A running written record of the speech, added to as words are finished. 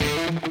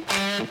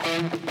Thanks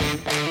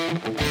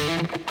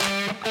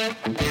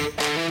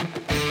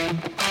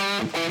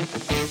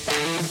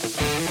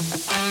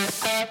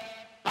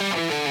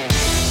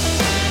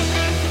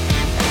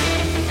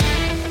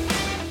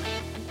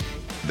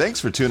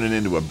for tuning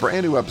into a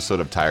brand new episode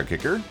of Tire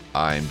Kicker.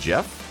 I'm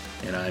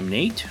Jeff. And I'm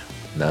Nate.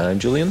 And I'm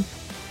Julian.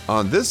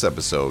 On this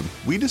episode,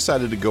 we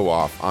decided to go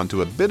off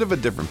onto a bit of a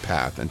different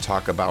path and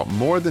talk about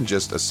more than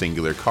just a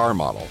singular car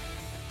model.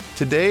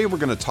 Today, we're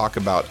going to talk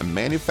about a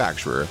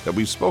manufacturer that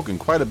we've spoken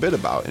quite a bit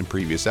about in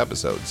previous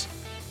episodes.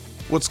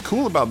 What's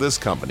cool about this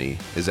company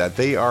is that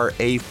they are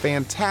a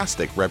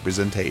fantastic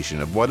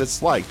representation of what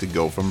it's like to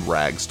go from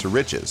rags to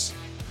riches.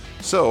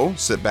 So,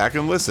 sit back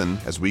and listen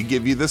as we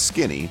give you the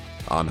skinny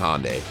on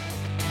Hyundai.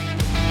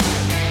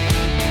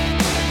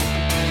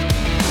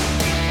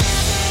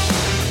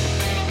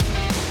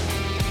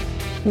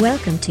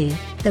 Welcome to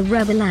the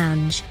Rubber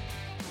Lounge.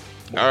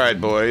 All right,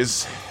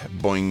 boys.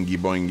 Boingy,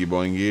 boingy,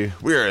 boingy.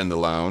 We're in the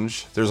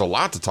lounge. There's a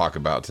lot to talk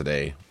about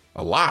today.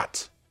 A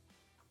lot.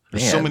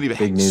 There's so many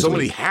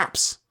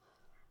haps.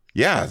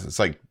 Yeah, it's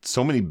like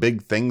so many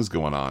big things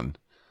going on.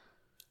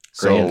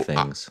 Grand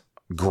things.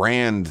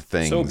 Grand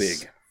things. So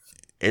big.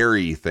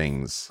 Airy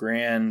things.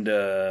 Grand,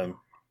 it's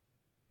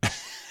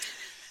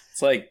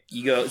like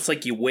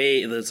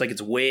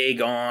it's way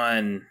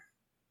gone.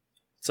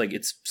 It's like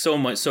it's so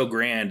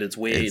grand. It's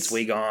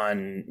way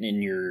gone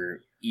in your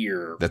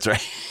ear. That's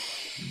right.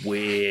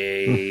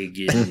 Wagoneer.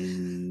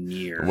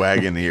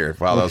 Wagoneer.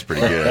 Wow, that was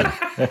pretty good.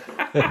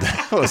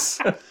 That was.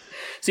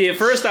 See, at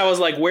first I was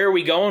like, "Where are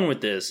we going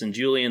with this?" And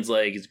Julian's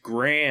like, "It's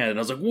grand." And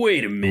I was like,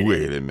 "Wait a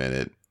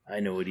minute.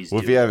 I know what he's doing."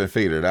 Well, if you haven't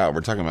figured it out,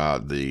 we're talking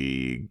about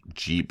the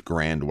Jeep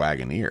Grand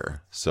Wagoneer.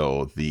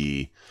 So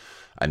the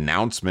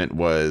announcement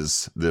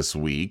was this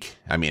week.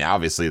 I mean,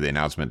 obviously the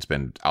announcement's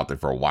been out there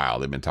for a while.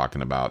 They've been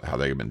talking about how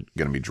they've been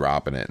going to be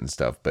dropping it and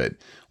stuff, but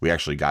we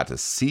actually got to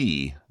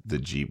see the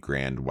Jeep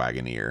Grand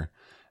Wagoneer.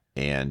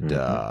 And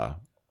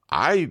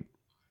I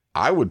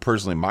would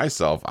personally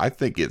myself, I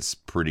think it's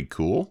pretty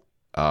cool.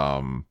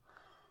 Yeah,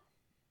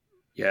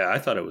 I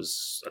thought it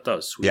was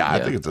sweet. Yeah, I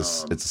think it's a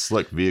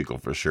slick vehicle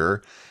for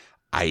sure.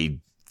 I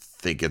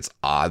think it's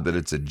odd that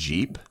it's a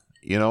Jeep,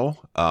 you know.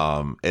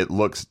 It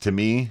looks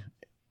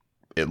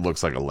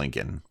like a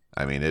Lincoln.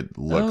 I mean, it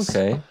looks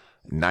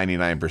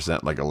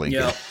 99% like a Lincoln.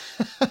 Yeah.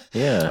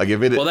 Yeah. Like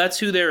if it, well, that's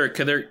who they're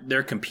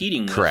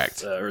competing with.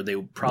 Correct. Or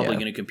they're probably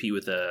going to compete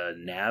with a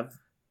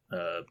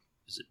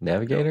is it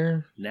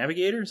Navigator?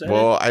 Navigator? Is that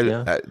well,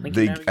 it? I think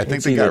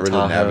they got rid of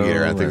the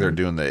Navigator. I think they're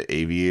doing the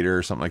Aviator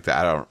or something like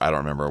that. I don't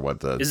remember what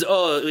the is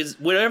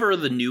whatever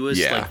the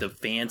newest like the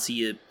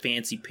fancy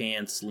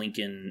pants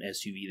Lincoln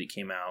SUV that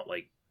came out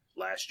like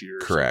last year.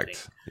 Or correct.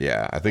 Something.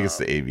 Yeah, I think it's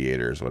the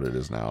Aviator is what it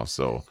is now.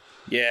 So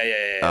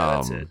yeah.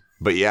 That's it.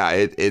 But yeah,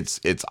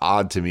 it's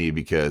odd to me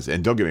because,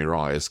 and don't get me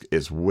wrong,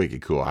 it's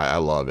wicked cool. I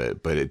love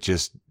it, but it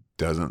just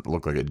doesn't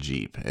look like a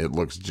Jeep. It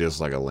looks just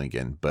like a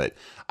Lincoln, but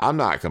I'm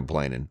not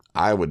complaining.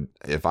 I would,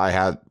 if I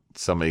had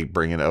somebody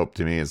bring it up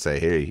to me and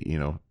say, "Hey, you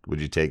know, would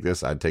you take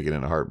this?" I'd take it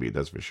in a heartbeat.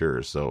 That's for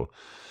sure. So,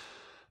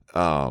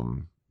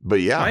 but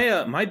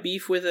yeah, my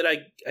beef with it,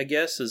 I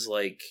guess, is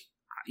like,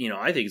 you know,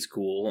 I think it's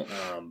cool.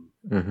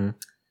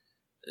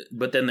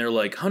 But then they're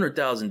like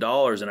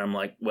 $100,000, and I'm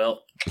like,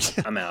 well,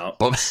 I'm out.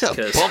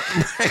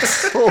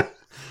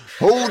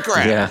 Holy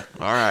crap! Yeah.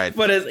 All right.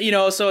 But you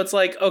know, so it's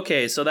like,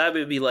 okay, so that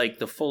would be like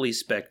the fully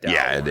spec'd out.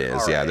 Yeah, it is.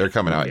 All yeah, right. they're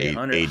coming out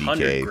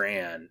 $80K.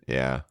 $100,000.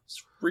 Yeah,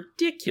 it's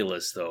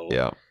ridiculous though.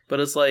 Yeah, but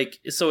it's like,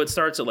 so it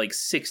starts at like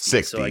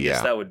 60. So I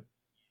guess that would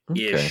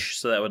ish.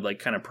 So that would like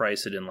kind of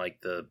price it in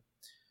like the,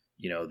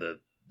 you know, the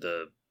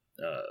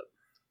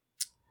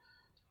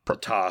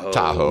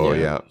Tahoe,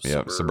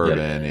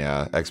 Suburban,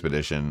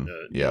 Expedition,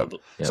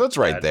 So it's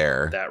right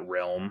there. That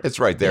realm. It's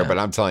right there, but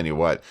I'm telling you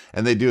what,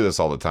 and they do this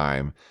all the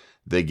time.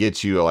 They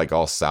get you like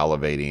all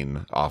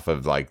salivating off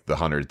of like the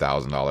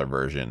 $100,000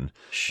 version,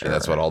 and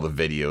that's what all the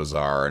videos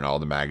are and all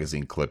the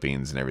magazine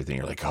clippings and everything.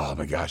 You're like, oh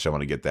my gosh, I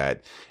want to get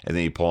that, and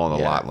then you pull on the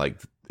lot, like,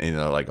 you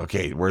know, like,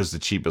 okay, where's the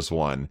cheapest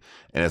one?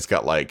 And it's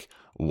got like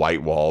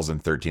white walls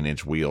and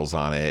 13-inch wheels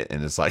on it,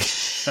 and it's like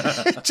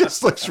it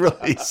just looks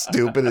really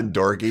stupid and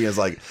dorky. It's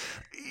like,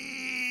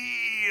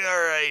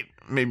 all right,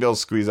 maybe I'll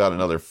squeeze out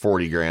another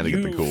 $40,000 to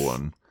get the cool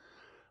one.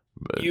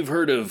 But you've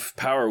heard of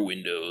power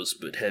windows,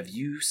 but have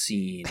you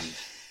seen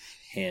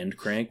hand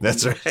crank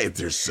windows? That's right.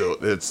 It's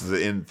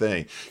the in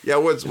thing. Yeah,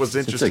 what's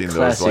interesting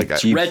though is like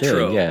Jeep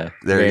retro. Thing, yeah,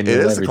 it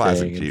is a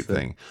classic Jeep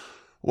thing.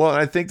 Well,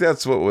 I think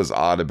that's what was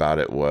odd about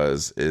it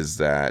is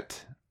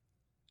that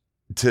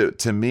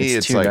to me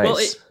it's like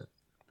nice.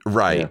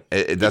 Right.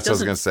 Yeah. That's what I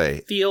was gonna say.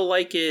 Feel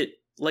like it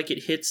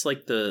hits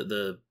like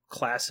the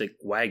classic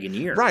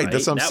Wagoneer, right?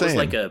 That's what I'm saying.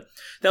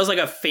 That was like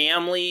a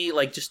family,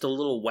 like just a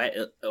little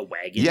wagon.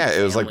 Yeah,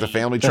 it was like the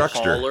family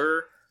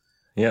truckster.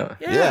 Yeah,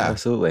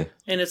 absolutely.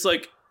 And it's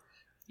like,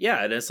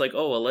 and it's like,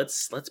 oh well,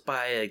 let's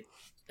buy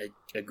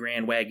a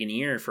Grand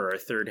Wagoneer for our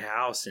third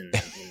house in the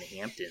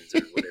Hamptons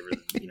or whatever,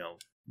 you know,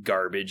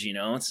 garbage. You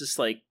know, it's just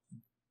like,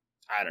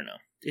 I don't know.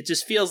 It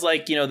just feels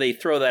like, you know, they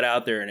throw that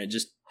out there and it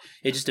just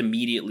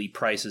immediately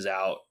prices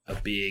out a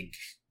big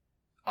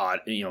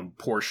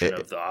portion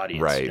of the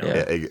audience. Right. You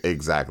know?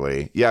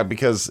 Exactly. Yeah,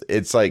 because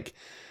it's like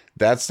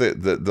that's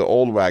the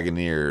old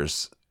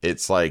Wagoneers.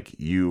 It's like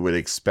you would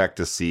expect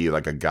to see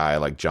like a guy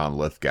like John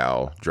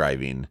Lithgow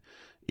driving,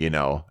 you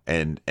know,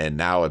 and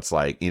now it's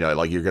like, you know,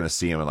 like you're going to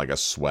see him in like a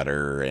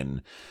sweater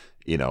and,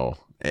 you know,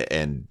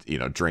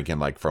 drinking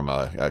like from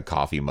a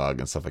coffee mug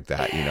and stuff like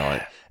that, you know,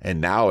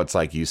 and now it's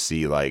like you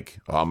see like,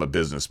 oh, I'm a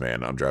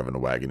businessman, I'm driving a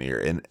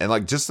Wagoneer, and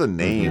like just the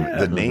name,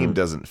 name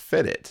doesn't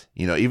fit it,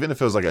 you know, even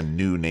if it was like a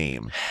new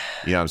name,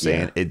 you know what I'm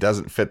saying? It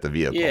doesn't fit the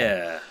vehicle.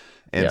 Yeah.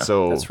 And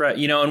so that's right.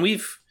 You know,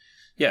 and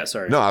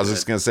sorry. No, I was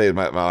just going to say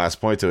my last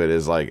point to it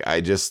is like,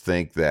 I just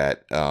think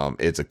that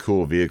it's a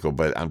cool vehicle,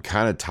 but I'm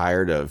kind of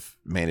tired of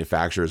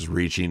manufacturers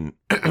reaching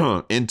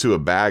into a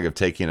bag of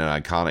taking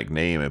an iconic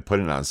name and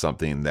putting it on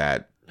something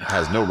that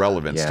has no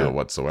relevance to it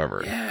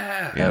whatsoever.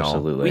 Yeah,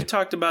 absolutely. We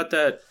talked about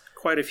that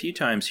quite a few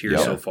times here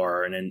so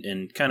far,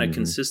 and kind of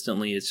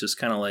consistently, it's just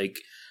kind of like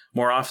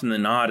more often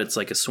than not, it's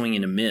like a swing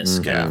and a miss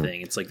kind of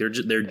thing. It's like they're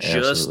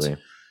just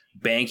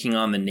banking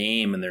on the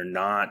name, and they're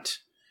not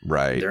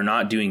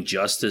doing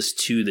justice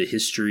to the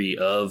history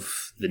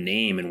of the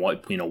name and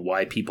what, you know,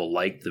 why people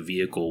liked the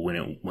vehicle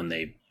when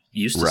they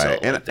used to sell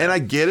it. And I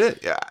get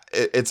it.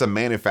 It's a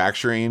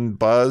manufacturing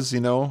buzz, you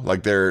know,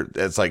 like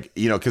it's like,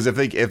 you know, because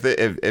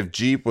if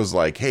Jeep was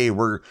like, hey,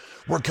 we're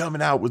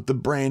coming out with the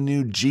brand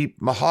new Jeep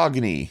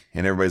Mahogany,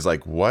 and everybody's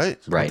like,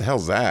 what the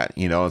hell's that?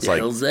 You know, it's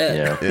like,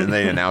 and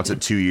they announce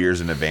it 2 years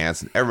in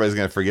advance, and everybody's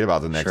gonna forget about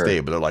it the next day.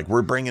 But they're like,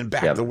 we're bringing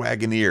back the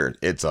Wagoneer.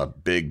 It's a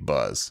big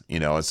buzz, you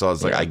know. And so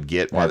it's like, I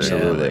get why they're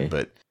doing it,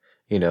 but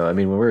you know, I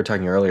mean, when we were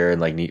talking earlier,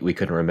 and like we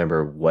couldn't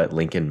remember what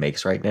Lincoln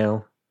makes right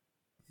now.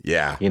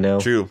 Yeah, you know,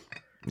 true.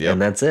 Yeah,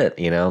 and that's it.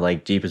 You know,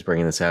 like Jeep is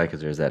bringing this out because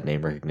there's that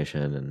name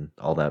recognition and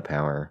all that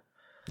power.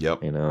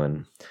 Yep. You know,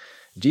 and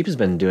Jeep has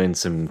been doing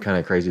some kind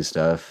of crazy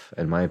stuff,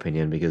 in my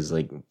opinion, because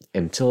like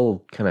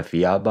until kind of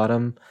Fiat bought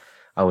them,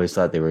 I always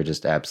thought they were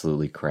just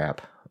absolutely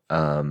crap.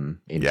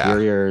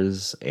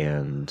 Interiors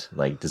and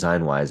like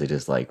design wise, they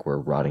just like were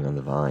rotting on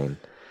the vine.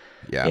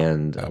 Yeah.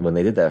 And when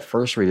they did that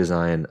first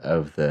redesign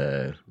of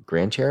the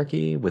Grand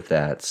Cherokee with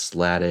that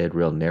slatted,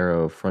 real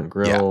narrow front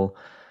grille.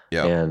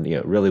 Yeah. And, you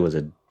know, it really was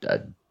a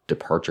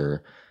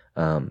departure.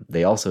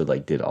 They also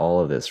like did all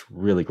of this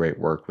really great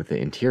work with the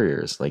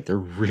interiors. Like they're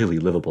really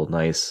livable,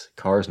 nice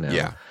cars now.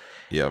 Yeah.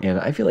 Yeah. And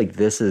I feel like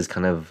this is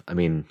kind of, I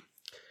mean,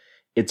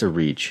 it's a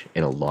reach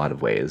in a lot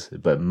of ways,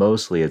 but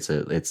mostly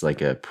it's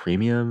like a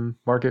premium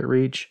market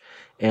reach.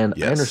 And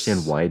I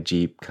understand why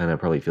Jeep kind of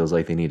probably feels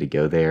like they need to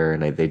go there.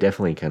 And they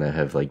definitely kind of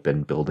have like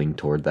been building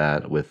toward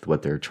that with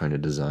what they're trying to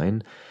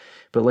design.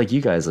 But like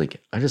you guys,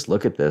 like I just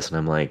look at this and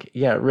I'm like,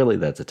 yeah, really,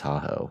 that's a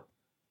Tahoe.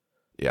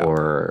 Yeah.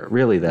 Or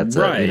really, that's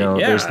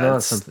there's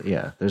not something.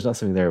 Yeah, there's not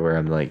something there where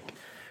I'm like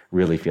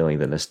really feeling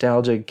the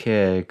nostalgic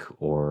kick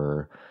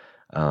or,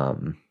 I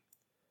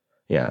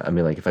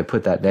mean, like if I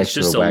put that next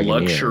to a Wagoneer, it's just a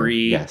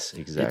luxury. Yes,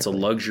 exactly. It's a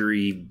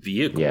luxury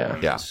vehicle. Yeah,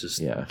 It's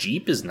just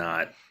Jeep is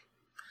not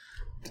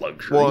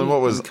luxury. Well, and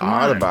what was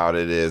odd about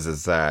it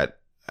is that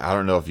I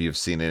don't know if you've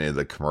seen any of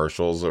the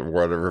commercials or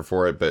whatever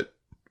for it, but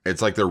it's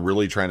like they're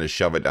really trying to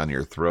shove it down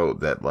your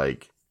throat that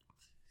like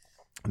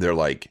they're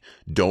like,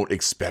 don't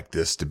expect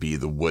this to be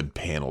the wood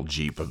panel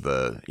Jeep of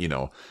the, you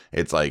know,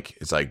 it's like,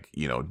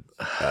 you know,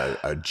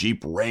 a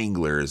Jeep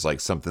Wrangler is like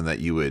something that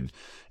you would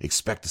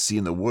expect to see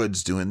in the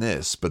woods doing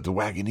this, but the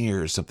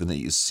Wagoneer is something that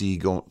you see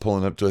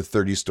pulling up to a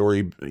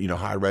 30-story, you know,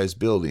 high-rise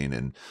building,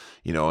 and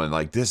you know, and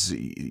like this,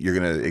 you're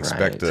gonna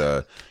expect,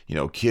 you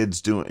know,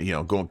 kids doing, you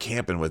know, going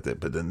camping with it,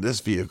 but then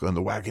this vehicle and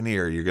the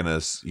Wagoneer, you're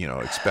gonna, you know,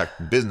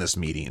 expect business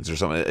meetings or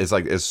something. It's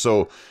like it's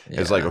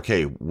like,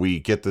 okay, we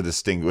get the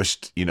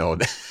distinguished, you know.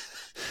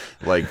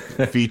 Like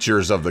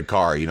features of the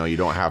car, you know, you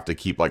don't have to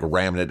keep like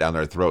ramming it down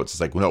their throats.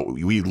 It's like, no,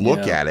 we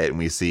look at it and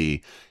we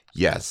see,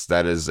 yes,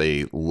 that is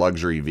a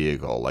luxury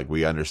vehicle. Like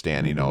we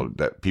understand, you know,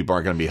 that people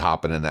aren't going to be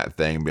hopping in that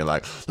thing and being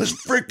like, let's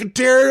freaking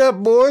tear it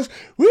up, boys.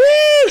 Woo!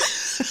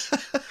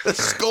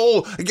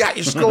 Skull, I got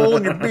your skull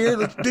and your beer.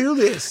 Let's do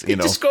this. You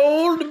know, the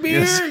skull and the beer.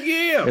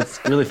 Yeah. It's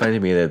really funny to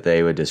me that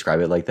they would describe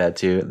it like that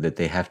too. That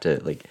they have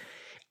to like.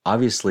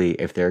 Obviously,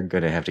 if they're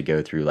going to have to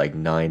go through like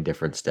 9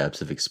 different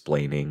steps of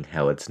explaining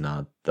how it's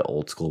not the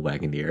old school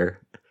Wagoneer,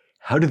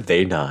 how did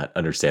they not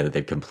understand that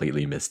they've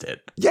completely missed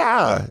it?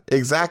 Yeah,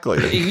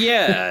 exactly.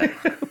 Yeah.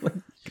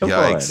 Come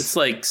on. It's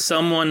like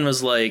someone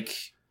was like,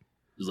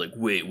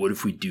 wait, what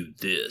if we do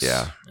this?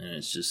 Yeah. And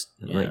it's just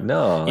like,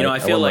 no. You know, I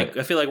feel like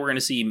we're going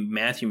to see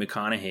Matthew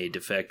McConaughey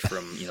defect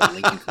from, you know,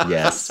 Lincoln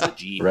commercials to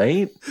Jeep.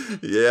 Right?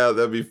 Yeah,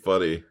 that'd be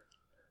funny.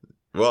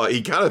 Well,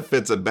 he kind of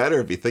fits it better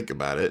if you think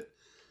about it.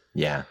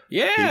 Yeah.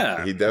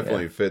 He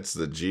definitely fits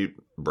the Jeep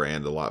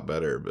brand a lot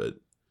better, but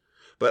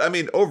I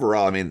mean,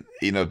 overall, I mean,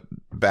 you know,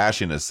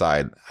 bashing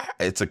aside,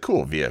 it's a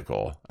cool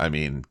vehicle. I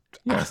mean,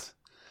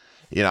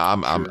 you know,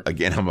 I'm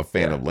a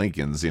fan of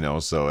Lincolns, you know,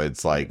 so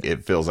it's like,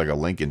 it feels like a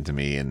Lincoln to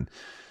me, and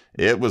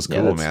it was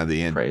cool, man.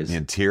 The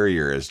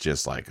interior is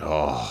just like,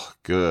 oh,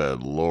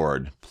 good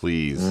Lord,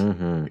 please.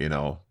 You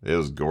know, it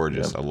was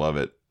gorgeous. I love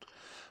it.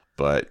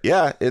 But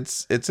yeah,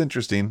 it's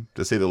interesting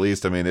to say the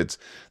least. I mean,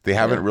 they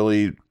haven't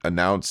really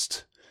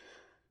announced,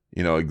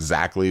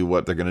 exactly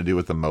what they're going to do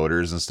with the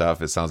motors and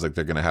stuff. It sounds like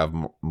they're going to have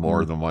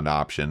more than one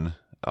option.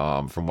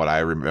 From what I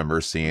remember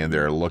seeing,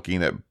 they're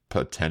looking at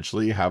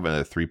potentially having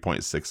a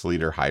 3.6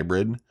 liter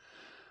hybrid,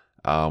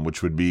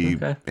 which would be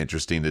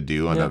interesting to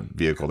do on a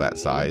vehicle that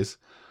size.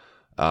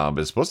 But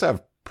it's supposed to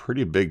have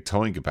pretty big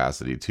towing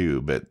capacity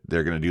too, but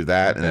they're going to do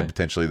that. And then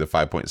potentially the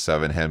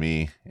 5.7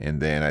 Hemi.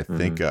 And then I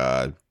think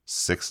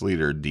 6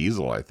 liter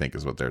diesel, I think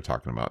is what they're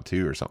talking about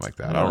too, or something like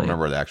that. Really? I don't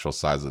remember the actual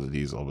size of the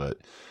diesel, but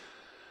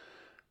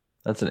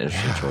that's an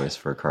interesting choice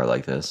for a car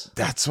like this.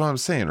 That's what I'm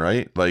saying,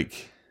 right?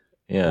 Like,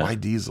 why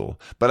diesel?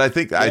 But I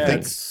think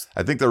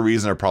the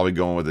reason they're probably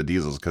going with the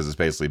diesel is because it's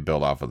basically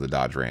built off of the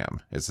Dodge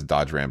Ram. It's a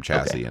Dodge Ram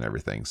chassis and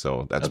everything,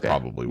 so that's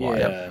probably why.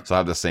 Yeah. So I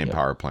have the same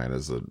power plant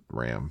as the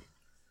Ram.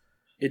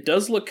 It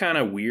does look kind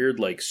of weird,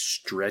 like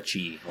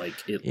stretchy. Like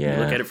you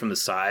look at it from the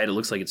side, it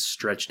looks like it's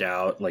stretched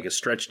out, like a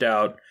stretched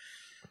out.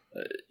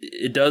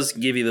 It does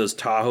give you those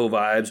Tahoe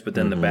vibes, but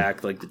then the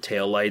back, like the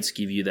tail lights,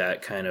 give you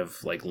that kind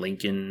of like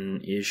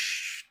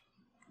Lincoln-ish,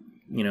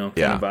 kind of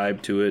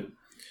vibe to it.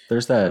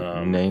 There's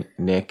that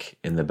nick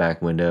in the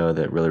back window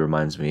that really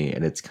reminds me,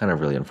 and it's kind of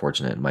really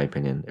unfortunate in my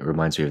opinion. It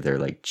reminds me of their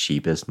like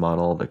cheapest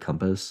model, the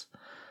Compass.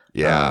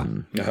 Yeah.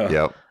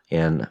 Yep.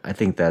 And I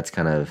think that's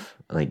kind of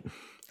like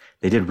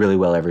they did really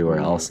well everywhere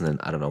else, and then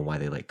I don't know why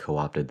they like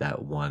co-opted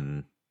that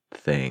one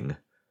thing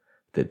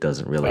that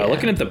doesn't really.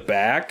 Looking at the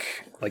back,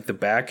 like the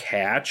back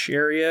hatch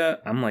area,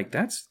 I'm like,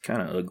 that's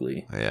kind of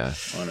ugly. Yeah,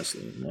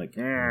 honestly, I'm like,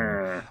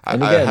 and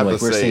again,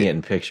 like we're seeing it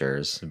in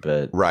pictures,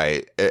 but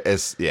right,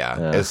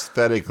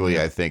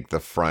 aesthetically, I think the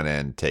front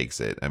end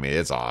takes it. I mean,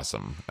 it's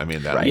awesome. I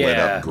mean, that lit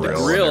up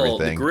grill and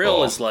everything. The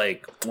grill is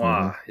like,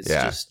 wow,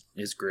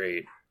 it's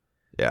great.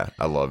 Yeah,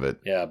 I love it.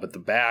 Yeah, but the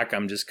back,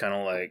 I'm just kind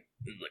of like,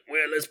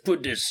 well, let's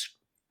put this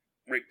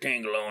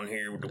rectangle on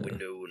here with the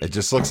window. It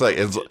just looks like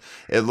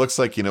it looks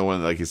like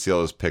when like you see all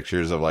those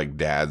pictures of like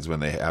dads when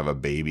they have a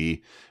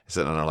baby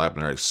sitting on their lap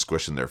and they're like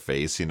squishing their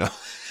face,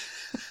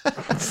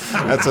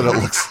 That's what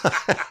it looks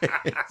like.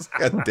 It's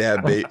like a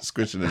dad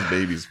squishing his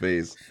baby's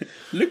face.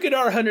 Look at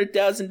our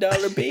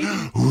 $100,000 baby.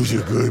 Who's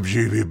a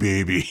good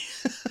baby?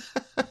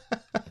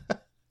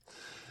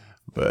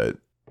 But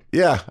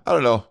yeah, I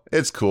don't know.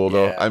 It's cool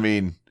though. I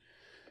mean,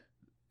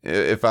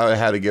 if I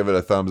had to give it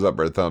a thumbs up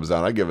or a thumbs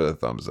down, I'd give it a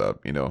thumbs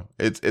up.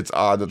 It's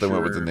odd that they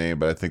went with the name,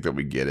 but I think that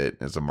we get it.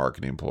 It's a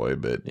marketing ploy,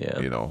 but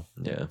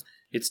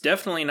it's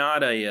definitely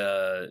not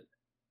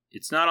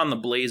it's not on the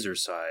Blazer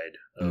side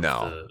of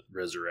the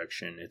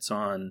Resurrection. It's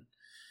on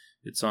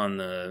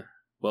the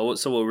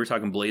so what we're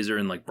talking Blazer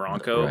and like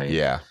Bronco. Right.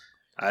 Yeah.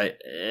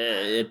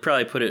 It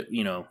probably put it,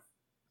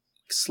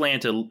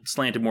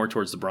 slanted more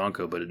towards the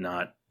Bronco, but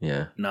not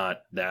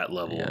that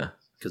level. Yeah.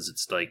 Because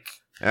it's like.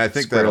 And I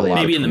think that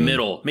maybe in the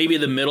middle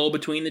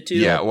between the two.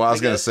 Yeah, well, I was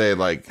going to say,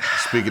 like,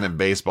 speaking in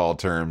baseball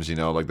terms,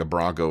 like the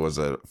Bronco was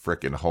a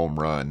freaking home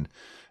run,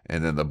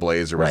 and then the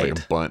Blazer was like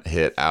a bunt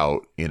hit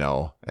out,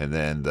 and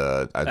then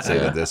I'd say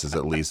that this is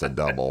at least a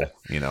double,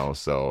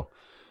 so.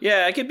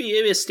 Yeah, it could be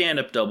a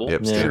stand-up double.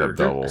 Yep, stand-up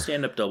double.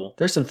 Stand-up double.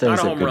 There's some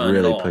things that could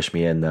really push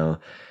me in, though.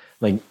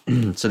 Like,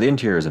 so the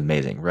interior is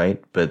amazing,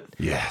 right? But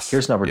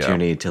here's an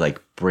opportunity to,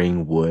 like,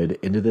 bring wood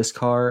into this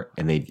car,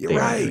 and they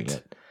are doing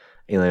it.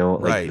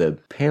 The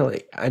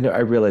paneling. I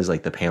realize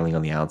like the paneling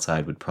on the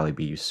outside would probably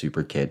be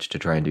super kitsch to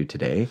try and do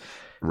today.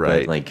 Right.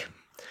 But like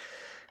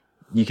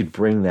you could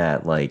bring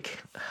that like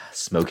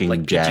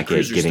smoking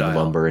jacket, getting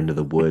lumber into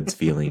the woods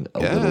feeling a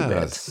little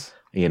bit.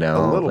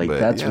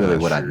 That's really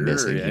what I'm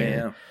missing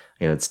here.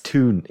 Yeah. It's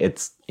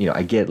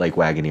I get like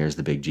Wagoneer's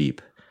the big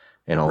Jeep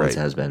and always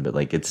has been, but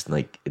like it's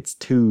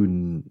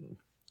too.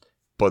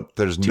 But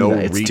there's no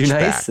reach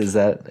back. Is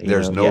that,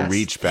 there's no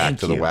reach back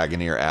to the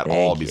Wagoneer at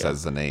all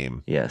besides the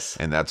name. Yes.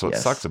 And that's what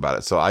sucks about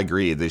it. So I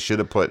agree. They should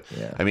have put,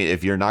 I mean,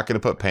 if you're not going to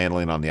put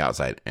paneling on the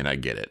outside, and I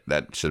get it,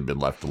 that should have been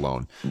left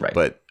alone. Right.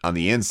 But on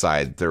the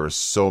inside, there were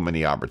so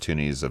many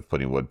opportunities of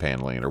putting wood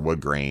paneling or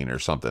wood grain or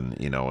something,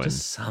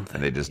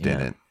 and they just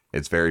didn't.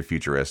 It's very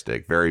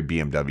futuristic, very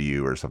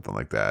BMW or something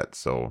like that.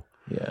 So,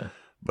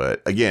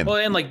 but again. Well,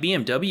 and like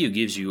BMW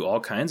gives you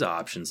all kinds of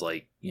options,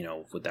 like,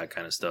 with that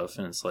kind of stuff.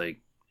 And it's like,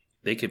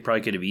 they could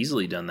have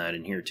easily done that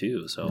in here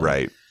too. So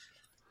right,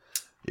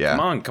 yeah.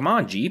 Come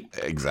on, Jeep.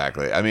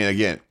 Exactly. I mean,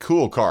 again,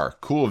 cool car,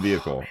 cool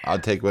vehicle.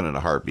 I'd take one in a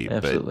heartbeat.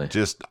 Absolutely. But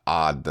just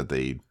odd that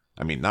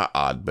not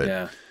odd,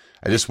 but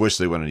I just wish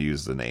they wouldn't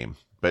use the name.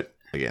 But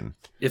again,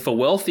 if a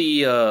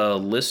wealthy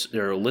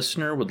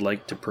listener would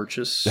like to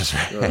purchase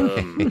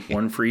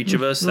one for each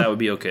of us, that would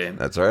be okay.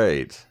 That's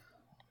right.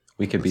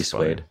 We could be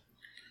swayed.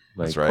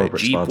 That's right.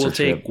 Jeep,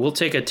 we'll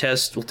take a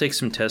test. We'll take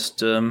some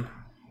test.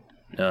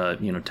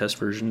 Test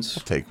versions.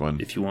 We'll take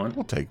one if you want.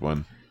 We'll take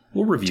one.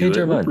 We'll review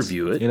it. We'll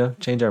review it.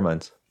 Change our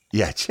minds.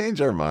 Yeah,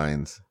 change our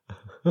minds.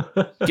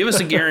 Give us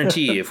a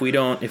guarantee if we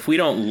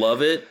don't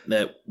love it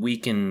that we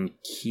can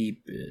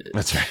keep it.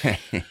 That's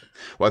right.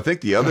 Well, I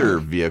think the other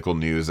vehicle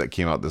news that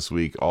came out this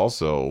week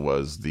also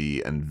was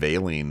the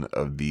unveiling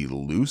of the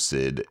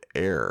Lucid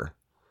Air,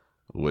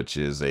 which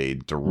is a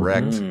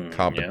direct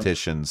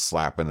competition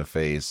slap in the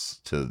face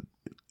to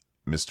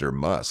Mr.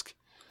 Musk.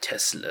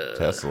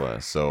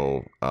 Tesla.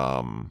 So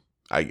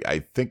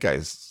I think I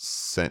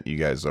sent you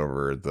guys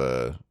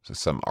over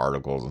some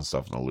articles and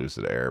stuff in the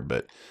Lucid Air,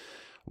 but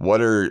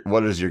what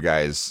is your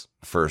guys'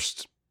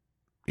 first,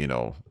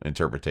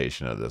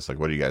 interpretation of this? Like,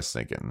 what are you guys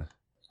thinking?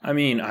 I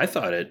mean, I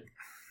thought it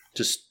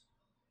just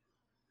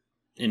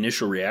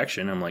initial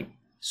reaction. I'm like,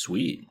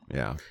 sweet.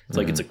 Yeah. It's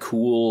like, it's a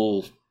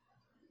cool,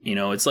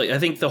 it's like, I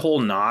think the whole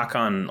knock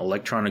on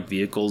electronic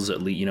vehicles,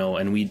 at least,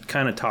 and we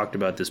kind of talked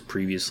about this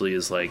previously,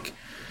 is like,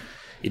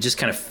 it just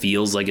kind of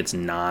feels like it's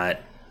not,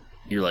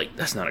 you're like,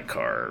 that's not a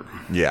car.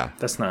 Yeah.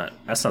 That's not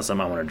something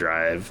I want to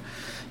drive.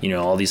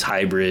 All these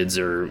hybrids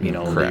or,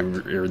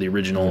 or the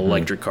original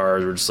electric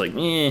cars were just like,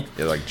 eh.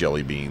 Yeah, like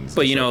jelly beans.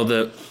 But,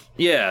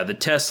 the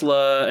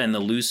Tesla and the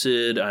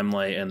Lucid, I'm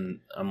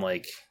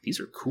like, these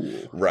are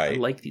cool. Right. I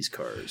like these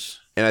cars.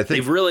 And I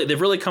think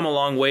they've really come a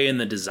long way in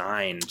the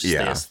design, just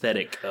the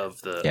aesthetic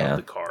of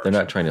the car. They're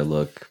not trying to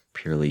look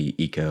purely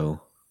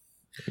eco.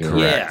 Correct.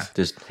 Yeah.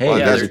 Just, hey,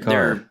 there's a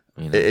car.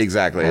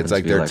 Exactly. It's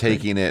like they're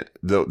taking it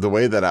the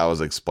way that I was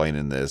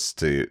explaining this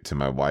to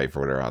my wife or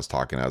whatever I was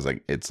talking. I was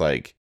like, it's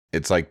like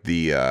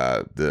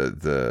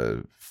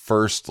the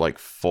first like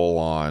full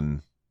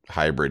on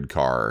hybrid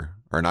car,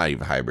 or not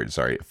even hybrid,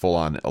 sorry, full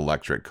on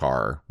electric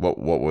car. What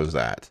was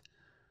that?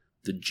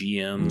 The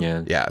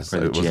GM. Yeah. So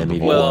the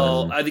GM.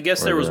 Well, I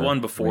guess there was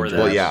one before that.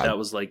 Well, yeah. That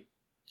was like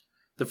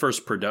the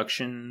first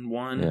production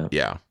one.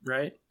 Yeah.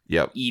 Right.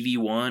 Yep.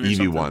 EV1.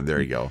 EV1.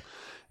 There you go.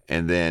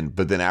 And then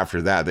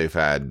after that, they've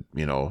had,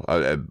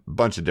 a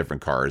bunch of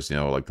different cars,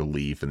 like the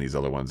Leaf and these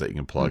other ones that you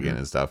can plug in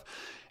and stuff.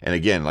 And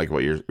again, like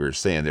what you were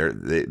saying,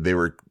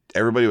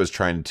 everybody was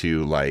trying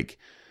to like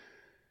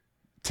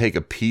take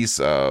a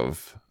piece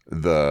of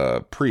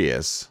the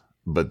Prius,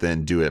 but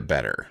then do it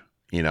better,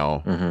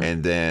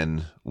 And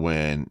then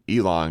when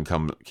Elon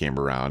came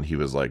around, he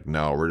was like,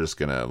 no, we're just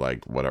going to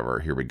like, whatever,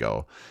 here we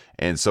go.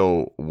 And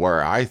so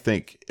where I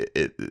think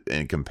it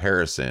in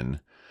comparison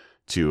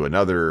to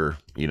another,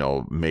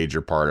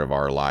 major part of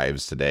our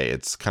lives today,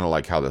 it's kind of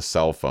like how the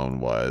cell phone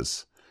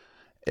was,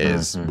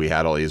 is we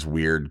had all these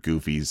weird,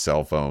 goofy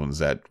cell phones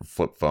that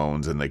flip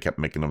phones, and they kept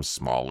making them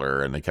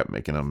smaller and they kept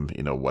making them,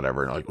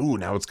 whatever. And like, ooh,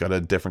 now it's got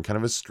a different kind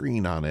of a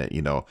screen on it,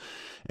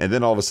 and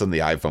then all of a sudden the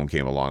iPhone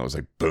came along. It was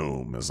like,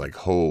 boom. It was like,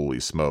 holy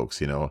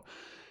smokes,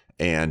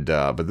 and,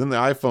 but then the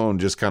iPhone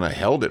just kind of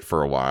held it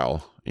for a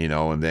while,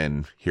 and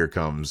then here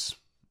comes,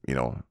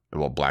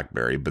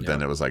 BlackBerry, but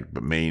then it was like,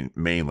 but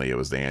mainly it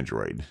was the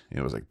Android.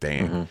 It was like,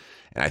 dang.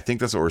 And I think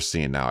that's what we're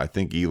seeing now. I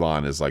think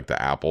Elon is like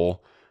the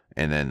Apple,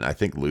 and then I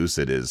think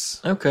Lucid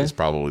is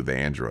probably the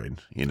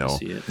Android, I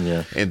see it.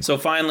 Yeah. And so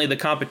finally the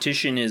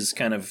competition is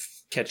kind of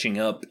catching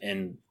up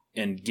and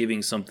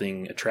giving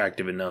something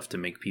attractive enough to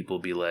make people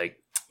be like,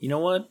 you know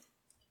what?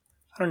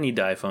 I don't need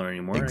the iPhone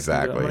anymore.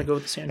 Exactly. I'm going to go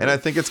with the Android. And I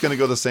think it's going to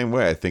go the same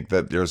way. I think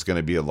that there's going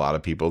to be a lot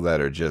of people that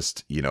are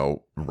just,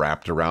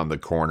 wrapped around the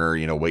corner,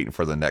 waiting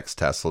for the next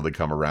Tesla to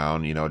come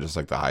around, just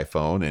like the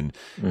iPhone. And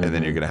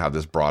then you're going to have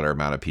this broader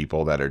amount of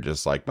people that are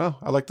just like, well,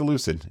 I like the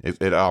Lucid.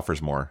 It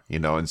offers more,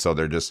 and so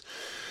they're just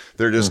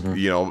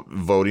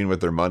voting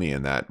with their money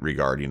in that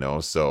regard,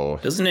 so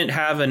doesn't it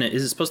have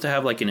is it supposed to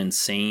have like an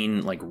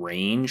insane like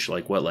range,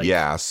 like what, like,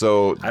 yeah,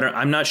 so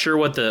I'm not sure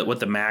what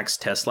the max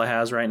Tesla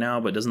has right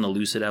now, but doesn't the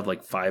Lucid have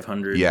like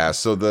 500? Yeah,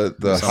 so the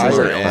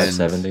higher end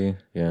 570,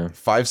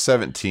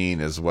 517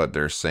 is what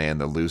they're saying,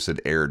 the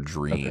Lucid Air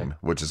Dream,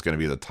 which is going to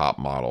be the top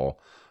model.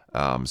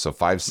 So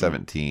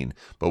 517,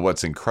 but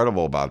what's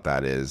incredible about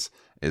that is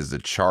the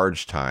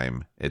charge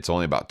time. It's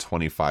only about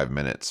 25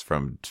 minutes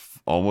from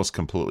almost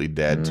completely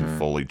dead to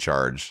fully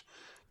charged.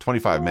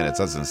 25 minutes.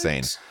 That's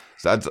insane.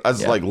 So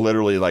that's like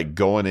literally like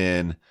going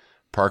in,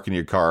 parking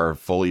your car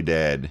fully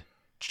dead,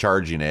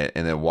 charging it,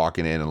 and then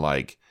walking in and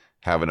like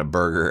having a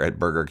burger at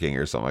Burger King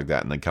or something like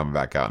that, and then coming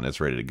back out and it's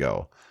ready to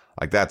go.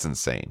 Like, that's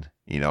insane,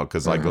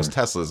 because like those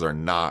Teslas are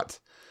not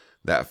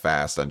that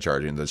fast on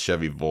charging. The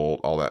Chevy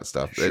Volt, all that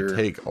stuff, it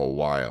take a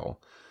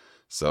while.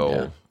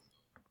 So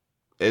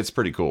it's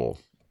pretty cool.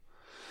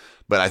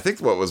 But I think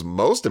what was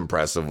most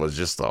impressive was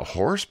just the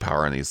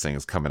horsepower in these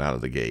things coming out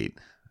of the gate.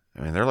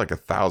 I mean, they're like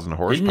 1,000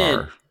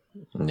 horsepower.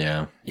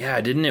 Yeah.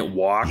 Didn't it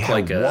walk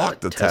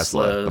the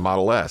Tesla, the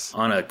Model S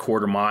on a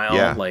quarter mile?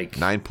 Yeah, like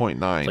 9.9,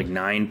 like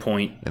 9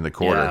 point in the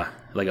quarter. Yeah,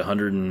 like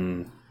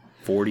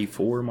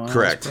 144 miles.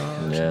 Correct.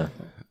 Yeah.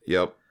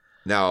 Yep.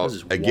 Now,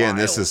 again,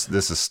 this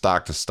is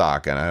stock to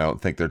stock, and I don't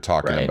think they're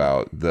talking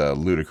about the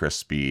ludicrous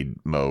speed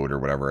mode or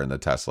whatever in the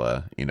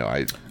Tesla.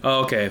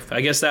 Okay. I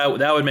guess that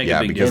would make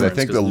a big difference. Because I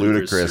think the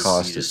ludicrous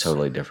cost is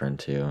totally different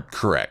too.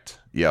 Correct.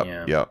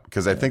 Yep.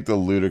 Because I think the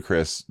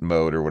ludicrous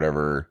mode or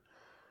whatever,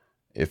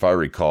 if I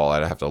recall,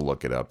 I'd have to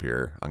look it up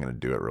here. I'm going to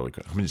do it really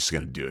quick. I'm just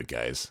going to do it,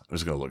 guys. I'm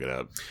just going to look it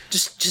up.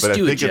 Just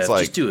do it, Jeff.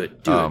 Just do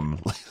it. Do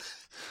it.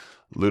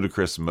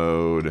 Ludicrous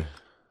mode.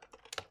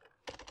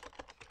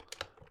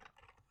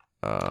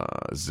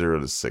 0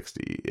 to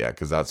 60. Yeah,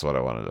 because that's what I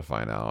wanted to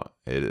find out.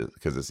 It is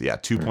because it's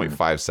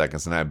 2.5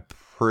 seconds, and I'm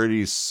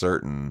pretty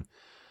certain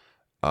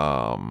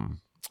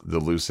The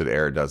Lucid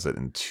Air does it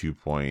in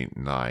 2.9,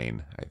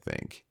 I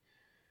think.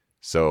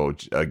 So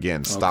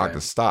again, stock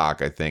to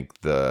stock, I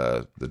think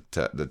the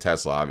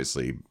Tesla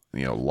obviously,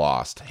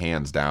 lost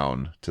hands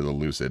down to the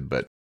Lucid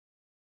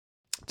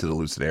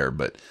Air,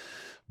 but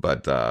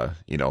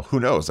who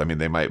knows? I mean,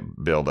 they might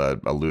build a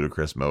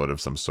ludicrous mode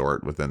of some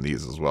sort within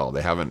these as well.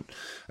 They haven't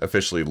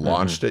officially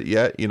launched it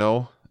yet,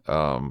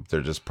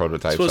 they're just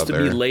prototypes. It's supposed out to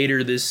there. Be later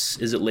is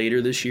it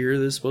later this year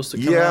that's supposed to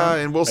come out? Yeah,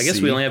 and we'll see. I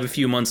guess we only have a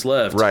few months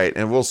left. Right,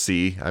 and we'll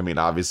see. I mean,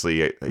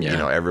 obviously,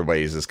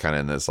 everybody's just kind of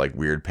in this like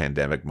weird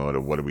pandemic mode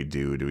of what do we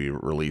do? Do we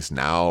release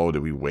now?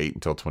 Do we wait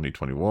until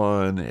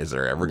 2021? Is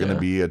there ever going to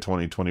be a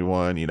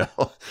 2021?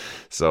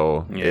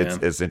 So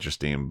it's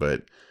interesting,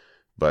 but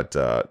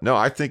no,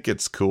 I think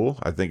it's cool.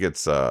 I think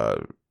it's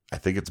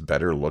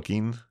better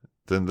looking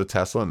than the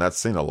Tesla, and that's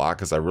saying a lot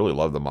because I really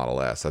love the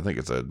Model S. I think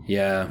it's a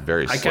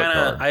very slick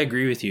car. I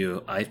agree with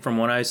you. From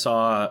what I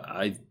saw,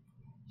 I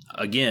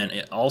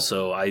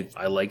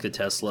like the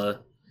Tesla.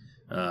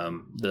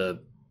 The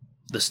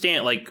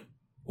stand, like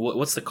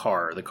what's the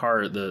car? The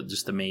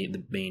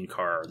main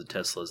car, the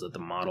Tesla, is that the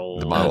Model?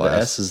 The Model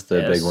S is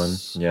the big one.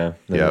 Yeah.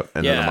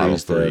 And then the Model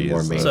 3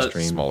 more is mainstream,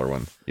 the smaller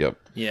one. Yep.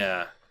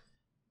 Yeah.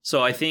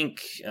 So I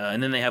think,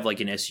 and then they have like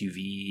an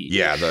SUV.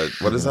 Yeah,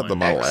 what is that? The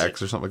Model X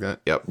or something like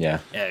that? Yep. Yeah.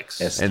 X.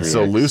 S3X. And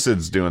so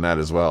Lucid's doing that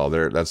as well.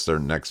 That's their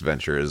next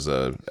venture is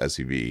a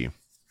SUV.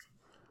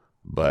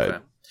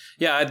 But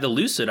the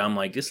Lucid, I'm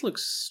like, this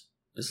looks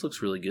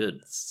really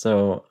good.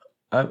 So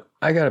I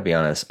gotta be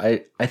honest.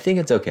 I think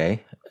it's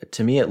okay.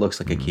 To me, it looks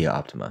like a Kia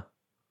Optima,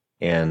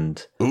 and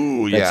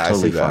that's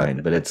totally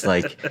fine. But it's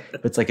like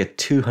a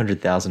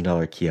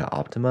 $200,000 Kia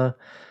Optima.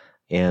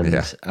 And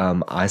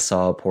I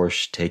saw a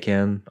Porsche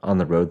Taycan on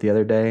the road the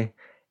other day,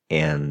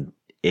 and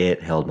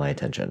it held my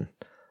attention.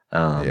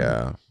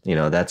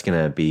 That's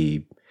going to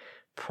be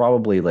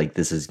probably like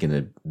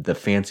the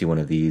fancy one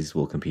of these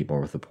will compete more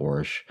with the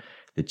Porsche.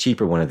 The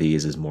cheaper one of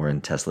these is more in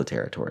Tesla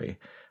territory.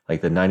 Like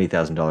the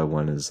 $90,000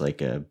 one is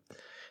like a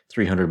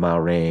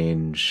 300-mile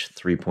range,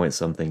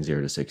 3-point-something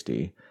 0 to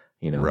 60.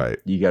 Right.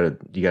 You gotta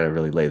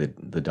really lay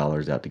the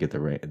dollars out to get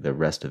the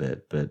rest of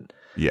it. But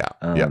yeah.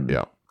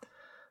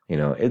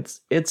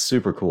 It's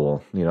super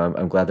cool.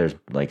 I'm glad there's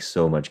like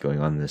so much going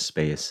on in this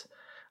space.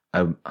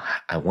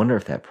 I wonder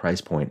if that price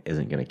point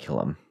isn't going to kill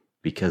them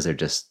because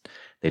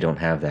they don't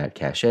have that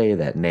cachet,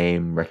 that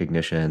name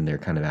recognition. They're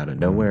kind of out of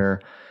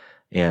nowhere.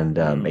 And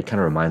it kind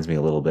of reminds me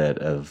a little bit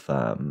of,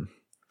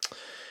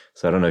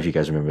 so I don't know if you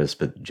guys remember this,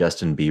 but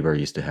Justin Bieber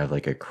used to have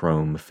like a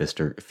chrome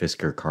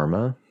Fisker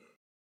Karma.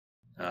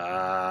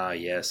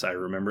 Yes, I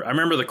remember. I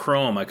remember the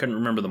chrome. I couldn't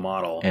remember the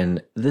model.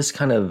 And this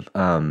kind of,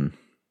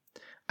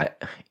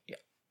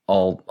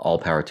 all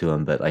power to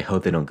them, but I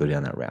hope they don't go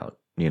down that route.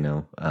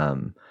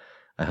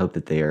 I hope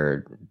that they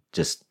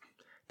just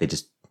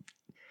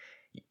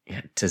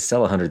to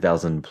sell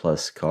 100,000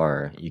 plus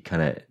car. You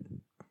kind of,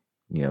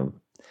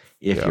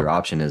 if your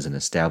option is an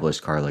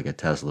established car like a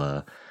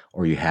Tesla,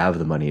 or you have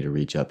the money to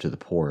reach up to the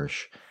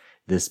Porsche,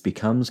 this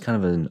becomes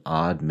kind of an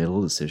odd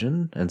middle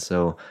decision. And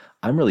so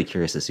I'm really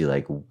curious to see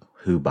like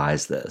who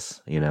buys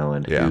this,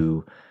 and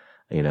who.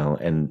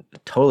 And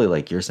totally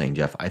like you're saying,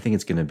 Jeff, I think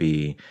it's going to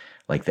be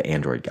like the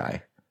Android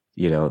guy,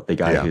 the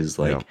guy who's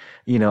like,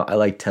 I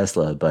like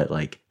Tesla, but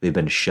like they've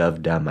been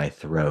shoved down my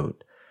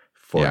throat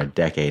for a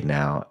decade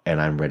now,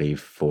 and I'm ready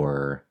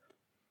for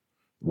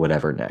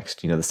whatever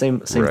next. The same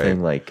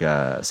thing, like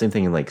same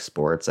thing in like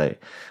sports. I don't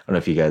know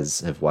if you guys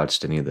have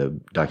watched any of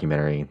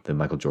the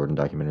Michael Jordan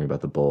documentary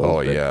about the Bulls. Oh,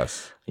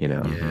 yes.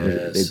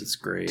 It's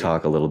great.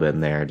 Talk a little bit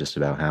in there just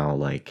about how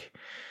like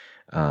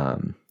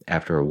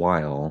after a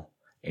while,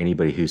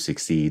 anybody who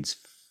succeeds,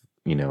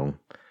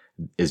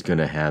 is going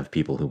to have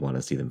people who want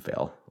to see them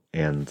fail.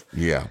 And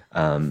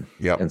and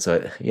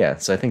so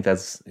I think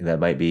that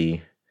might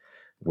be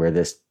where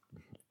this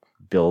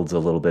builds a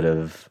little bit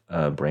of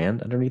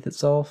brand underneath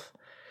itself.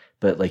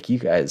 But like you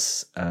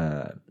guys,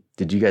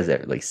 did you guys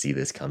ever like see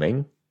this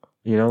coming?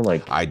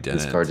 I didn't.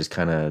 This car just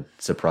kind of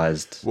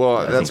surprised.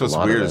 Well, that's what's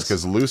weird is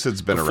because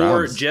Lucid's been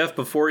around. Jeff,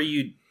 before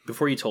you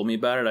told me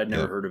about it, I'd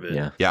never heard of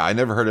it. Yeah, I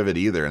never heard of it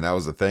either, and that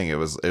was the thing. It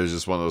was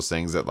just one of those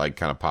things that like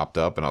kind of popped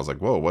up, and I was like,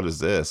 "Whoa, what is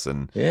this?"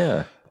 But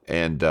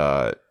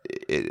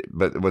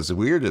what's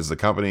weird is the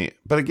company.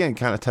 But again,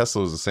 kind of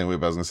Tesla was the same way.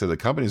 But I was going to say the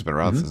company's been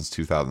around since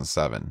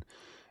 2007.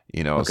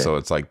 So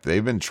it's like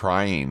they've been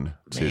trying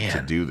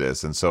to do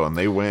this, and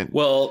they went.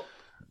 Well,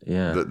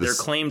 their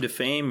claim to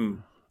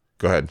fame.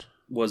 Go ahead.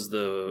 Was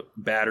the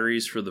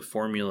batteries for the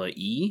Formula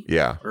E?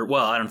 Yeah. I don't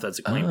know if that's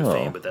a claim to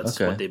fame, but that's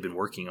what they've been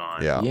working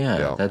on.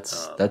 Yeah.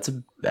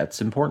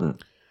 That's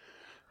important.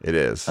 It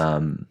is.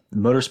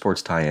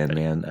 Motorsports tie-in,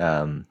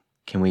 man.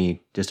 Can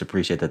we just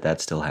appreciate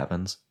that still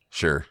happens?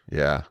 Sure.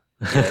 Yeah.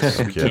 Yes,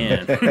 we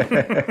can.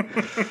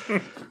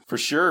 For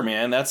sure,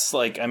 man. That's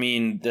like, I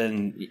mean,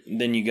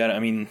 then you got. I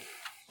mean,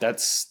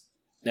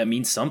 that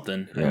means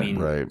something. Yeah, I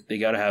mean, they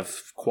got to have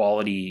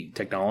quality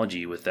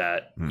technology with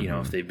that,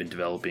 if they've been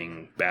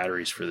developing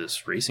batteries for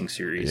this racing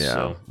series. Yeah.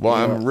 So, well,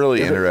 I'm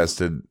really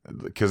interested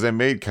because they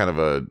made kind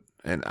of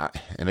and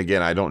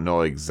again, I don't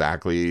know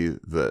exactly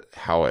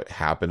how it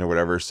happened or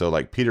whatever. So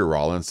like Peter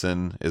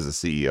Rawlinson is the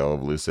CEO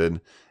of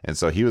Lucid, and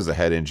so he was the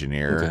head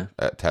engineer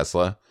at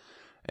Tesla,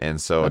 and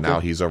so now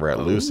he's over at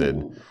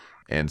Lucid,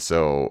 and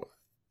so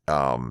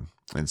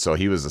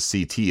he was a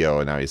CTO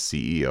and now he's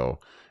CEO,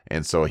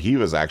 and so he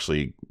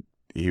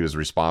was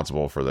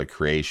responsible for the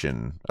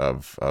creation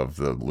of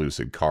the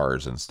Lucid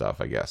cars and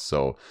stuff, I guess.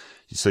 So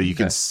you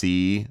can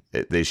see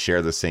they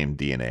share the same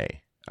DNA.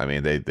 I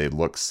mean, they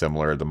look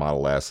similar, the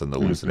Model S and the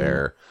Lucid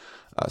Air,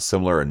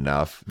 similar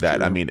enough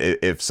that, I mean,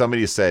 if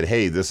somebody said,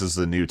 hey, this is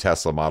the new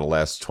Tesla Model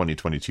S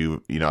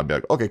 2022, I'd be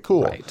like, okay,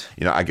 cool. Right.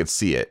 I could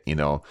see it,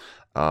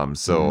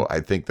 so I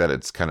think that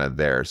it's kind of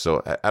there.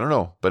 So I don't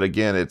know. But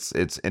again,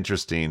 it's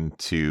interesting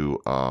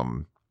to,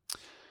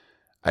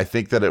 I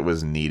think that it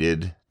was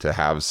needed to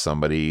have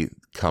somebody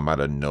come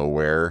out of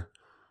nowhere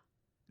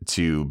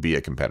to be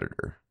a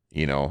competitor.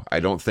 I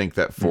don't think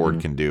that Ford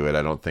can do it.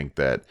 I don't think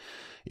that,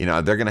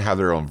 they're going to have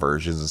their own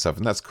versions and stuff,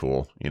 and that's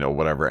cool,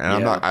 whatever.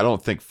 And I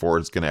don't think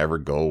Ford's going to ever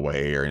go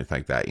away or anything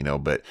like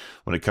that, but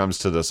when it comes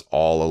to this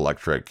all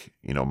electric,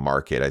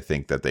 market, I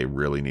think that they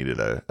really needed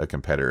a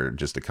competitor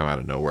just to come out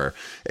of nowhere.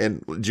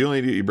 And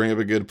Julian, you bring up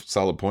a good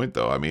solid point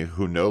though. I mean,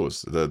 who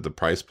knows? The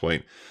price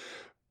point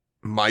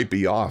might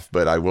be off,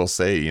 but I will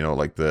say,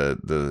 like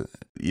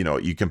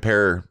you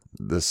compare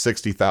the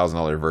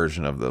 $60,000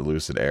 version of the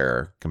Lucid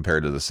Air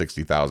compared to the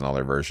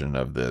 $60,000 version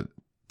of the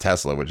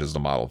Tesla, which is the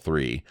Model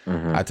 3.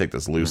 I take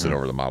this Lucid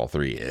over the Model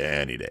 3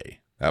 any day.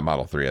 That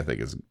Model 3 I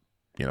think is,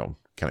 kind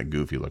of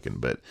goofy looking,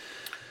 but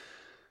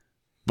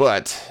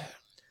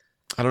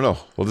I don't know.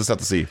 We'll just have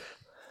to see.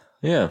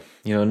 Yeah.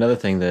 Another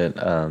thing that,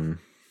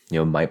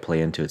 might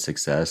play into its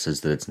success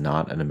is that it's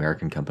not an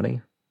American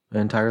company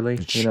entirely.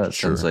 It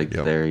sounds like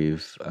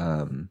they've,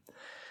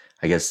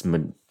 I guess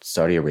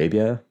Saudi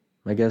Arabia,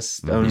 owns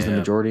the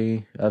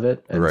majority of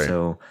it. And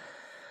so,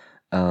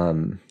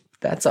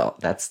 that's all.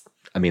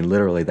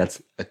 Literally,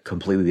 that's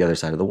completely the other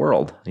side of the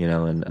world,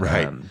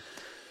 and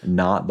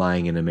not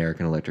buying an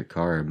American electric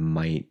car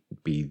might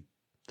be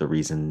the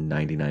reason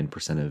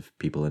 99% of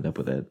people end up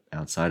with it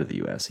outside of the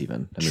U.S.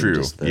 even.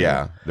 True.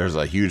 There's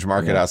a huge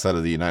market outside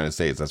of the United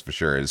States, that's for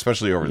sure,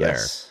 especially over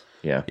there.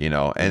 Yeah.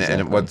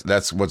 And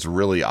what's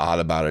really odd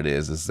about it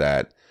is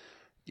that,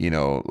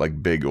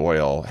 like Big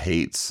Oil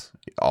hates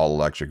all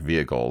electric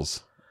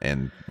vehicles,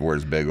 and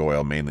where's Big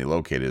Oil mainly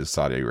located is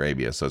Saudi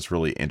Arabia. So it's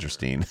really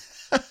interesting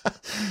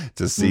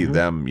to see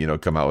them,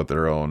 come out with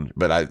their own,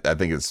 but I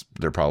think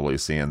they're probably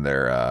seeing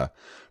their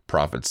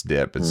profits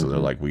dip, and so they're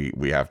like,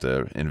 we have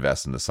to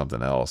invest into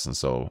something else, and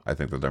so I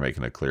think that they're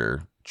making a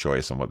clear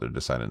choice on what they're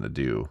deciding to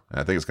do, and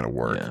I think it's going to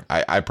work.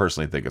 I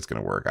personally think it's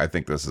going to work. I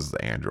think this is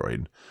the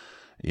Android,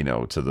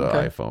 to the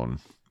iPhone,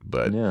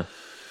 but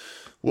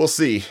we'll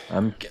see.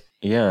 When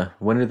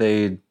do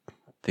they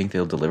think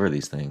they'll deliver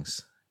these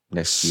things?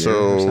 Next year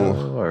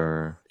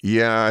or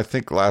yeah, I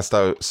think last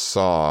I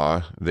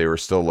saw they were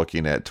still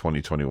looking at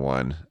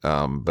 2021.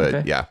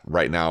 But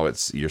right now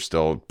you're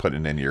still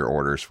putting in your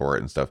orders for it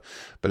and stuff.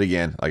 But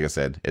again, like I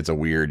said, it's a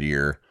weird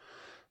year,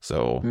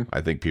 so I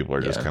think people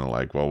are just kind of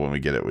like, well, when we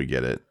get it, we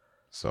get it.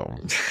 So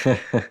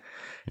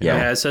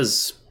it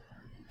says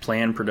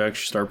planned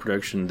production, start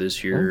production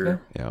this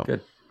year. Yeah,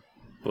 good.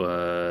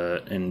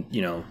 But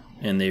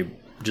and they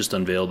just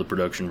unveiled the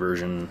production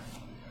version.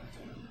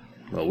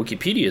 Well,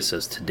 Wikipedia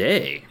says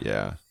today.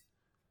 Yeah,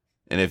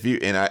 and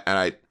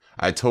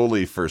I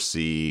totally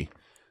foresee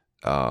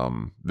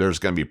there's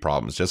going to be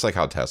problems, just like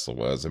how Tesla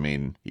was. I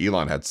mean,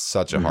 Elon had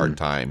such a hard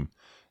time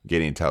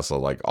getting Tesla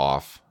like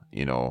off,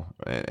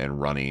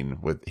 and running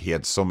with. He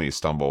had so many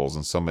stumbles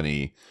and so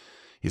many.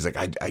 He's like,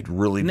 I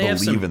really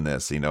believe in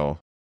this,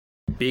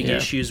 Big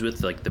issues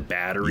with like the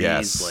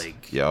batteries,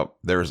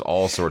 there's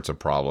all sorts of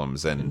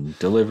problems and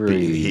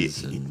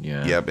deliveries. And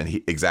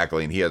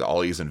he had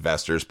all these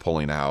investors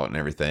pulling out and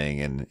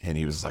everything, and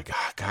he was like,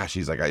 gosh,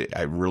 he's like,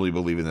 I really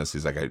believe in this.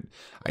 He's like,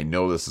 I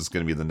know this is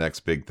going to be the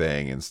next big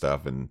thing and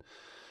stuff, and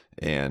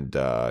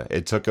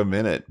it took a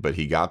minute, but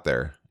he got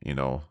there,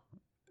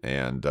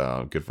 and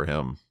good for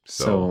him.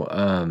 So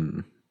are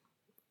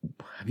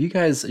you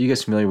guys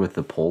familiar with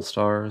the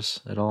Polestars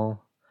at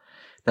all?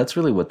 That's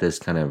really what this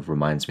kind of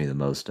reminds me the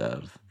most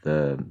of.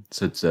 It's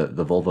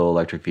the Volvo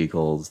electric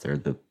vehicles. They're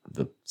the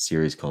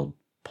series called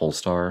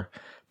Polestar.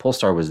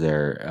 Polestar was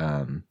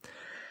their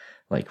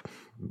like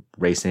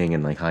racing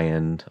and like high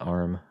end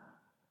arm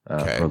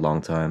for a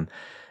long time.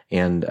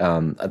 And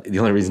the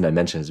only reason I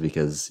mention it is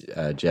because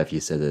Jeff,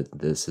 you said that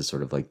this is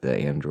sort of like the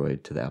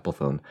Android to the Apple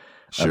phone.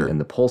 Sure. And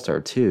the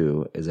Polestar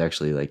 2 is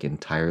actually like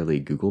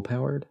entirely Google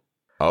powered.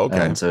 Oh,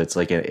 okay. So it's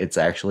like it's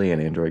actually an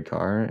Android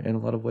car in a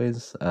lot of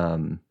ways.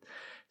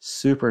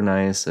 Super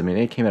nice. I mean,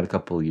 it came out a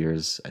couple of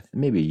years,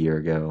 maybe a year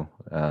ago.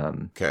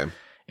 Okay.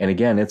 And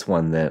again, it's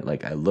one that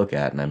like I look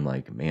at and I'm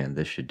like, man,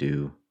 this should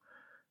do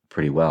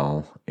pretty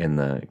well in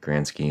the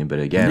grand scheme. But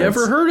again,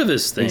 never heard of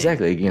this thing.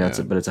 Exactly. It's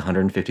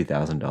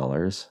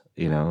 $150,000. It's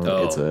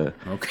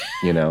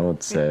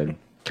it's a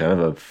kind of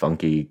a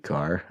funky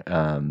car.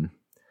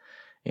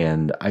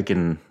 And I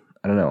can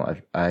I don't know.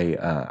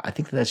 I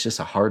think that's just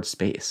a hard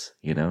space,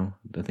 you know?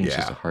 I think it's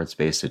just a hard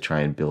space to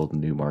try and build a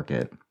new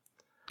market.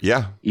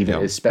 Yeah.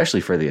 Even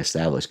especially for the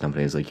established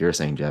companies like you're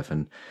saying, Jeff.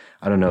 And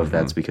I don't know if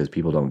that's because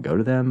people don't go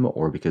to them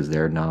or because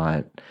they're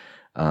not,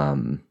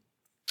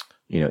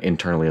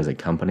 internally as a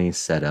company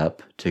set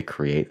up to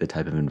create the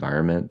type of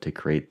environment to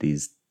create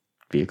these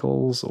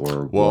vehicles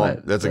or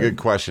what. That's a good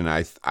question.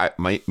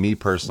 Me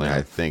personally,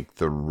 I think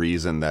the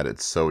reason that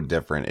it's so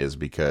different is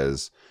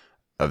because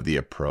of the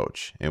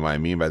approach. And what I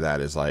mean by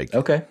that is like,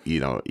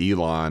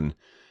 Elon,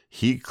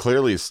 he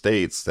clearly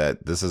states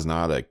that this is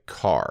not a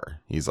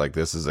car. He's like,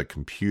 this is a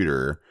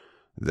computer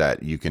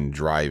that you can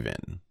drive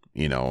in,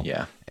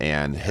 Yeah.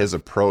 And his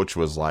approach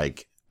was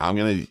like,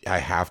 I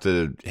have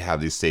to have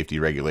these safety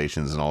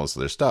regulations and all this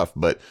other stuff.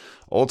 But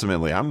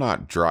ultimately, I'm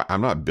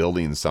not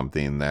building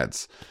something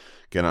that's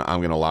I'm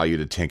going to allow you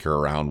to tinker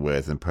around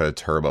with and put a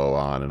turbo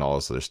on and all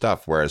this other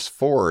stuff. Whereas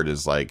Ford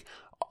is like,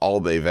 all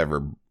they've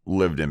ever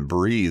lived and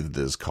breathed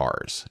is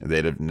cars.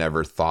 They'd have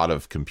never thought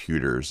of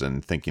computers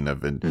and thinking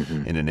of it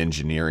in an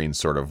engineering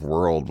sort of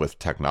world with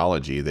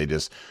technology.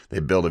 They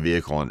build a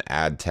vehicle and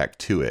add tech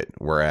to it.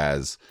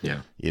 Whereas,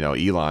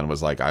 Elon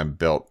was like, I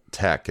built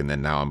tech and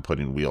then now I'm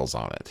putting wheels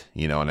on it,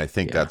 and I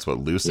think that's what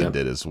Lucid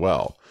did as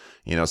well.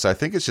 So I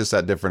think it's just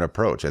that different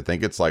approach. I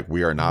think it's like,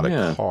 we are not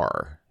a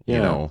car,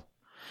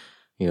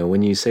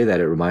 when you say that,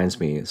 it reminds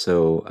me.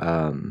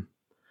 So,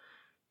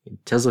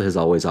 Tesla has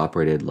always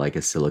operated like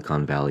a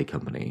Silicon Valley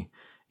company.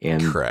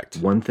 And correct.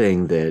 One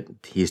thing that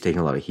he's taken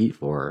a lot of heat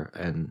for,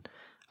 and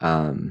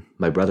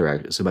my brother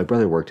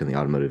worked in the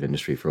automotive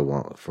industry for a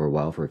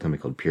while for a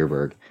company called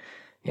Pureberg,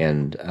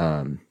 and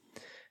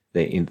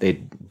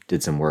they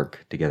did some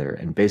work together.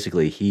 And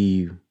basically,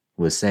 he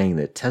was saying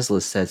that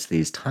Tesla sets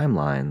these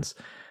timelines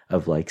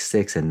of like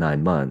 6 and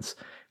 9 months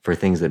for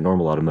things that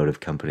normal automotive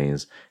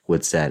companies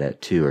would set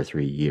at 2 or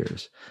 3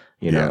 years.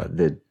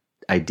 The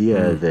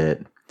idea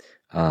that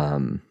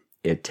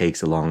it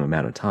takes a long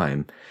amount of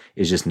time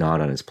is just not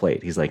on his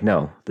plate. He's like,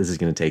 no, this is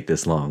going to take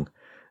this long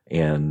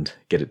and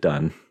get it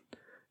done.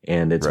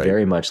 And it's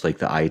very much like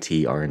the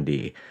IT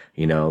R&D,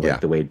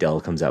 the way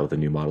Dell comes out with a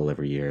new model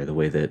every year, the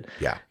way that,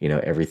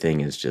 everything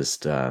is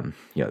just, So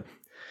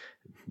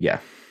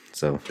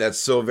that's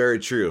so very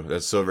true.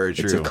 That's so very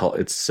true.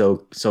 It's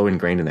so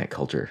ingrained in that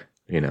culture,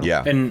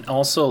 Yeah. And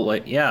also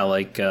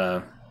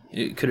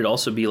could it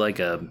also be like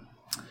a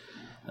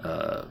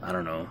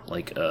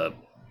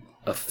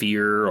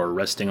fear or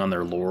resting on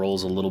their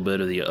laurels a little bit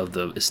of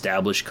the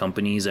established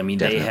companies? I mean,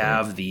 Definitely. They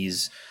have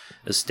these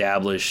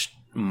established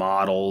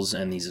models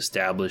and these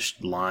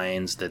established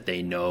lines that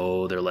they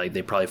know. They're like,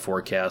 they probably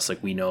forecast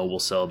like, we know we'll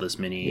sell this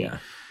many. Yeah.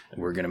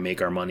 We're going to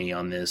make our money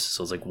on this.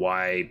 So it's like,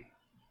 why,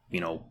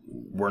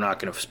 we're not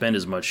going to spend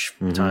as much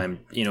time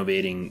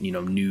innovating,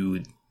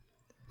 new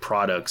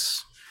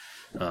products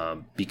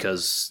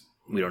because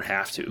we don't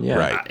have to. Yeah.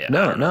 Right.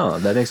 No,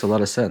 that makes a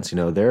lot of sense.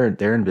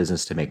 They're in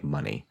business to make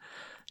money.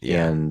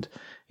 Yeah. And,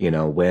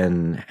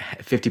 when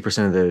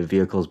 50% of the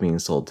vehicles being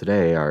sold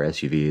today are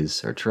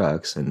SUVs or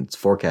trucks, and it's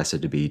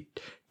forecasted to be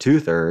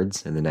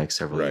 2/3 in the next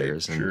several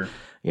years. And,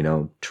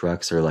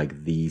 trucks are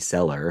like the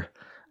seller.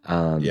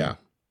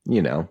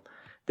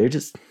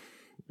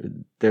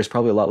 There's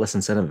probably a lot less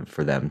incentive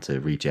for them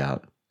to reach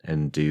out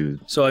and do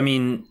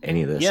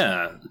any of this.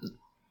 Yeah.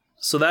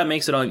 So that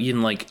makes it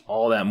even like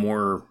all that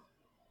more,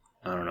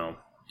 I don't know.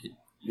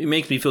 It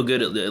makes me feel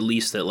good at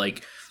least that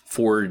like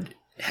Ford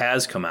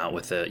has come out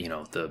with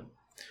the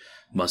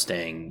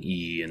Mustang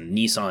E, and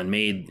Nissan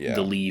made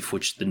the Leaf,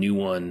 which the new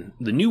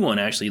one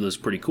actually looks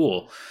pretty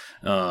cool.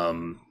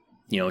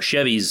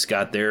 Chevy's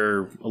got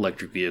their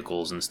electric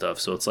vehicles and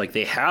stuff. So it's like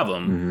they have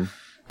them,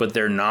 but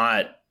they're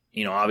not,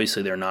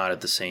 obviously they're not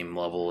at the same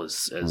level as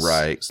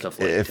stuff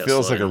like it Tesla.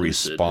 Feels like a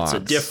response.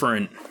 It's a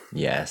different.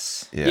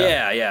 Yes.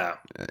 Yeah.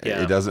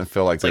 It doesn't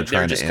feel like they're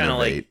trying to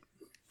innovate.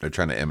 They're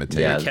trying to imitate.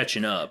 They're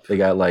catching up. They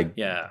got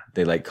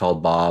they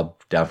called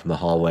Bob down from the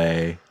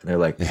hallway. And they're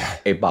like,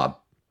 hey, Bob.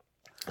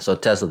 So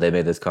Tesla, they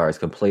made this car. It's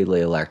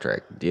completely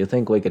electric. Do you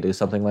think we could do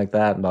something like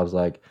that? And Bob's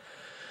like,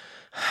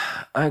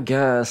 I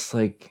guess,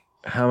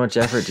 how much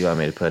effort do you want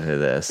me to put into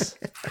this?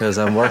 Because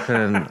I'm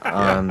working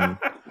on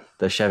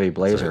the Chevy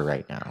Blazer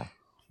right now.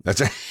 That's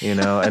right. And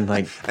and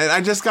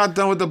I just got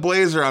done with the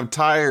Blazer. I'm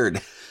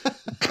tired.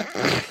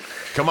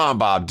 Come on,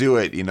 Bob, do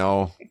it.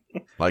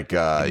 That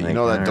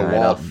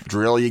DeWalt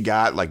drill you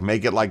got,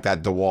 make it like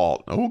that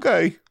DeWalt.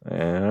 Okay. All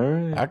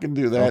right. I can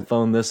do that. I'll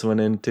phone this one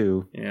in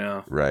too.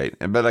 Yeah. Right.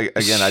 But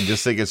again, I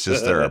just think it's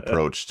just their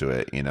approach to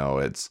it.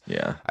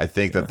 I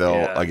think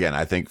that again,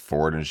 I think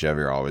Ford and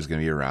Chevy are always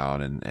going to be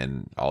around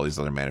and all these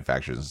other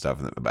manufacturers and stuff.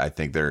 But I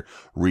think they're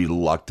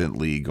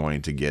reluctantly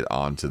going to get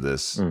onto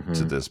this,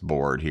 to this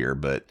board here.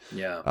 But,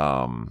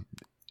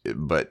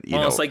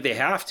 it's like they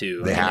have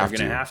to. They're going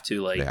to have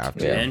to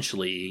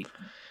eventually.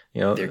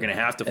 They're going to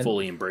have to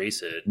fully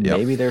embrace it.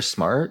 Maybe they're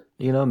smart,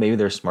 maybe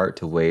they're smart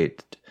to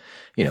wait.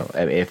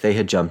 If they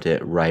had jumped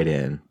it right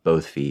in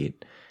both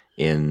feet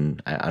I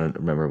don't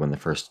remember when the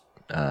first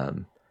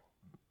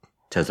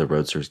Tesla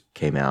Roadsters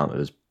came out. It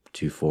was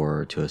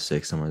 2.4,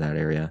 2.06, somewhere in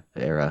that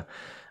era.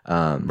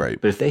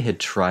 Right. But if they had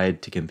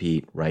tried to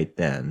compete right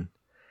then,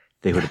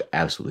 they would have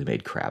absolutely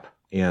made crap.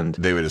 And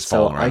they would just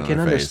fall around. I can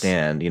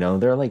understand,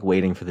 they're like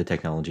waiting for the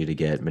technology to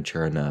get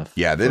mature enough.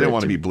 Yeah, they didn't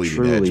want to be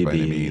bleeding edge by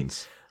any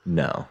means.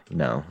 No.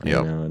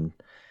 Yep.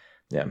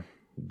 Yeah.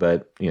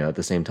 But, at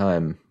the same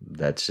time,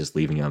 that's just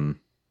leaving them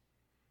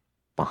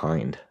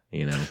behind,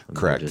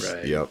 Correct.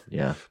 Right. Yep.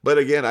 Yeah. But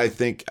again, I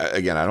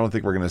don't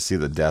think we're going to see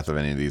the death of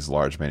any of these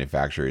large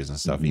manufacturers and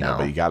stuff, know,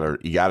 but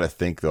you gotta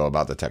think though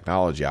about the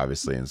technology,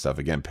 obviously, and stuff.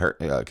 Again,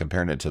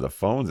 comparing it to the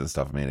phones and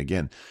stuff. I mean,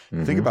 again,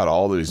 think about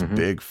all those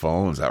big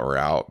phones that were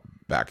out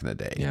back in the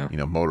day,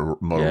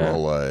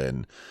 Motorola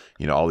and,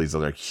 all these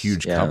other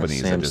huge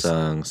companies.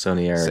 Samsung,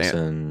 Sony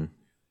Ericsson,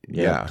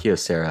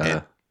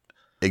 Kyocera.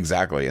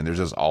 Exactly. And there's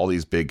just all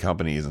these big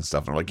companies and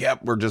stuff. And we're like,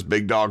 yep, we're just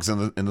big dogs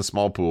in the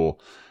small pool.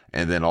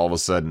 And then all of a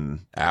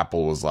sudden,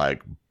 Apple was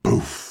like,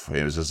 boof.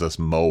 It was just this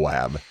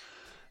Moab,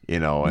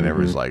 and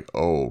everyone's like,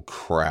 oh,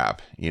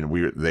 crap.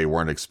 They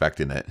weren't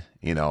expecting it,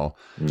 No.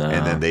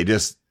 And then they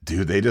just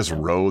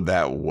rode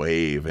that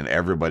wave and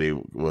everybody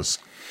was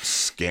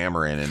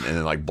scammering. And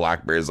then like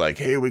BlackBerry's like,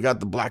 hey, we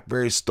got the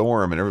BlackBerry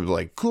Storm. And everybody's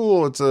like,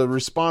 cool, it's a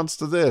response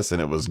to this. And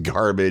it was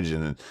garbage.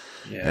 And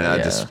I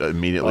just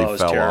immediately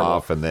fell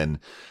off. And then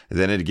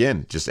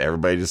again, just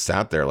everybody just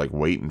sat there like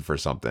waiting for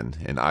something.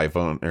 And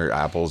iPhone or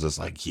Apple's just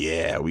like,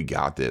 yeah, we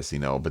got this,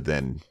 But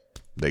then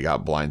they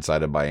got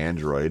blindsided by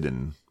Android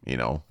and,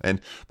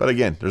 but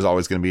again, there's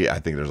always going to be an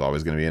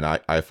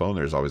iPhone.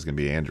 There's always going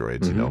to be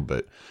Androids,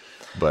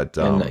 but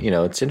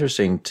it's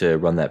interesting to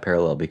run that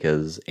parallel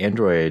because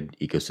Android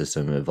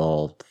ecosystem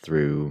evolved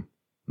through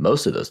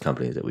most of those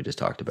companies that we just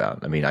talked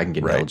about. I mean, I can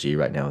get an LG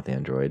right now with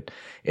Android.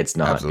 It's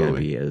not going to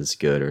be as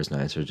good or as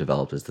nice or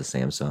developed as the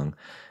Samsung.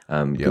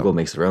 Google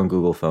makes their own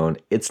Google phone.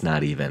 It's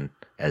not even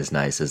as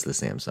nice as the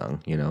Samsung,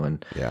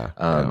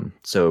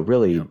 So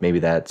really, maybe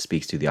that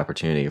speaks to the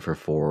opportunity for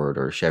Ford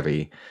or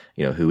Chevy,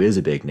 who is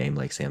a big name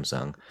like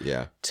Samsung,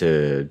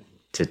 to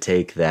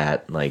take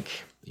that like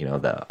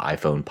the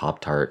iPhone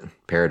Pop-Tart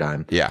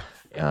paradigm,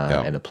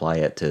 and apply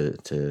it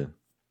to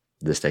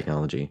this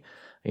technology.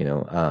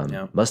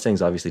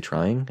 Mustang's obviously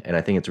trying, and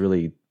I think it's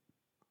really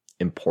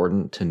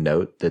important to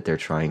note that they're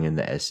trying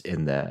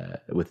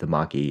with the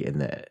Mach-E in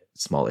the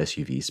small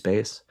SUV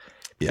space.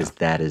 Because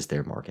that is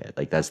their market.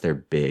 Like that's their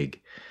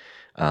big,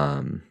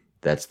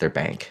 that's their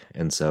bank.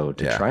 And so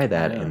to try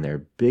that in their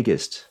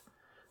biggest,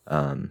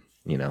 that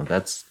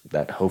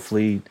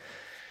hopefully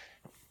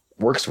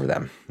works for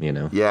them,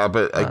 Yeah,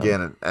 but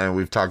again, and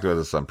we've talked about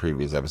this on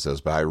previous episodes,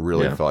 but I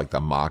really felt like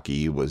the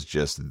Mach-E was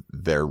just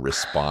their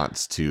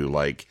response to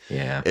like,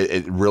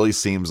 it really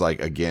seems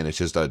like, again, it's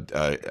just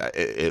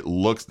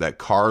that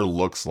car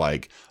looks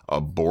like a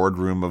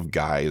boardroom of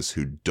guys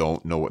who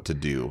don't know what to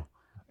do.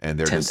 And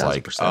they're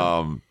 10,000%. Just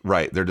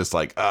like, they're just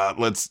like,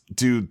 let's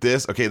do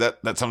this. Okay,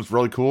 that sounds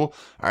really cool.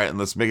 All right, and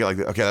let's make it like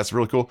that. Okay, that's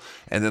really cool.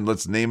 And then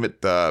let's name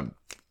it I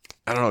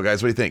don't know,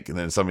 guys, what do you think? And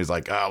then somebody's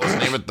like,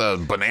 let's name it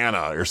the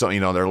Banana or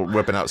something. They're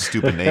whipping out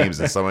stupid names.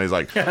 And somebody's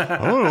like, I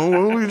don't know,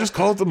 well, we just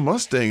call it the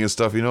Mustang and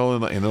stuff, and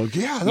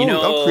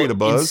that'll create a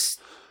buzz.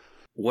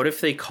 What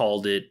if they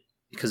called it,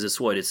 because it's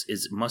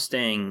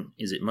Mustang,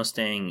 is it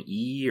Mustang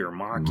E or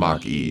Mach-E?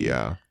 Mach-E,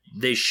 yeah.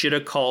 They should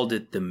have called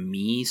it the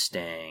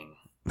Me-Stang.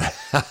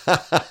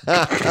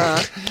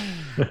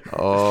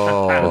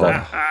 Oh,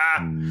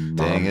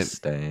 dang it.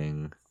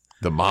 Stang.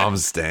 The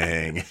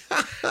Momstang.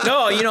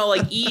 No,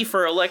 like E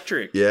for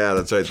electric. Yeah,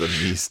 that's right. The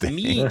Me-Stang.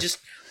 Me, just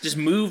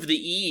move the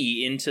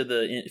E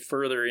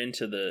further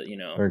into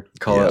the, or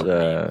call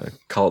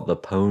it the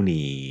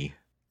Pony.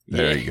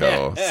 There you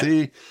go.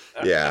 See?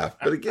 Yeah.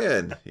 But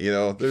again,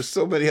 there's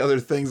so many other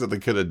things that they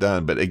could have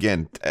done. But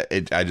again,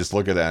 I just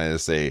look at that and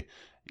say,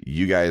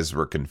 you guys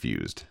were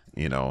confused,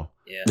 Yeah.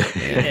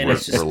 And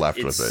we're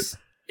left with it.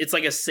 It's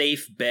like a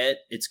safe bet.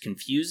 It's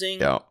confusing,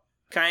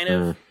 kind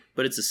of,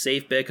 but it's a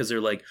safe bet because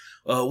they're like,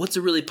 what's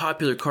a really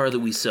popular car that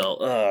we sell?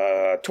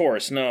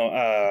 Taurus, no.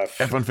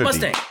 F-150.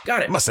 Mustang,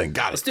 got it. Mustang,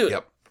 got it. Let's do it.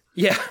 Yep.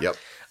 Yeah.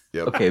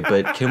 Yep. Okay,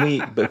 but can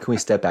we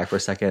step back for a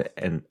second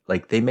and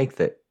like they make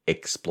the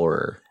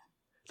Explorer.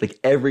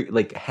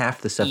 Like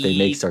half the stuff they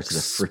make starts with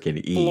a freaking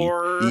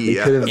E.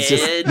 They could have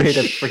just made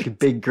a freaking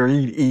big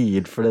green E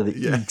in front of the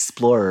E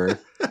Explorer.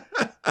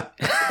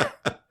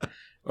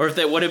 Or if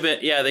that would have been,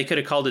 they could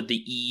have called it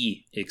the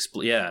E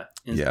Explorer.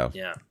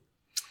 Yeah.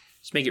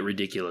 Just make it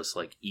ridiculous,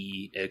 like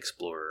E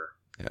Explorer.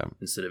 Yeah.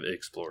 Instead of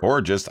Explorer.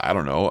 Or just, I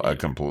don't know, a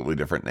completely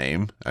different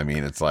name. I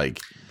mean, it's like,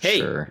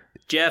 hey,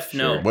 Jeff,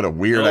 no. What a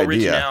weird idea.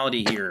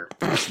 Originality here.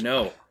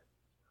 No.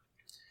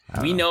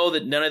 We know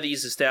that none of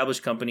these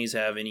established companies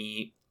have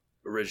any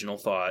original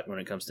thought when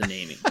it comes to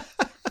naming.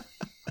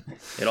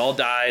 It all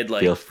died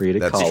like Feel free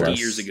to call 50 us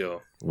years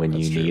ago when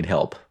you need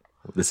help.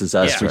 This is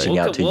us reaching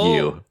out to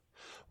you.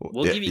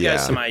 We'll give you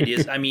guys some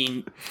ideas. I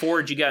mean,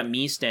 Ford, you got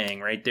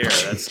Me-Stang right there.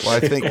 That's I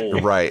think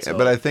gold, so.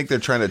 But I think they're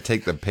trying to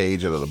take the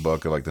page out of the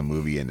book of like the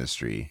movie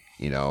industry.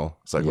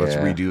 It's like let's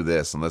redo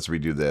this and let's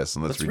redo this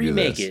and let's redo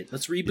remake this. it.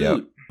 Let's reboot.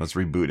 Yep. Let's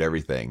reboot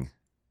everything.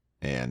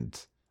 And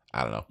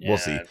I don't know. Yeah. We'll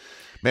see.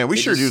 Man, we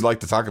sure do like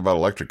to talk about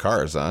electric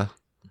cars, huh?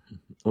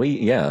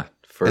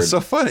 It's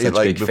so funny. Such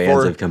big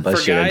fans of combustion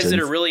for guys engines.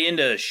 that are really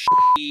into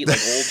shitty, like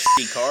old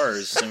shitty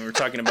cars, and we're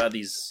talking about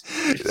these.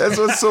 That's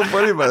what's so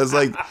funny about it. It's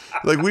like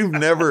we've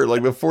never,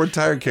 like before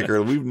Tire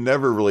Kicker, we've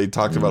never really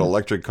talked about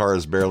electric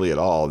cars barely at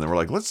all. And then we're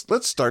like,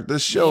 let's start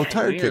this show,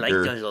 Tire Kicker. Like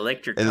those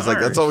electric and it's cars.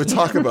 like that's all we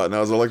talk about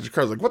now is electric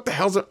cars. Like, what the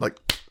hell's it? Like,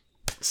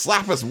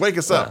 slap us, wake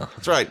us up.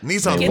 That's right,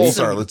 Nissan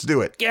Pulsar. Let's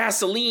do it.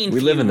 Gasoline. We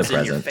live in the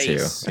present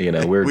too. You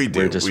know,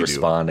 we're just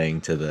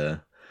responding to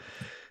the.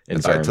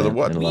 That's right, to the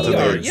what?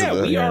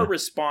 We are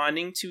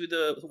responding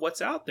to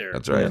what's out there.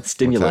 That's right.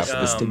 Stimulus,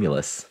 the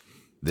stimulus.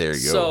 There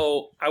you go.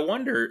 So I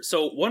wonder.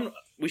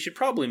 We should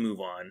probably move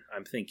on.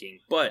 I'm thinking,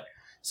 but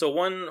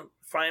one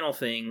final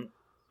thing.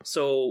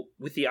 So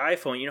with the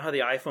iPhone, you know how the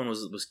iPhone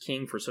was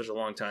king for such a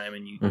long time,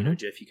 and you know,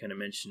 Jeff, you kind of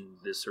mentioned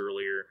this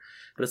earlier,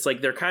 but it's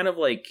like they're kind of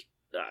like.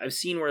 I've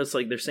seen where it's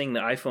like they're saying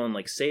the iPhone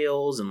like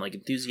sales and like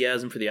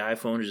enthusiasm for the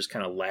iPhone is just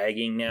kind of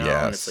lagging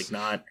now, and it's like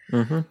not,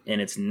 and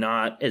it's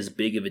not as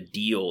big of a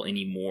deal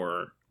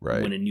anymore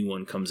when a new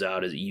one comes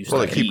out as it used to be.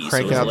 Well, they keep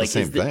cranking out the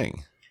same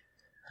thing.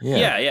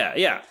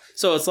 Yeah.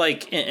 So it's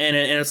like, and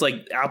it's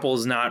like Apple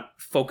is not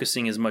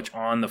focusing as much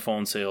on the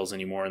phone sales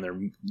anymore, and they're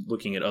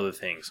looking at other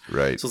things.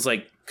 Right. So it's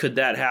like, could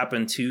that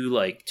happen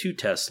to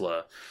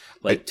Tesla,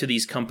 to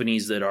these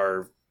companies that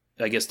are?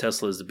 I guess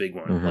Tesla is the big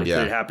one. Could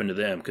it happen to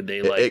them? Could they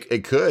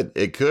It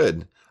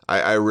could.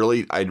 I'm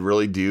willing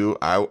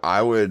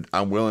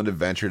to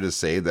venture to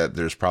say that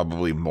there's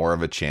probably more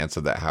of a chance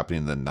of that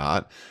happening than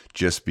not,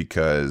 just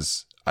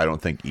because I don't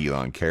think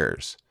Elon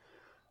cares.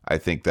 I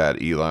think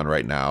that Elon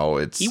right now,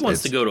 he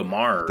wants to go to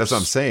Mars. That's what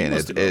I'm saying.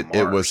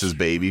 It was his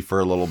baby for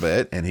a little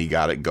bit, and he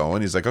got it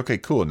going. He's like, okay,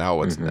 cool. Now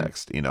what's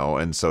next? You know,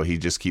 and so he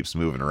just keeps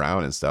moving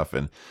around and stuff,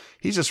 and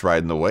he's just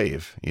riding the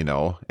wave, you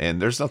know,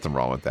 and there's nothing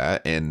wrong with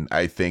that. And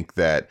I think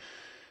that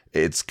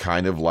it's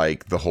kind of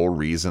like the whole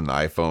reason the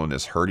iPhone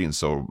is hurting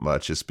so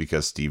much is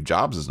because Steve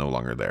Jobs is no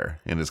longer there,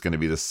 and it's going to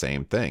be the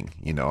same thing.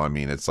 You know, I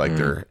mean, it's like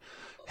their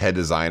head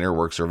designer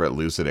works over at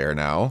Lucid Air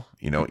now.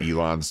 You know,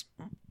 Elon's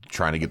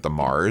trying to get the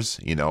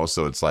Mars, you know,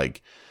 so it's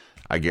like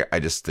I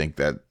just think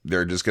that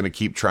they're just going to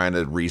keep trying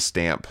to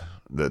restamp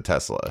the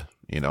Tesla,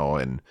 you know,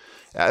 and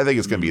I think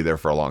it's going to be there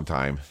for a long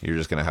time. You're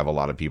just going to have a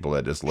lot of people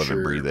that just live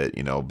and breathe it,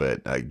 you know,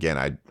 but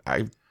again,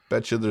 I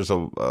bet you there's a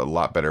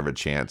lot better of a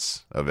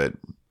chance of it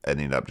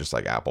ending up just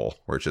like Apple,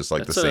 where it's just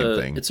like the same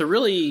thing. It's a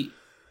really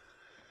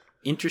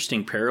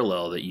interesting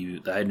parallel that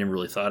I had never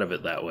really thought of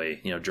it that way,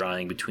 you know,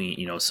 drawing between,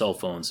 you know, cell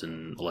phones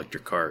and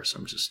electric cars.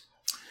 It's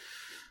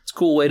a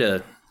cool way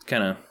to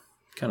kind of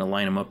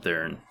line them up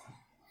there and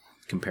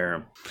compare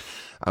them.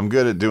 I'm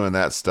good at doing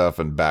that stuff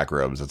and back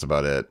rubs. That's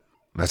about it.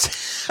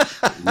 That's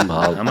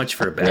how much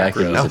for a back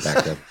rub? I can use a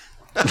back rub.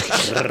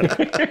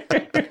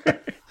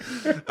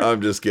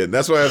 I'm just kidding.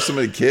 That's why I have so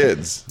many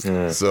kids.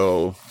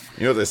 So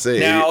you know what they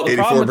say? Now,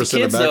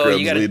 84% of back rubs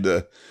lead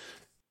to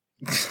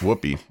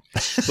whoopee.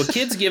 But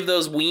kids give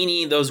those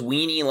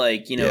weenie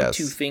like, you know,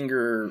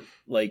 2-finger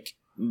like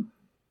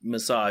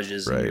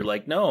massages, and you're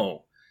like,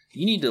 no,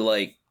 you need to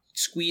like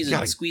squeeze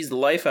the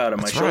life out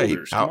of my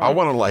shoulders. I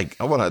want to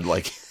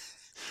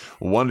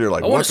wonder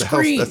like what the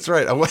hell. That's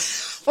right. I want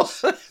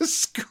to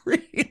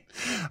scream.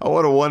 I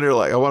want to wonder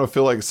like I want to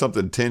feel like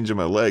something tinge in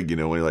my leg, you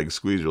know, when you like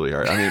squeeze really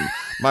hard. I mean,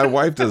 my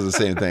wife does the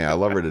same thing. I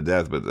love her to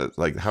death, but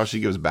like how she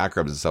gives back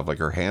rubs and stuff, like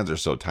her hands are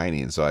so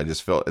tiny, and so I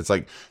just feel it's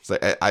like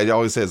I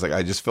always say it's like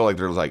I just feel like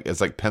there's like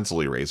it's like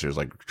pencil erasers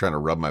like trying to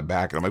rub my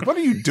back, and I'm like, what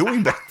are you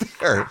doing back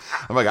there?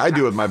 I'm like, I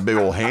do it with my big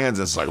old hands.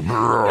 And it's like,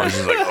 and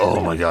she's like,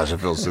 oh my gosh, it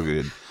feels so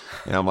good.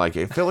 And I'm like,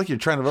 I feel like you're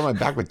trying to rub my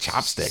back with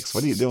chopsticks.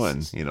 What are you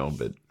doing? You know,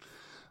 but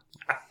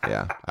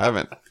yeah, I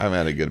haven't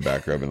had a good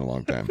back rub in a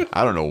long time.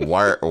 I don't know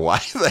why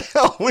the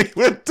hell we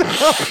went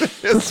down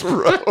this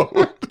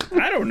road.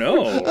 I don't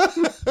know.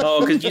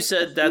 Oh, because you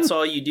said that's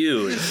all you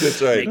do.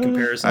 That's right. Make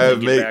comparisons. I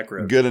have made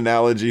good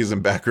analogies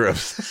and back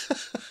rubs.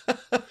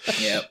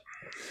 Yep.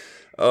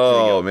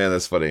 Oh man,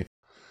 that's funny.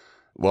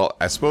 Well,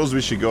 I suppose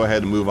we should go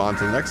ahead and move on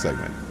to the next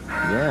segment.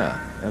 Yeah,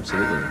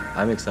 absolutely.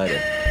 I'm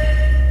excited.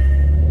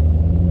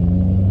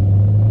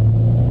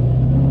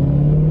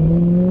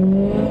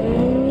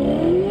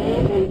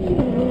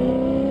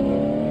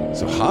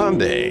 So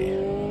Hyundai.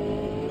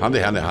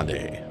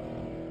 Sunday.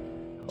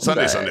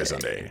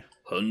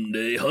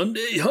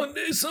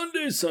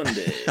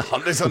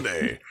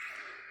 Hyundai.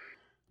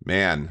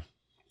 Man.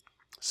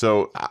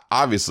 So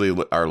obviously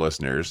our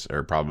listeners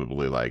are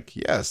probably like,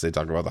 yes, they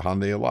talk about the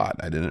Hyundai a lot.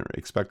 I didn't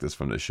expect this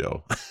from the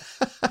show.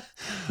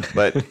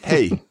 But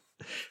hey,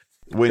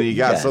 when you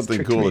got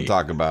something cool to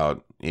talk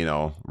about, you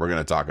know, we're going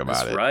to talk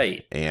about it. That's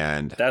right.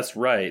 And that's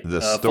right.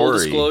 The story. Full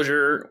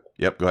disclosure.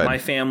 Yep, go ahead. My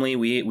family,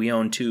 we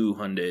own 2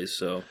 Hyundais,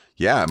 so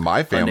yeah,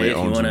 my family Hyundai,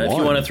 owns one. If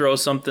you want to throw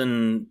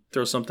something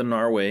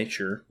our way,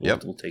 sure.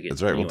 We'll take it.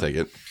 That's right, anyway. We'll take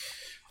it.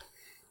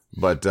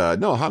 But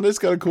no, Hyundai's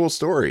got a cool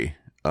story.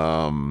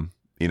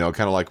 You know,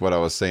 kind of like what I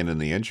was saying in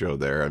the intro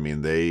there. I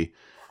mean,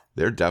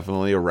 they're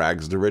definitely a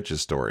rags to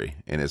riches story,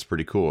 and it's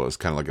pretty cool. It's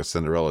kind of like a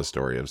Cinderella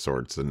story of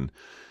sorts, and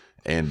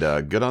And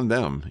good on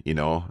them, you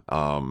know.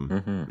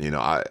 You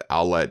know,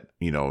 I'll let,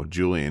 you know,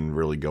 Julian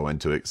really go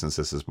into it since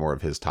this is more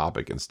of his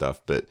topic and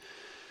stuff. But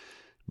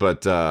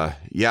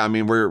yeah, I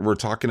mean, we're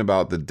talking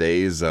about the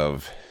days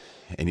of,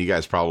 and you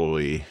guys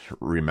probably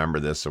remember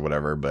this or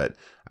whatever, but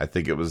I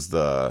think it was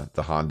the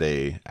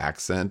Hyundai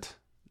Accent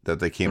that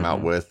they came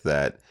out with,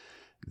 that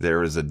there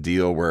was a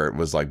deal where it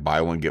was like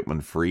buy one get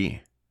one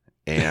free.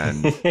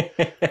 And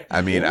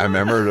I mean, I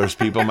remember there's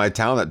people in my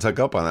town that took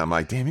up on that. I'm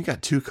like, damn, you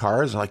got 2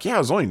 cars? They're like, yeah, it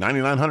was only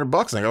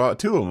 $9,900. And I got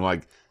 2 of them. I'm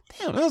like,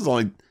 damn, it's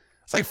like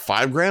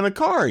 $5,000 a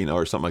car, you know,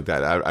 or something like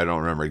that. I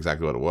don't remember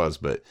exactly what it was,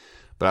 but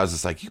I was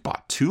just like, you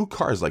bought 2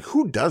 cars? Like,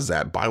 who does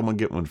that? Buy one,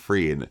 get one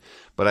free.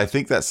 But I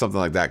think that something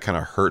like that kind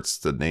of hurts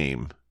the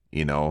name,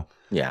 you know?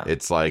 Yeah.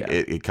 It's like,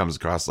 it comes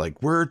across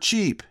like, we're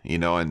cheap, you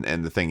know?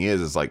 And the thing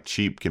is like,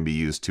 cheap can be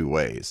used 2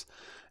 ways.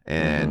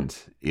 And,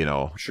 you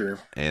know, sure.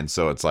 And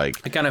so it's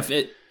like, they kind of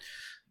went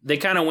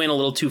a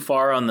little too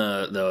far on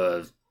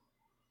the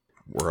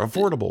we're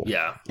affordable.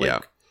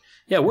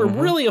 We're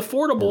really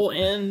affordable.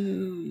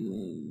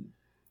 And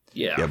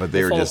but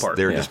they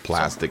were just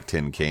plastic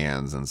tin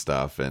cans and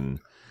stuff. And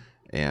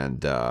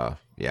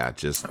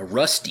just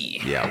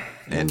rusty. Yeah.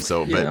 And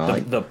so,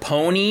 but the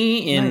Pony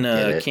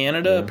in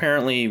Canada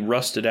apparently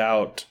rusted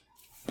out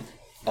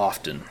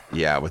often.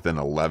 Yeah. Within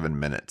 11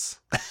 minutes.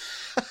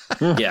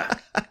 Yeah.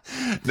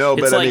 No,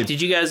 but it's like, I mean,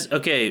 did you guys?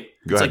 Okay,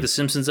 it's like the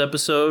Simpsons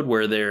episode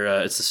where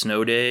it's a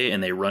snow day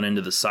and they run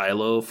into the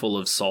silo full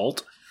of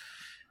salt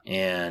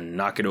and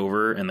knock it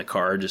over, and the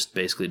car just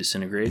basically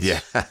disintegrates. Yeah,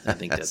 I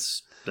think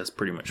that's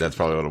pretty much. That's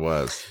probably what it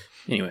was.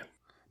 Anyway.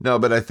 No,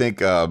 but I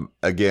think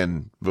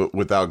again,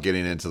 without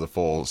getting into the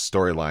full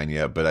storyline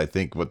yet, but I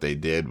think what they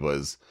did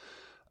was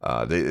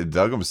they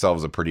dug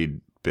themselves a pretty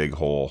big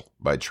hole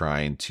by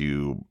trying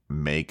to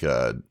make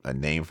a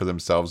name for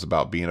themselves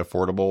about being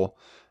affordable,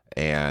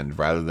 and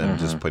rather than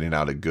just putting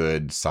out a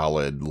good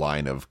solid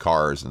line of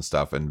cars and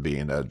stuff and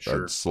being a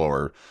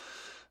slower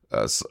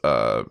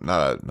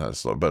not a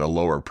slow, but a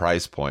lower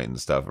price point and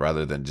stuff,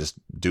 rather than just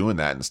doing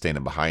that and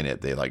standing behind it,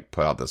 they like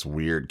put out this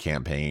weird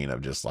campaign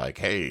of just like,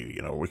 hey,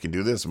 you know, we can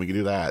do this and we can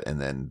do that, and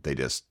then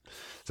it's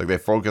like they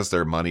focus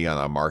their money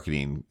on a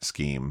marketing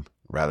scheme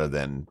rather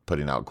than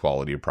putting out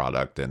quality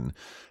product, and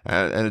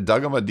it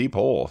dug them a deep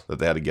hole that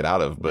they had to get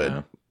out of,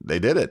 but they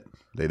did it.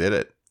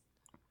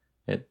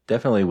 It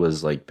definitely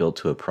was like built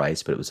to a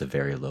price, but it was a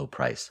very low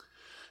price.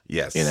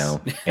 Yes. You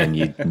know, and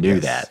you knew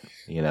that,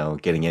 you know,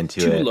 getting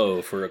into it. Too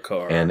low for a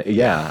car. And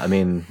I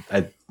mean,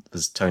 I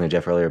was talking to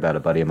Jeff earlier about a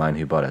buddy of mine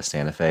who bought a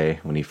Santa Fe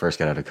when he first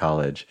got out of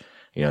college.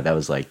 You know, that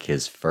was like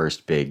his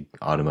first big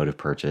automotive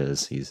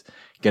purchase. He's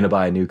going to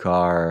buy a new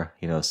car,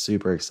 you know,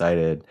 super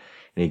excited.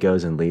 And he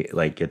goes and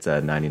gets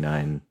a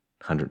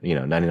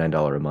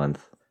 $99 a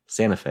month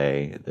Santa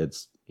Fe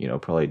that's, you know,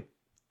 probably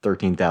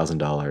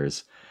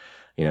 $13,000.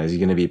 You know, is he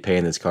going to be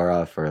paying this car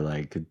off for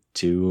like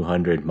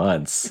 200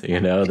 months?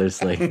 You know,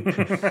 there's like,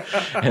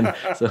 and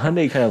so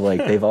Hyundai kind of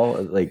like, they've all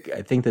like,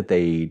 I think that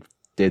they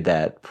did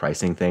that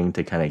pricing thing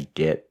to kind of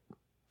get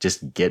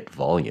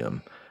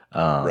volume,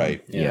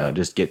 right? You know,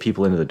 just get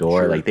people into the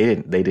door. Sure. Like they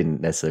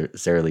didn't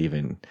necessarily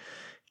even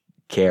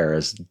care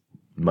as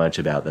much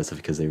about this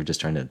because they were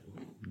just trying to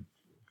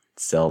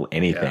sell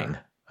anything.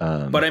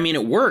 Yeah. But I mean,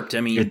 it worked.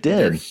 I mean, it did.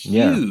 They're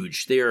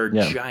huge. They are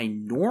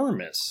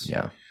ginormous.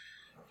 Yeah.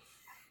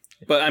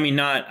 But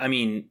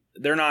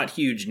they're not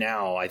huge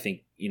now, I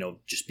think, you know,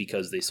 just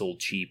because they sold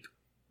cheap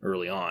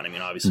early on. I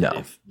mean, obviously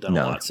they've done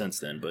a lot since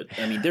then, but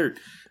I mean, they're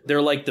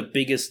like the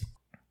biggest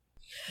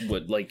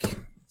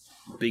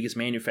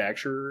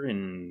manufacturer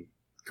in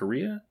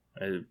Korea.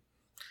 They're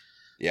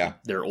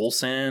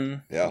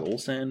Ulsan, the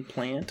Ulsan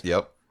plant.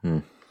 Yep.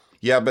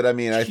 Yeah, but I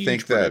mean, I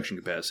think production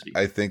capacity.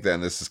 I think that,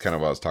 and this is kind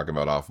of what I was talking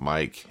about off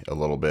mic a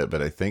little bit,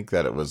 but I think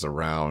that it was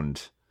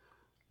around,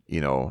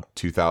 you know,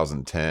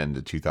 2010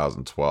 to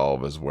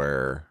 2012 is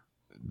where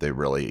they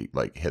really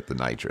like hit the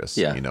nitrous,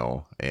 you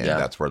know, and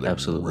that's where they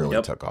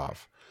really took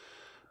off.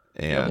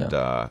 And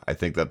I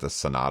think that the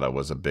Sonata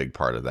was a big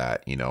part of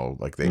that, you know,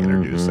 like they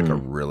introduced like a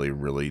really,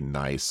 really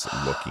nice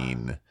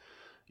looking,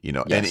 you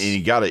know, and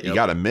you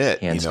gotta admit,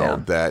 hands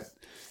down, that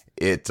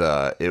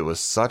it was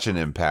such an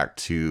impact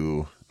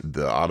to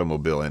the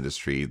automobile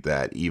industry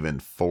that even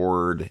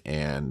Ford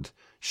and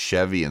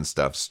Chevy and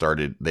stuff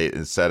they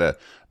instead of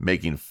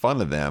making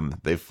fun of them,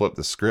 they flipped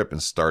the script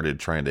and started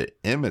trying to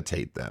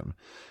imitate them.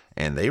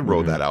 And they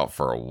rode that out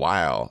for a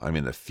while. I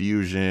mean, the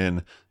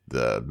Fusion,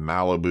 the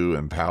Malibu,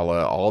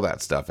 Impala, all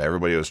that stuff.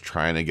 Everybody was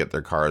trying to get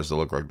their cars to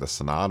look like the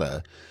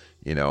Sonata,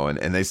 you know,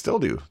 and they still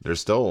do. There's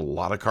still a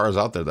lot of cars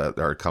out there that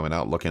are coming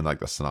out looking like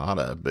the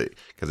Sonata, but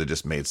because it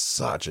just made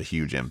such a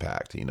huge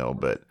impact, you know,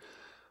 but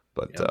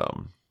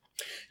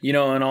you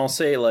know, and I'll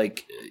say,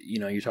 like, you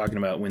know, you're talking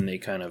about when they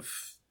kind of,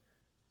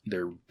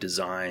 their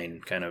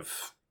design kind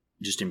of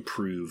just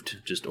improved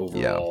just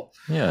overall.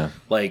 Yeah.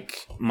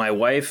 Like my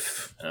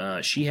wife,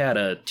 she had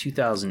a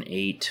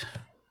 2008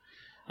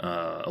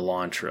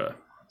 Elantra.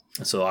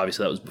 So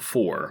obviously that was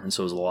before. And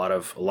so it was a lot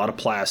of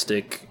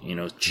plastic, you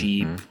know,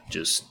 cheap,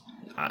 just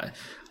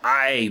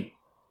I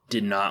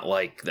did not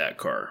like that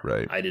car.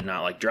 Right. I did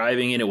not like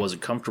driving it. It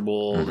wasn't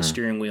comfortable. Mm-hmm. The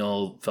steering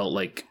wheel felt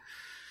like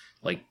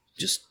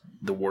just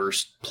the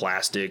worst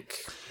plastic,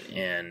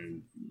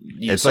 and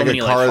it's like a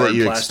car that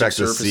you expect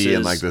to see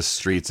in like the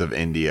streets of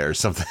India or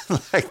something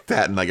like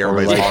that, and like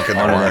everybody's honking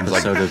the horns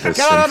like, "Get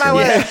out of my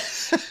way!"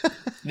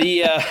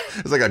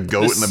 It's like a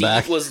goat in the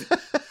back. Was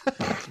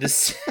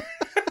this?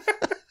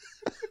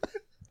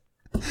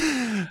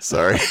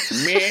 Sorry.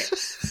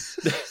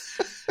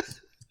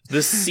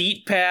 The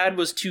seat pad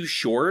was too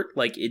short.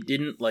 Like it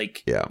didn't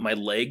my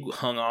leg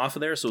hung off of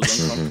there, so it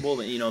was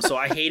uncomfortable. So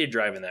I hated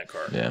driving that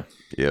car. Yeah.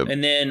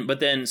 Yep. But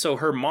then, so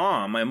her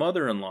mom, my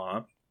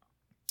mother-in-law,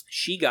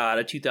 she got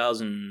a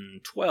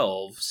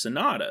 2012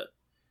 Sonata,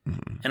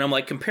 and I'm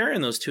like comparing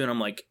those two, and I'm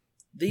like,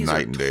 these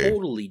night are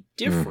totally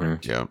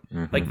different. Yeah.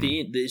 Like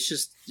it's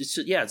just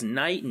it's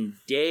night and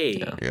day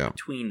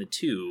between the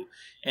two,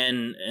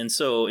 and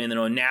so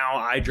now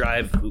I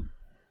drive.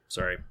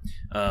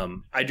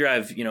 I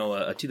drive,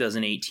 a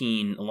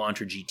 2018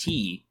 Elantra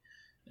GT,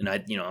 and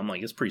I'm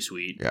like, it's pretty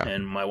sweet. Yeah.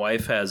 And my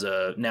wife has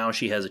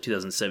she has a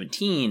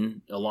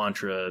 2017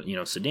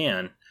 Elantra,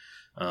 sedan.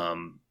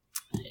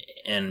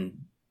 And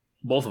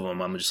both of them,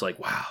 I'm just like,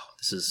 wow,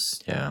 this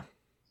is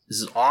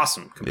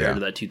awesome compared to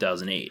that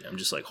 2008. I'm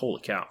just like,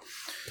 holy cow.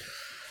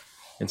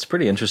 It's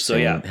pretty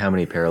interesting how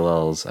many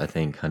parallels I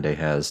think Hyundai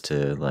has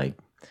to like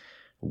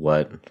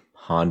what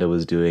Honda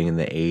was doing in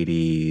the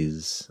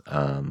 80s,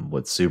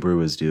 what Subaru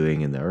was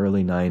doing in the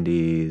early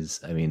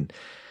 90s. I mean,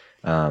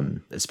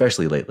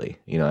 especially lately,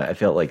 I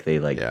felt like they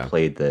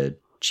played the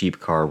cheap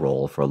car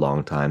role for a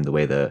long time. The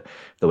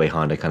way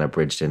Honda kind of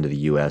bridged into the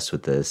US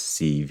with the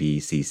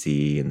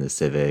CVCC and the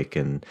Civic.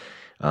 And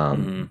I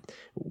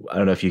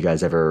don't know if you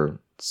guys ever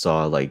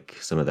saw like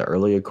some of the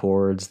early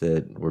Accords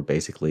that were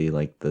basically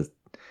like the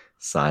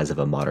size of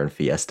a modern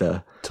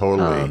Fiesta.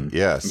 Totally.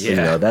 Yes.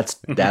 Yeah. That's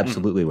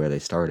absolutely where they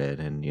started.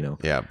 And,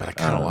 yeah, but I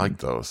kind of like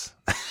those.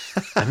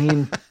 I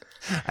mean,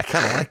 I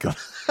kind of like them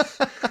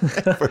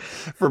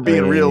for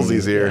being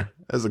realsies here.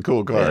 That's a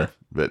cool car. Yeah.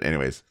 But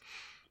anyways.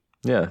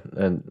 Yeah.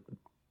 And,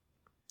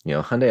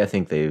 Hyundai, I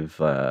think they've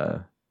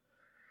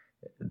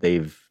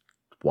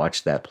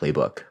watched that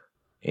playbook,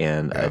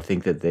 and I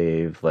think that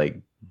they've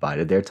like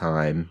bided their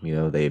time.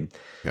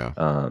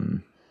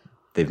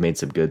 They've made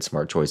some good,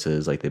 smart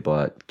choices. Like they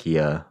bought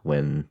Kia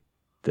when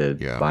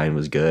the buying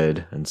was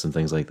good and some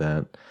things like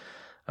that.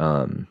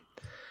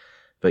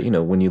 But,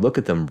 when you look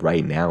at them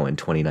right now in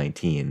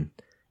 2019,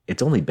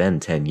 it's only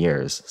been 10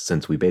 years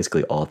since we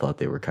basically all thought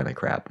they were kind of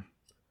crap.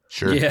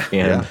 Sure. Yeah.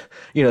 And,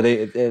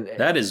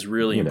 that is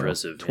really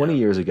impressive. 20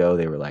 years ago,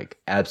 they were like,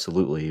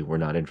 absolutely, we're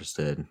not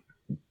interested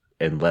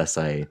unless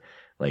I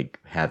like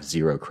have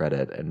zero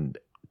credit. And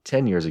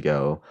 10 years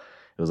ago,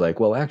 it was like,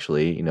 well,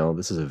 actually,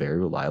 this is a very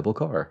reliable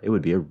car. It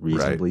would be a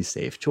reasonably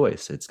safe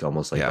choice. It's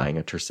almost like buying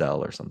a Tercel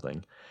or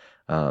something,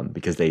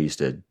 because they used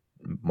to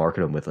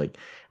market them with like,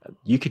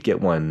 you could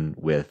get one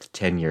with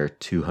 10-year,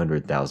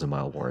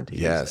 200,000-mile warranties.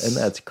 Yes, and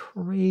that's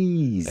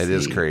crazy. It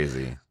is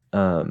crazy.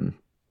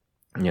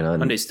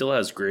 Hyundai still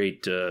has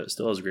great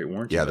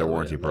warranty. Yeah, their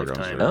warranty program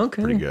is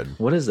pretty good.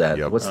 What is that?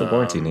 Yep. What's the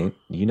warranty, Nate?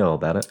 You know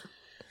about it.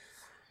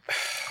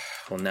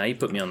 Well, now you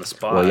put me on the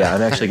spot. Well, yeah,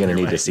 I'm actually going to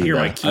need to see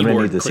that. I'm going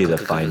to need to see the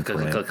fine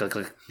print.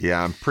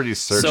 Yeah, I'm pretty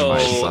certain.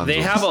 So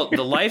they have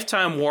the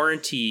lifetime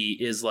warranty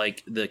is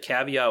like the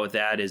caveat with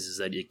that is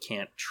that it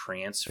can't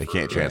transfer. It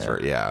can't transfer.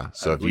 Yeah.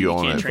 So if you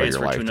own it for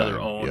your lifetime, to another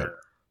owner.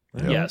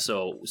 Yep. Yeah.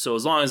 So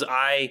as long as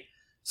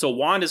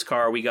Wanda's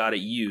car, we got it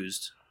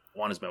used.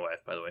 Wanda's my wife,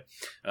 by the way.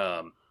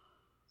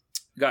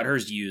 Got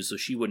hers used, so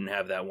she wouldn't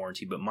have that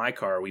warranty. But my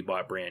car, we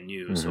bought brand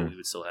new, so we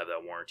would still have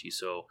that warranty.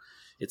 So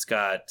it's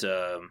got.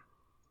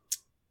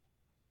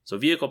 So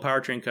vehicle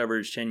powertrain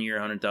coverage, 10-year,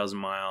 100,000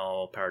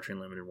 mile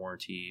powertrain limited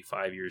warranty,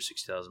 5 years,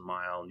 60,000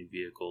 mile new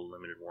vehicle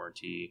limited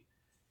warranty,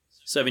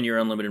 7-year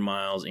unlimited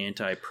miles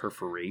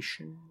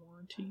anti-perforation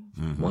warranty,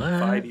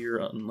 5-year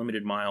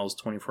unlimited miles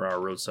 24-hour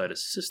roadside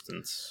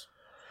assistance.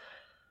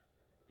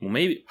 Well,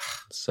 maybe.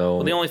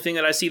 So the only thing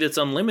that I see that's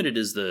unlimited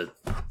is the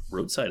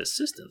roadside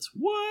assistance.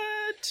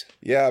 What?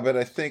 Yeah, but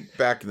I think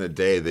back in the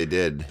day they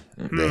did.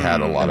 They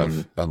had a lot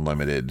of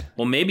unlimited.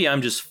 Well, maybe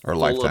I'm just or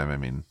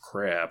lifetime.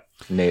 Crap.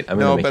 Nate, I'm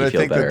going to make you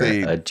feel better.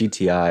 A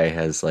GTI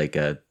has like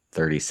a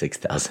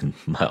 36,000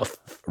 mile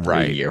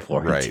 3-year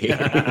warranty.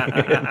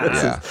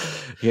 Right.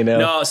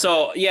 No,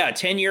 so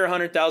 10-year,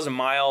 100,000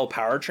 mile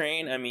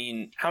powertrain. I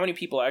mean, how many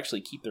people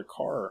actually keep their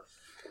car?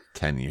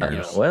 10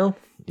 years. Well,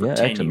 yeah,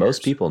 actually,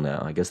 most people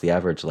now. I guess the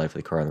average life of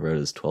the car on the road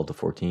is 12 to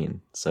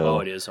 14. So,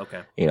 it is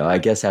okay. I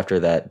guess after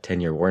that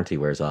 10-year warranty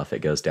wears off, it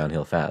goes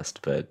downhill fast.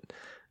 But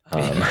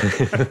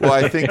well,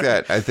 I think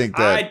that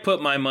I'd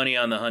put my money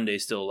on the Hyundai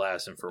still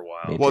lasting for a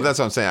while. Well, that's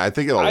what I'm saying. I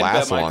think it'll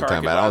last a long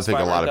time, but I don't think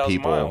a lot of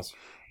people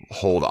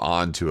hold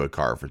on to a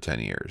car for 10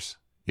 years.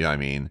 You know what I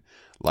mean?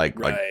 Like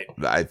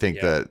I think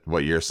that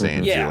what you're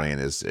saying, Julian,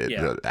 is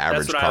the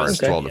average car is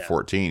 12 to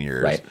 14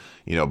 years. Right.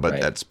 But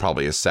that's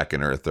probably a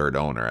second or a third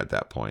owner at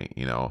that point.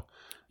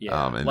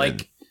 And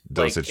like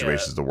those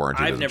situations, the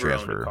warranty doesn't transfer.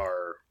 I've never owned a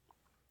car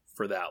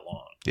for that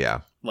long.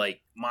 Yeah.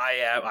 Like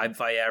if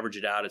I average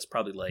it out, it's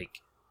probably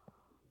like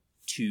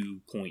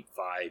 2.5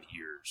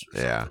 years or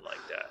something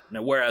like that.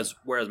 Now, whereas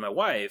my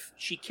wife,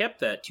 she kept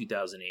that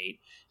 2008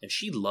 and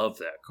she loved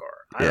that car.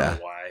 I don't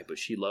know why, but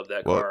she loved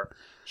that car.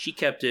 She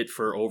kept it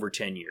for over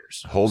 10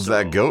 years. Holds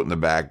that goat in the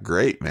back.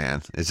 Great,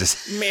 man. It's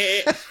just...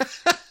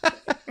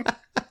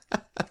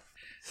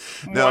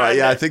 No,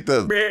 I think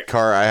the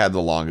car I had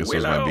the longest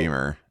was my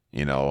Beamer,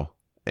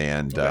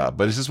 and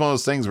but it's just one of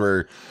those things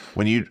where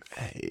when you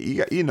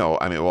know,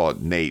 I mean, well,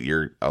 Nate,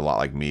 you're a lot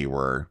like me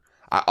where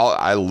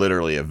I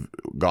literally have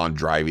gone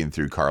driving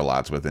through car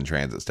lots with in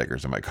transit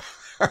stickers in my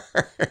car,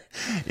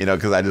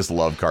 because I just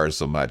love cars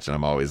so much, and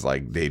I'm always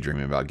like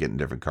daydreaming about getting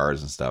different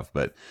cars and stuff.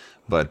 But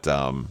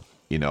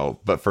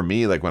for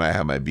me, like when I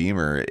had my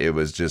Beamer, it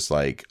was just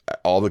like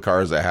all the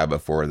cars I had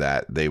before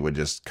that, they would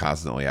just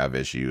constantly have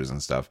issues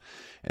and stuff.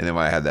 And then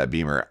when I had that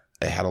Beamer,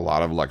 it had a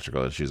lot of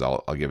electrical issues.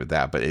 I'll give it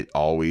that, but it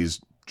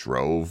always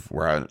drove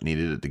where I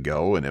needed it to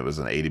go, and it was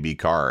an A to B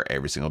car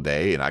every single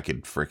day, and I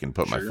could freaking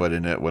put my foot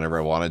in it whenever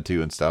I wanted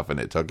to and stuff, and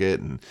it took it,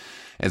 and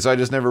so I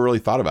just never really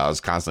thought about it. I was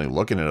constantly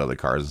looking at other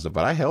cars and stuff,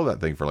 but I held that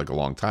thing for like a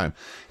long time.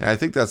 And I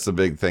think that's the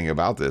big thing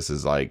about this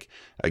is like,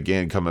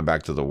 again, coming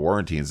back to the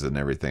warranties and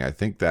everything, I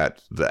think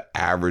that the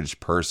average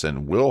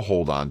person will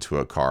hold on to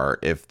a car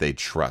if they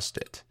trust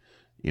it.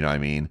 You know what I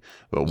mean?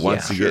 But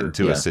once you get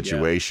into a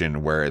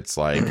situation where it's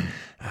like,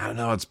 I don't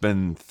know, it's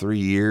been 3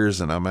 years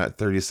and I'm at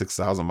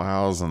 36,000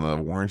 miles and the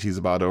warranty's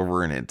about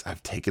over, and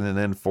I've taken it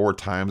in 4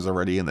 times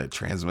already and the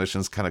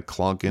transmission's kind of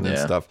clunking and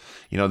stuff.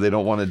 They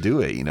don't want to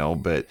do it,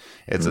 but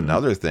it's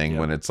another thing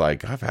when it's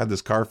like, I've had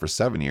this car for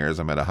 7 years.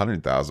 I'm at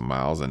 100,000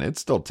 miles and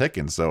it's still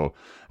ticking. So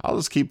I'll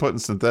just keep putting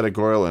synthetic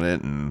oil in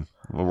it and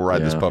we'll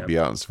ride this puppy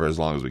out for as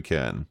long as we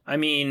can. I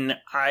mean,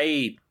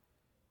 I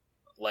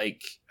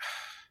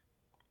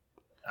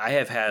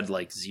have had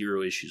like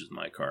 0 issues with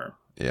my car.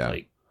 Yeah.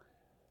 Like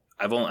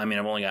I've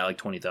only got like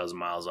 20,000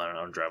 miles on it. I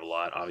don't drive a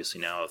lot.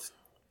 Obviously now with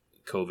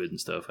COVID and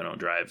stuff, I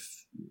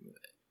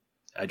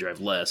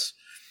drive less.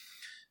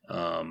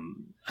 I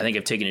think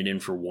I've taken it in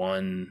for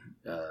 1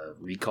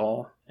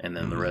 recall, and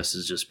then the rest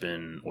has just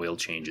been oil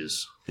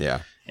changes.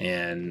 Yeah.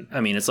 And I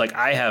mean, it's like,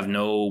 I have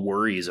no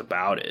worries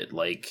about it.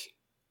 Like,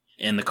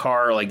 and the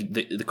car, like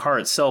the car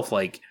itself,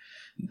 like,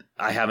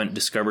 I haven't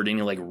discovered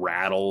any like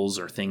rattles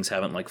or things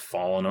haven't like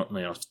fallen,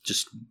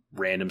 just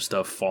random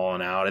stuff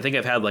falling out. I think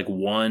I've had like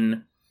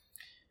one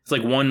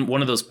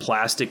of those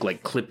plastic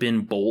like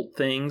clip-in bolt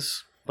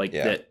things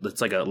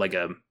that's like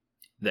a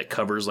that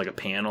covers like a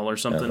panel or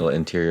something. A little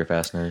interior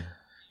fastener.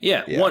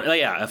 Yeah.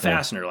 A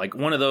fastener. Like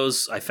one of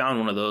those, I found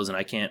one of those and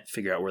I can't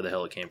figure out where the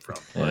hell it came from.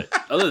 But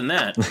other than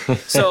that,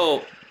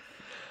 so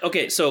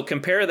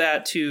compare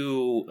that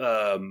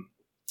to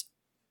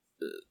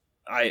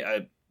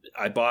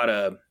I bought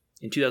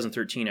in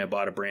 2013, I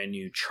bought a brand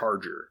new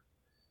Charger.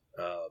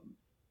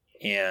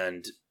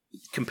 And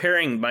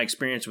comparing my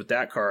experience with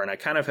that car, and I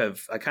kind of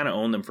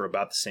owned them for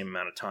about the same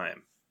amount of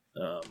time.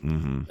 I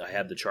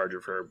had the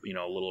Charger for, a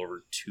little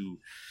over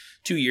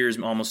 2 years,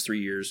 almost 3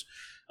 years.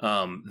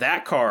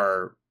 That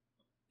car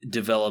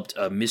developed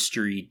a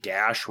mystery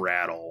dash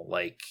rattle,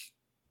 like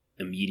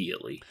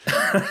immediately.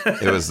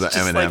 It was the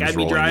M&M's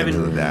rolling into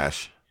the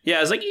dash. Yeah,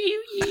 I was like,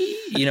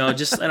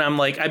 and I'm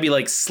like, I'd be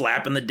like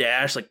slapping the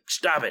dash, like,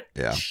 stop it.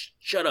 Yeah.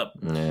 Shut up.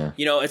 Yeah.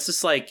 It's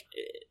just like,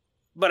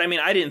 but I mean,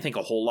 I didn't think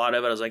a whole lot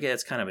of it. I was like,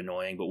 it's kind of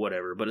annoying, but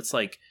whatever. But it's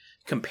like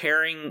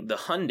comparing the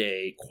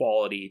Hyundai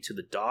quality to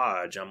the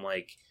Dodge. I'm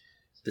like,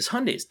 this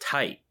Hyundai is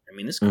tight. I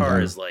mean, this car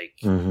is like,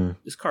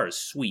 this car is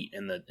sweet.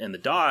 And the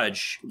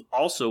Dodge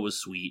also was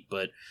sweet,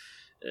 but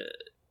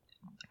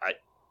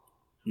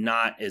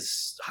not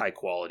as high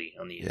quality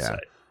on the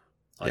inside.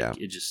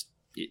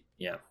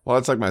 Well,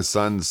 it's like my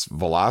son's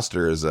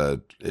Veloster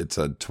it's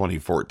a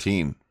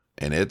 2014,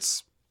 and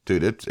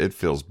it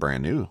feels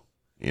brand new.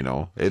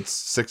 It's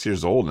 6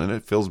 years old and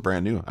it feels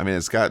brand new. I mean,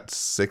 it's got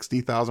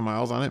 60,000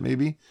 miles on it,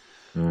 maybe.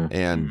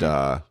 And,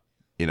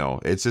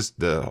 it's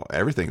just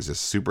everything's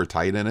just super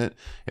tight in it.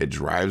 It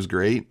drives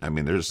great. I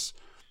mean, there's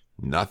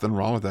nothing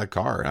wrong with that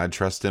car. And I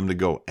trust him to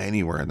go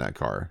anywhere in that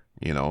car.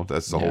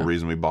 That's the whole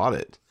reason we bought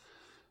it.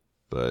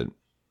 But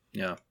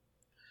yeah.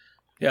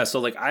 So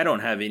like, I don't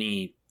have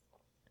any,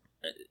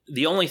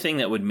 the only thing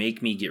that would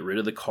make me get rid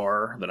of the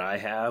car that I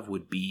have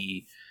would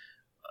be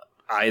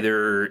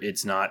either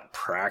it's not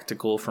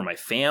practical for my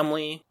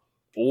family,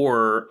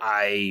 or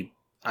I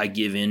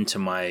give in to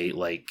my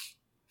like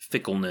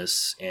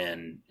fickleness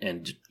and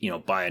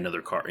buy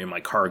another car,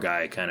 my car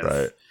guy kind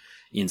of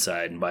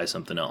inside and buy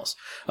something else.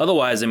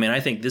 Otherwise, I mean,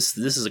 I think this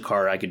is a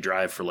car I could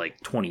drive for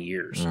like 20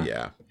 years.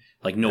 Yeah.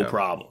 Like no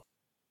problem.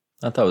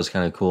 I thought it was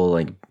kind of cool.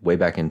 Like way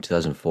back in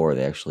 2004,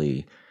 they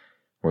actually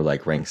were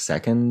like ranked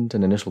second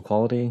in initial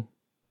quality.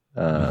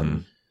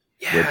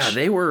 Which,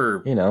 they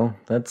were.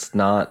 That's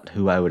not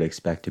who I would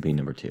expect to be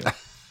number 2.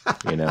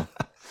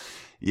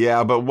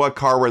 Yeah, but what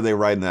car were they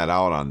riding that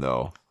out on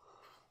though?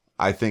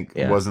 I think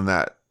wasn't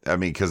that? I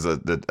mean, because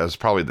it was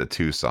probably the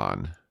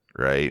Tucson,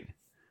 right?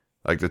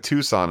 Like the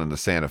Tucson and the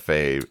Santa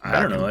Fe.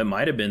 I don't know. It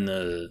might have been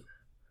the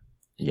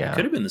Yeah, it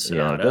could have been the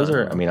Sonata. Yeah, those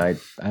are. I mean, I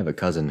have a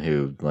cousin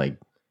who like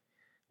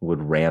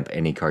would ramp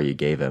any car you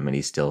gave him, and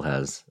he still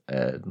has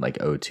like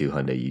 02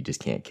 Hyundai you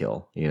just can't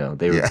kill. You know,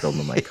 they were building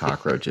them like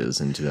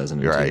cockroaches in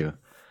 2002. Right.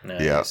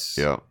 Nice.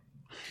 Yeah.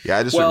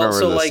 I just remember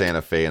the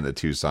Santa Fe and the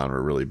Tucson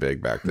were really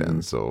big back then.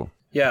 Mm-hmm. So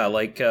yeah,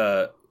 like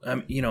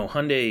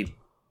Hyundai.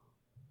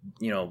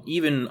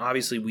 Even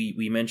obviously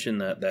we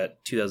mentioned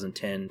that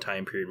 2010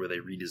 time period where they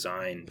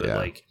redesigned, but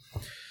like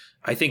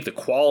I think the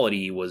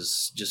quality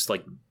was just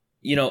like.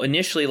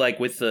 Initially, like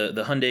with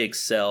the Hyundai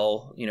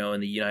Excel, in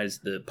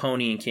the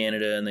Pony in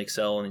Canada and the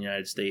Excel in the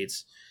United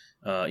States,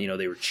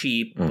 they were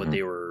cheap, but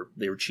they were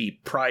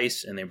cheap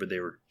price and they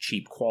were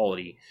cheap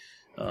quality,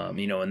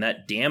 and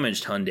that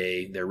damaged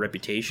Hyundai, their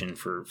reputation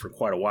for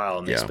quite a while.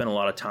 And they spent a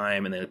lot of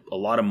time and a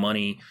lot of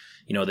money.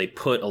 They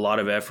put a lot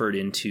of effort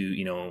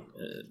into,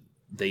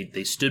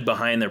 they stood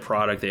behind their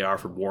product. They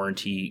offered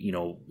warranty,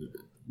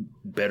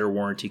 better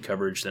warranty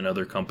coverage than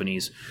other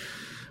companies.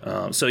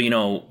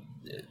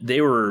 They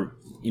were,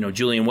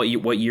 Julian,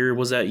 what year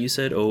was that you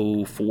said?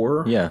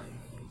 04? Yeah.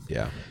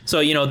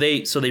 So,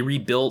 they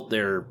rebuilt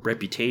their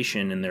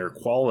reputation and their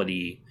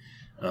quality.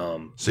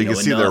 So you can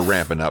see they're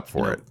ramping up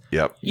for it.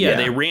 Yep. Yeah,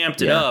 they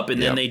ramped it up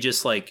and then they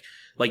just like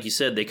you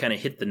said, they kind of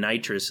hit the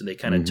nitrous and they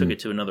kind of took it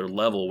to another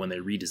level when they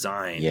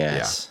redesigned.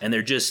 Yes. And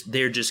they're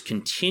just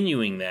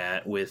continuing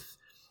that with,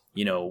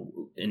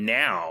 and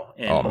now.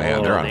 And oh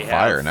man, they're on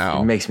fire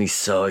now. It makes me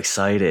so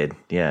excited.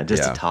 Yeah,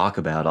 just to talk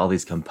about all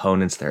these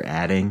components they're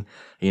adding.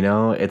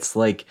 It's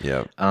like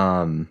it's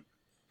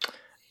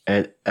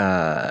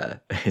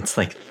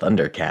like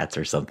Thundercats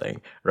or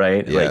something,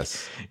 right?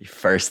 Yes. Like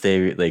first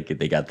they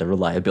got the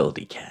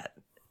reliability cat,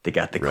 they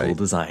got the cool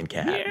design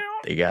cat,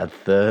 they got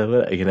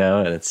the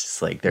and it's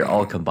just like they're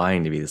all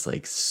combined to be this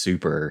like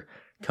super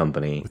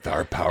company with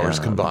our powers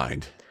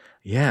combined.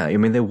 Yeah, I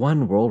mean they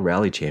won World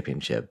Rally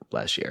Championship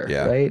last year,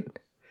 right?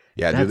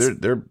 Yeah,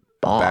 dude, they're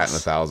batting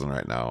 1,000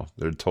 right now.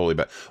 They're totally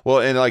bad. Well,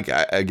 and like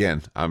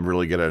again, I'm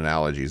really good at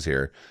analogies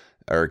here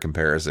or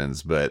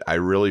comparisons, but I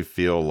really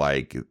feel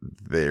like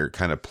they're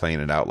kind of playing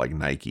it out like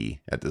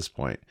Nike at this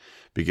point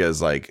because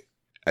like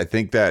I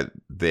think that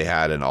they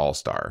had an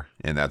all-star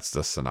and that's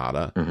the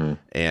Sonata. Mm-hmm.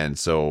 And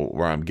so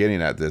where I'm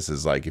getting at this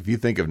is like if you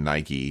think of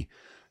Nike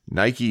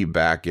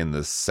back in the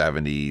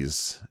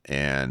 70s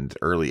and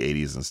early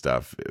 80s and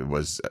stuff, it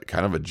was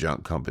kind of a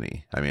junk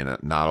company. I mean,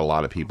 not a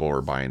lot of people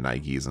were buying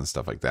Nikes and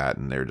stuff like that,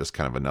 and they're just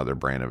kind of another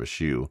brand of a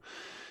shoe.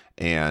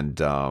 And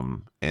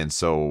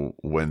so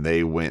when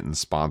they went and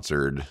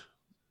sponsored,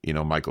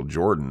 Michael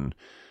Jordan,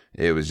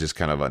 it was just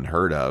kind of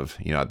unheard of,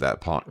 at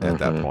that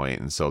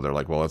point. And so they're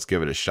like, well, let's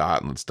give it a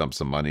shot and let's dump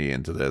some money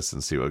into this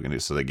and see what we can do.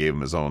 So they gave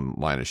him his own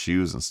line of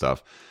shoes and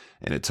stuff,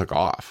 and it took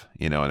off,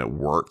 and it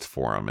worked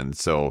for him. And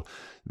so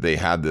they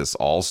had this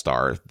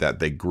all-star that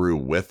they grew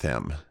with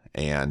him,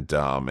 and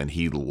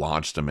he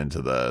launched them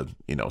into the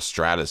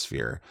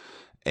stratosphere,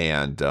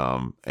 and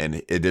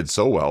it did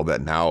so well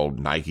that now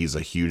Nike's a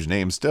huge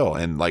name still,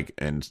 and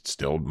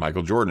still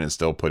Michael Jordan is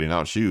still putting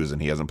out shoes,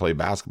 and he hasn't played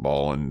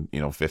basketball in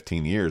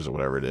 15 years or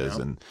whatever it is,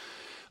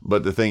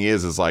 but the thing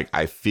is like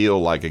I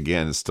feel like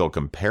again still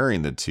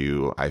comparing the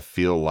two, I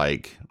feel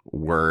like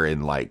we're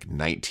in like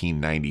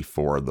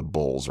 1994 the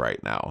Bulls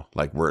right now.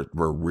 Like we're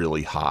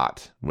really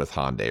hot with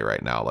Hyundai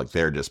right now. Like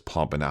they're just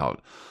pumping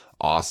out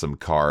awesome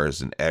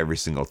cars, and every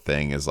single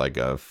thing is like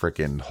a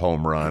freaking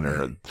home run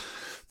or a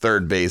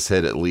third base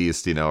hit at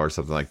least, or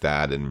something like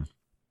that. And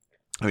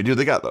I mean, dude,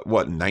 they got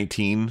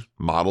 19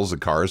 models of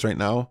cars right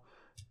now,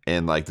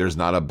 and like there's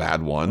not a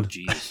bad one. Oh,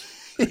 geez.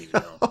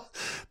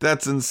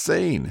 That's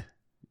insane.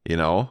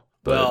 But,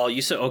 well,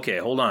 you said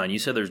hold on. You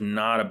said there's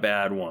not a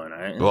bad one.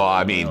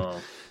 I mean,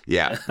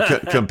 yeah,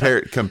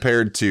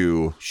 compared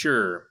to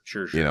sure.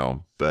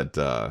 But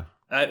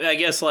I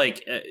guess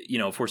like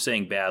if we're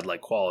saying bad like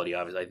quality,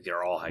 obviously I think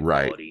they're all high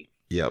quality.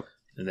 Yep.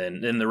 And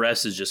then the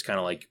rest is just kind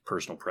of like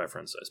personal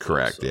preference, I suppose.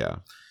 Correct. So, yeah.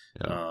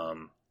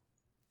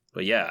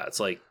 But yeah, it's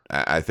like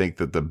I think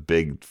that the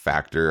big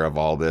factor of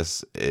all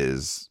this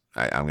is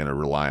I'm going to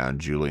rely on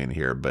Julian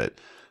here, but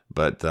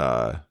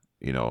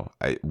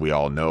we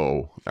all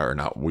know, or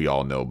not we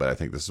all know, but I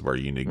think this is where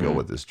you need to go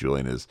with this,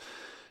 Julian, is,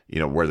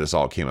 where this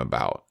all came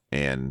about.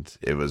 And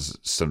it was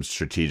some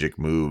strategic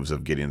moves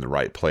of getting the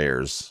right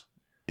players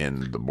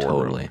in the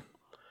boardroom.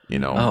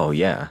 Totally. Oh,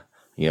 yeah.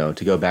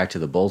 To go back to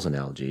the Bulls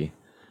analogy,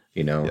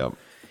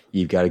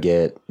 you've got to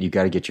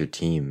get your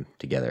team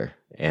together,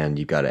 and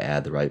you've got to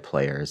add the right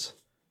players.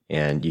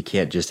 And you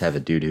can't just have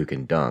a dude who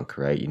can dunk,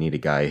 right? You need a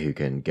guy who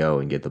can go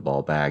and get the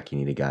ball back. You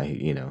need a guy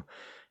who,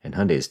 and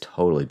Hyundai's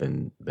totally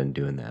been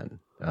doing that.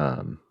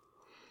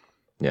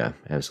 Yeah,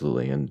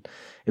 absolutely. And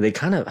they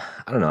kind of,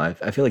 I don't know,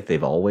 I feel like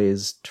they've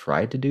always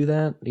tried to do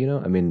that,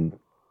 I mean,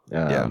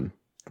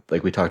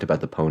 like we talked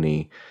about the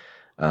Pony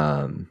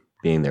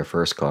being their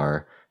first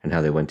car and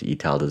how they went to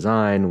Ital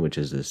Design, which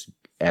is this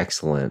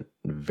excellent,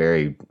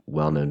 very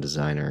well-known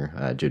designer,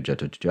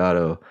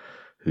 Giugiaro,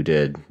 who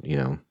did,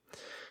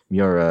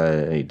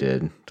 Miura, he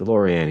did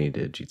DeLorean, he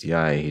did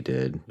GTI, he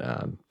did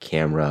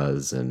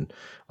cameras and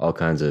all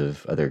kinds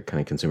of other kind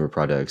of consumer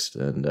products.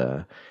 And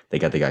they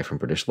got the guy from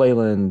British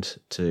Leyland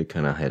to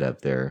kind of head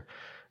up their,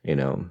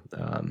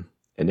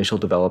 initial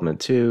development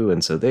too.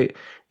 And so they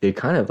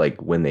kind of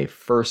like, when they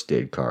first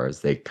did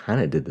cars, they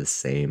kind of did the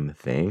same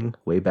thing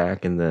way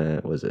back in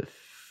the, was it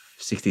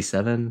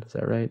 67? Is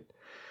that right?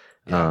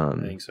 Yeah, I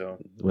think so.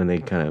 When they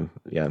kind of,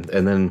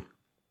 and then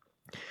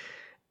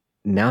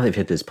now they've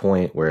hit this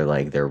point where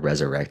like they're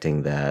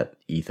resurrecting that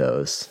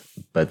ethos,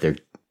 but they're,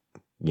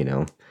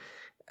 it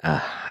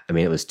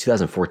was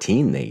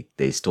 2014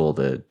 they stole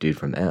the dude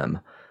from M.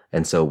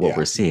 And so what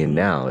we're seeing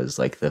now is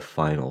like the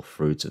final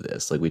fruits of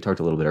this. Like we talked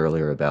a little bit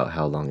earlier about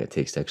how long it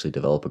takes to actually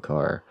develop a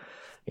car.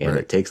 And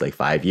it takes like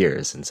 5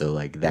 years. And so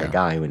like that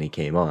guy, when he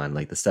came on,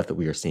 like the stuff that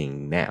we are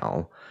seeing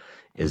now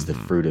is the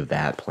fruit of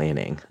that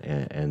planning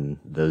and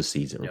those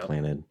seeds that were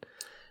planted.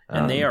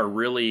 And they're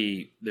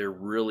really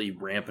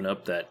ramping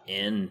up that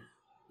high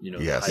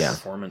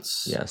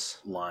performance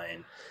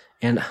line.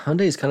 And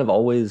Hyundai's kind of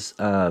always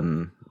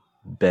been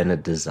a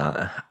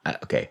design.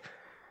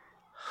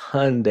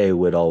 Hyundai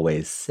would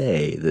always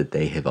say that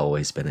they have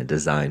always been a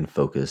design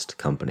focused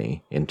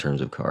company in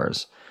terms of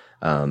cars.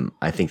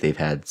 I think they've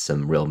had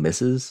some real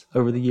misses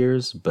over the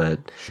years,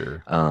 but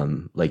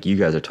like you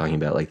guys are talking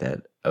about like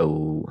that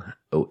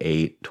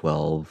 08,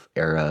 12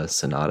 era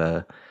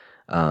Sonata,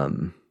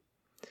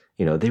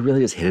 they really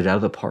just hit it out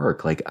of the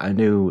park. Like I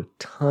knew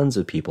tons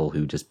of people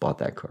who just bought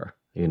that car,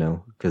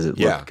 because it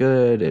looked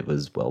good. It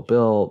was well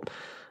built.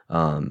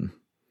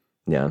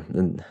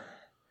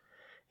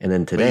 And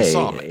then today, but you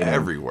saw them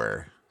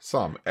everywhere.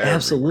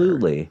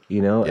 Absolutely.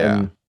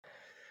 And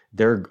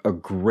they're a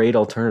great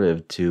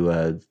alternative to,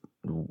 a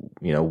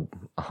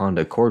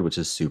Honda Accord, which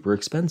is super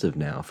expensive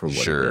now for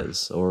what it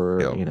is, or,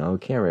 a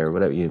Camry or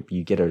whatever. You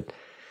get an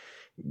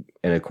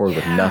Accord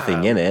with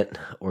nothing in it,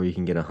 or you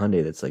can get a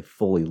Hyundai that's like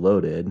fully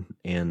loaded.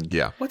 And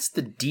what's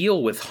the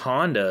deal with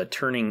Honda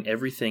turning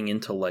everything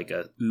into like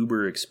a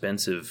uber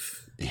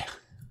expensive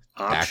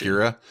option?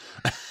 Acura?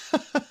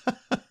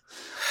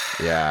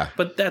 Yeah.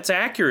 But that's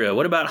Acura.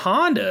 What about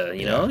Honda?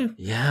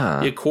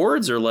 The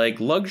Accords are like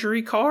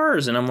luxury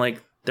cars, and I'm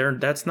like,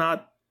 that's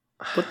not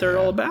what they're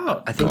all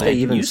about. I think they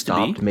even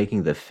stopped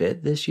making the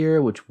Fit this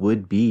year, which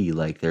would be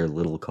like their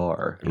little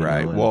car.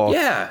 Right. Well,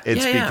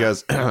 it's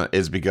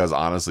because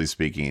honestly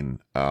speaking,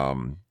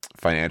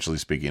 financially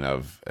speaking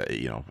of,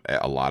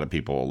 a lot of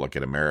people look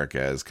at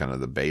America as kind of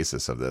the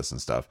basis of this and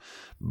stuff,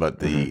 but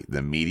the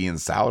median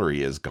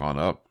salary has gone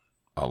up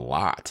a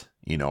lot,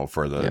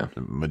 for the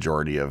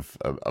majority of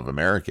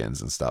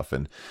Americans and stuff.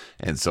 And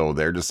so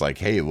they're just like,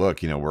 hey,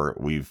 look,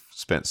 we've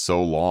spent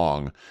so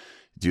long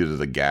due to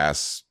the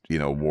gas,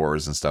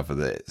 wars and stuff of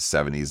the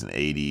 70s and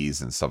 80s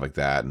and stuff like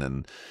that. And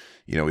then,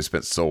 we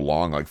spent so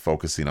long like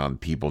focusing on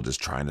people just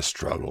trying to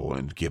struggle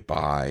and get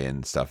by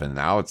and stuff. And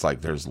now it's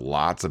like there's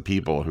lots of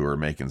people who are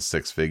making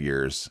six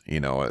figures,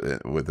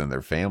 within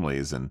their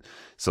families. And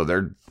so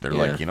they're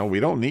like, we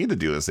don't need to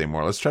do this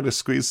anymore. Let's try to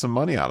squeeze some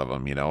money out of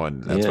them,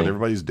 and that's what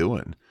everybody's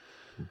doing.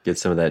 Get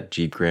some of that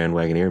Jeep Grand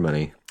Wagoneer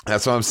money.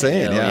 That's what I'm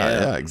saying.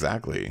 Yeah,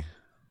 exactly.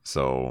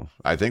 So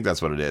I think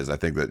that's what it is. I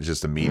think that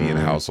just a median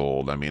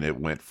household, it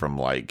went from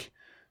like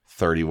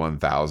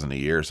 31,000 a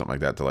year or something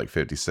like that to like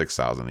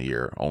 56,000 a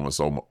year, almost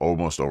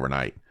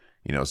overnight,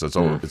 so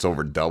it's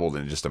over doubled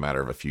in just a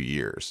matter of a few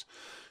years.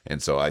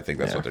 And so I think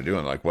that's what they're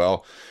doing. Like,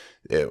 well,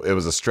 it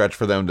was a stretch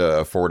for them to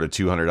afford a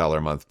 $200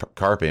 a month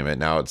car payment.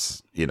 Now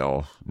it's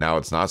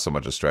not so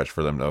much a stretch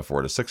for them to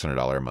afford a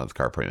 $600 a month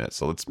car payment.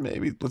 So let's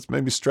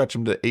maybe stretch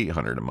them to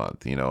 $800 a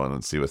month, and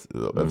let's see if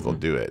they'll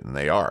do it.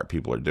 And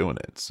people are doing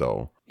it.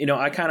 So,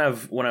 I kind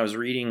of, when I was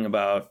reading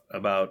about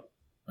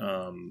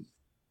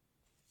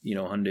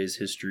Hyundai's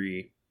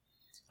history,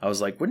 I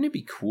was like, wouldn't it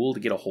be cool to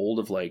get a hold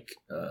of like,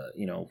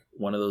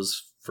 one of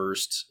those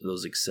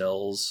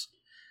Excels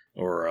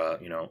or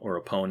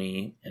a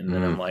Pony. And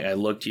then I'm like, I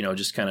looked,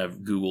 just kind of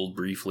Googled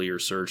briefly or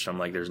searched. I'm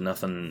like, there's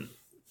nothing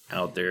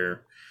out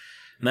there.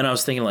 And then I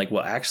was thinking like,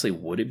 well, actually,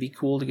 would it be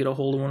cool to get a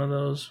hold of one of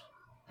those?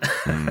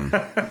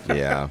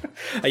 Yeah.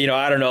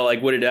 I don't know.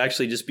 Like, would it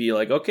actually just be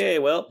like, okay,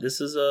 well,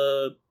 this is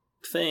a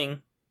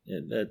thing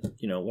that,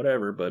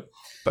 whatever. But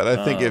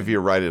I think if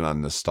you're writing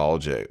on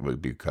nostalgia, it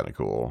would be kind of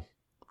cool.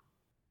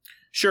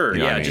 Sure.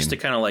 Just to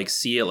kind of like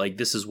see it, like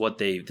this is what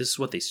they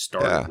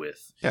started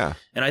with. Yeah.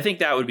 And I think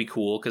that would be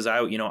cool because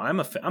I'm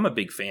a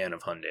big fan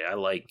of Hyundai. I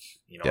like,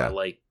 I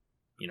like,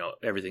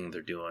 everything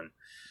they're doing.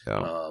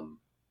 Yeah.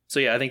 So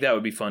I think that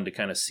would be fun to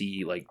kind of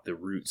see like the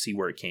root, see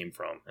where it came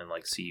from and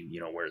like see,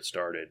 where it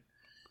started.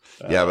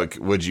 But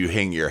would you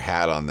hang your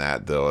hat on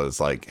that though, as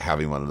like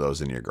having one of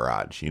those in your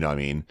garage? You know what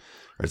I mean?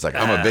 Or it's like,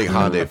 I'm a big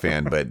Hyundai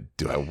fan, but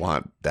do I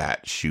want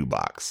that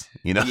shoebox?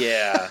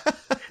 Yeah.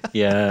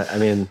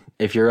 Yeah.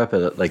 If you're up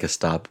at like a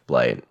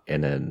stoplight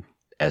in an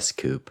S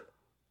coupe,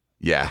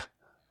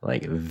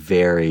 like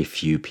very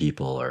few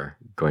people are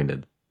going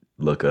to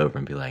look over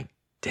and be like,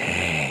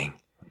 dang,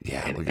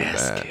 look at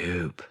S that.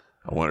 coupe.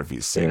 I wonder if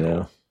he's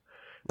single.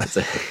 It's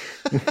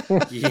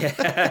like,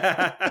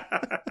 Yeah.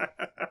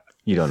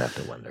 You don't have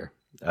to wonder.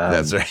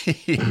 That's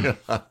right. You don't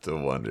have to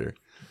wonder.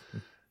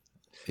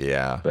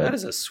 Yeah, but that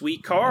is a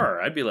sweet car.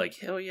 I'd be like,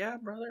 hell yeah,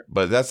 brother.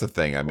 But that's the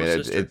thing. I mean,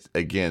 it's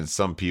again,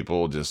 some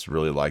people just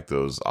really like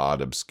those odd,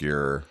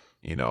 obscure,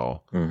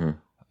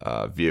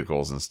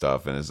 vehicles and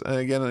stuff. And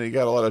again, you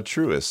got a lot of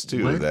truists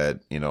too that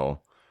think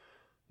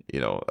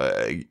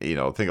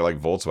of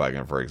like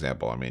Volkswagen, for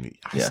example. I mean,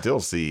 I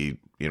still see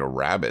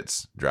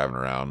rabbits driving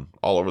around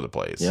all over the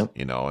place. Yep.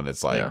 And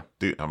it's like,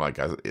 dude, I'm like,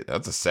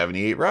 that's a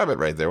 '78 Rabbit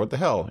right there. What the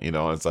hell, And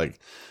it's like.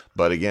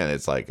 But again,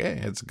 it's like,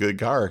 hey, it's a good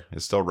car.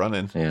 It's still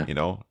running. Yeah.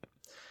 One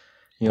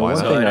thing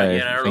I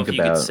don't know if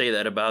you about... could say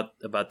that about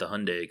the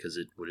Hyundai because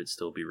would it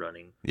still be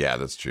running? Yeah,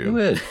 that's true. It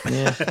would.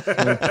 Yeah.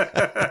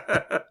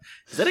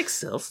 Does that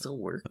Excel still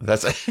work?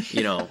 That's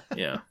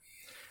yeah.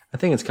 I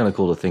think it's kind of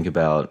cool to think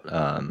about.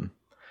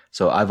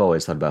 So I've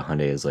always thought about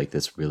Hyundai as like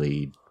this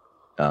really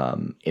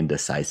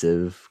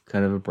indecisive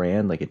kind of a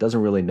brand. Like it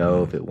doesn't really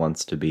know if it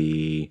wants to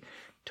be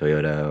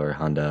Toyota or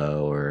Honda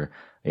or.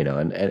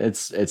 And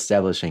it's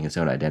establishing its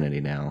own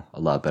identity now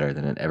a lot better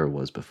than it ever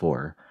was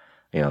before.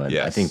 And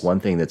I think one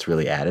thing that's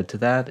really added to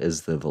that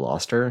is the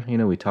Veloster.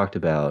 We talked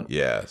about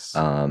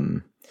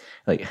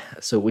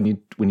so when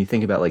you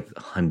think about like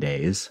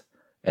Hyundais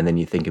and then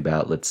you think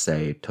about, let's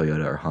say,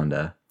 Toyota or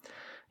Honda,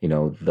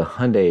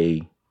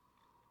 the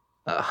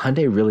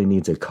Hyundai really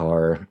needs a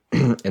car,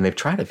 and they've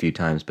tried a few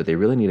times, but they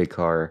really need a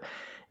car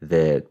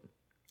that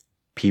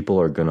people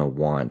are going to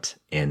want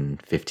in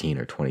 15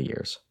 or 20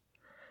 years.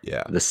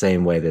 Yeah. The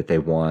same way that they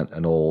want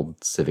an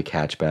old Civic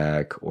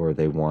hatchback, or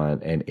they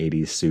want an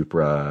 80s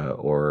Supra,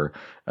 or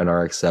an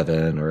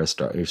RX-7, or a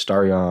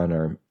Starion,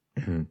 or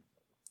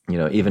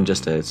even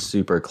just a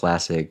super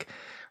classic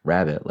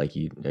Rabbit like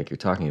you're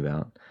talking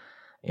about.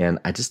 And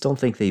I just don't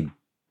think they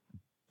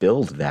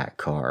build that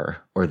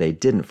car, or they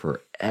didn't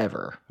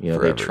forever.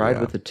 They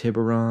tried with the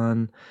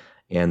Tiburon,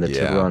 and the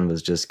Tiburon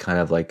was just kind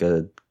of like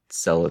a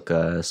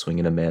Celica swing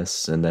and a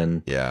miss, and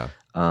then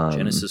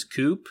Genesis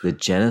Coupe, the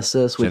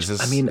Genesis, which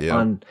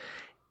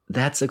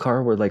that's a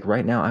car where like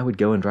right now I would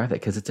go and drive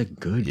that because it's a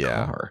good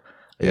car.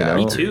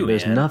 Me too.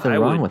 There's nothing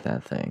wrong with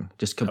that thing.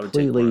 Just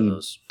completely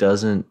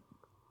doesn't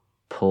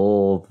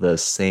pull the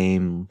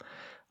same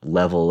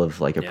level of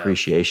like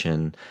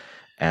appreciation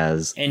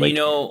as and like,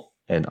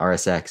 an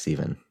RSX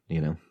even.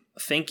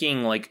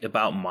 Thinking like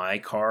about my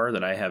car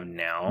that I have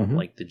now,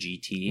 like the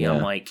GT,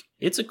 I'm like,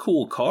 it's a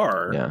cool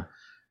car. Yeah.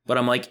 But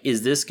I'm like,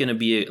 is this going to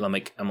be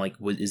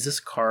is this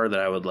a car that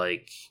I would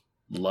like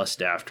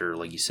lust after,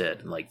 like you said,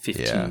 in like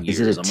 15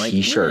 years? Is it a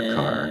t-shirt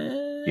car?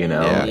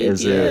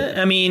 Is it?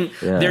 I mean,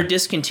 they're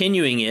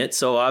discontinuing it,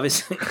 so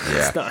obviously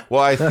it's not.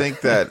 Well, I think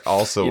that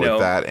also with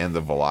that and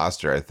the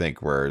Veloster, I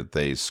think where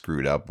they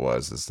screwed up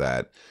is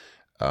that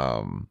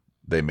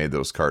they made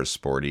those cars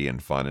sporty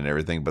and fun and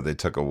everything, but they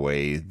took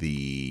away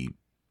the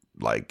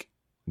like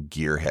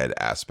gearhead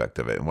aspect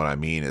of it. And what I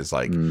mean is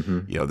like,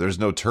 there's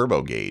no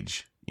turbo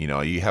gauge.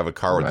 You have a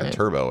car with a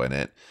turbo in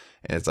it,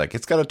 and it's like,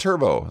 it's got a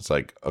turbo. It's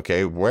like,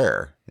 okay,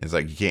 where? It's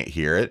like, you can't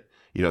hear it.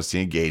 You don't see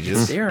any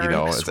gauges.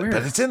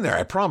 But it's in there,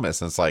 I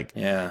promise. And it's like,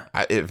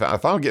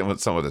 if I'm getting with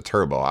some with a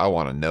turbo, I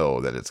want to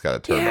know that it's got a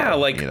turbo. Yeah,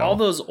 like all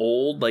those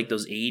old, like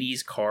those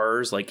 80s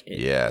cars, like,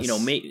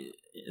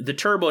 the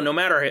turbo, no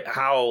matter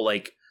how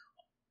like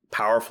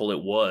powerful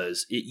it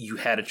was, you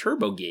had a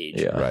turbo gauge.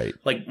 Yeah. Right.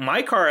 Like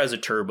my car has a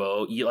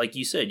turbo. Like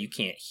you said, you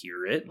can't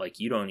hear it. Like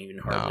you don't even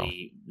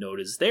hardly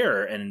notice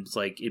there. And it's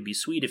like, it'd be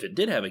sweet if it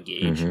did have a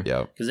gauge.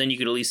 Yeah. Because then you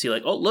could at least see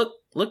like, oh, look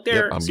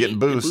there. Yep, I'm getting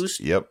boost.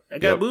 Yep. I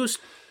got boost.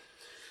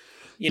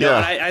 And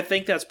I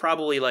think that's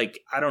probably like,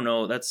 I don't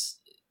know.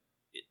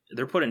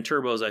 They're putting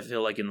turbos, I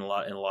feel like in a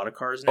lot of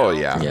cars now. Oh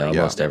yeah. Yeah.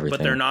 Almost everything.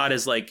 But they're not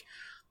as like,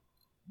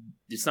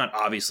 it's not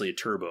obviously a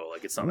turbo.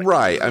 Like it's not like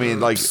right. I mean,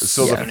 like,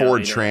 so the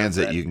Ford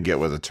Transit you can get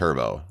with a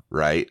turbo,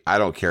 right? I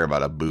don't care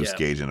about a boost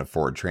gauge in a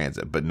Ford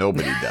Transit, but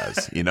nobody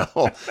does,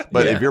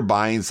 But if you're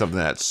buying something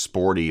that's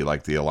sporty,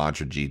 like the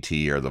Elantra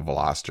GT or the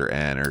Veloster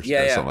N or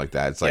something like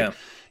that, it's like,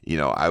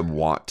 I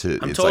want to.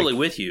 I'm it's totally like,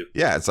 with you.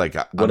 Yeah, it's like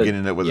I'm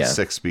getting it with a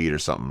 6-speed or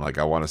something. Like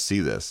I want to see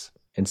this.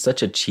 And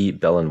such a cheap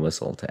bell and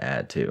whistle to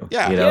add to.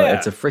 Yeah,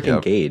 it's a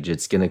freaking gauge.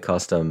 It's going to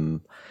cost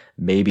them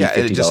maybe $50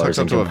 it just hooks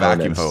up in to a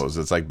components. vacuum hose.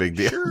 It's like big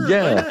deal. Sure,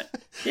 yeah.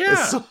 Yeah.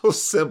 It's so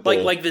simple.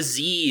 Like the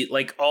Z,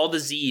 like all the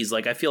Zs,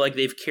 like I feel like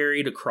they've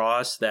carried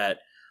across that,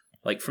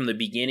 like from the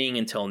beginning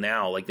until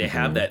now, like they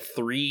have that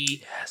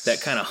that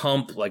kind of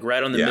hump, like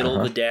right on the middle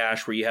of the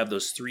dash where you have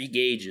those 3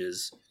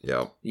 gauges.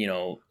 Yep.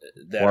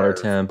 That water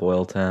temp,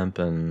 oil temp,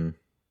 and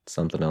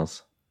something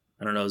else.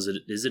 I don't know. Is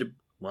it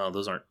well,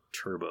 those aren't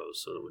turbos,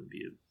 so it wouldn't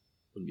be a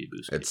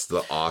boost. It's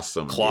the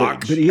awesome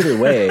clock. But either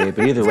way, it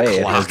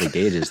has the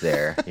gauges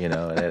there,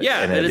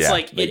 And it's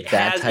like it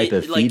that has type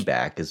of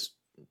feedback is.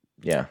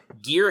 Yeah.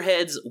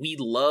 Gearheads, we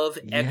love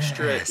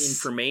extra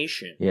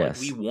information.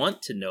 Yes. Like, we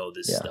want to know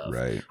this stuff.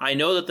 Right. I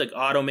know that the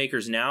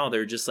automakers now,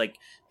 they're just like,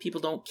 people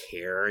don't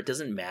care. It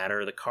doesn't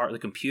matter. The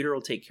computer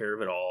will take care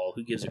of it all.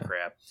 Who gives a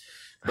crap?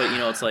 But,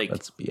 it's like,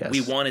 That's BS. we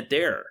want it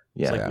there.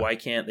 Yeah. It's like, why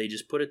can't they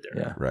just put it there?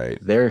 Yeah. Right.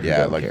 There,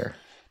 yeah, don't care.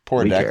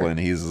 poor Declan,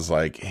 he's just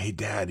like, hey,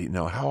 Dad,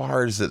 how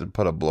hard is it to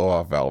put a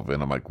blow-off valve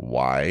in? I'm like,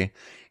 why?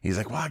 He's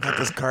like, well, I got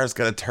this car. It's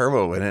got a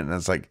turbo in it. And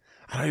it's like,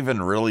 I don't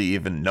even really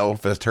know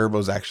if the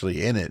turbo's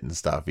actually in it and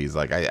stuff. He's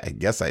like, I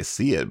guess I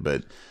see it,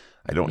 but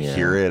I don't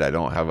hear it. I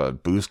don't have a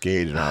boost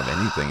gauge. I don't have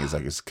anything. He's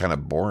like, it's kind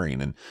of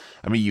boring. And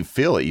I mean, you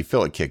feel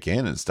it kick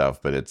in and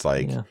stuff, but it's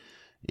like,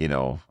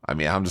 I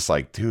mean, I'm just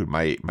like, dude,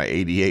 my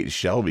 88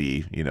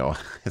 Shelby,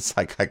 it's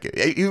like,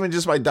 even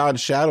just my Dodge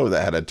Shadow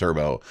that had a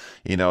turbo,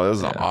 it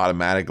was an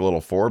automatic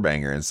little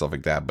 4-banger and stuff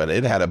like that, but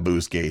it had a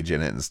boost gauge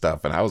in it and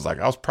stuff. And I was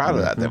proud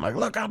of that. I'm like,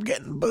 look, I'm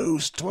getting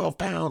boost, 12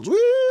 pounds.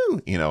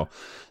 Woo!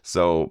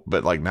 So,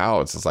 but like now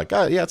it's just like,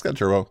 oh yeah, it's got a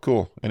turbo.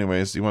 Cool.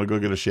 Anyways, you want to go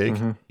get a shake?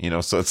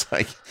 So it's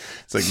like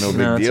no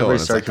big deal.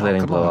 It's a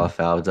recirculating blow-off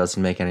valve.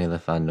 Doesn't make any of the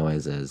fun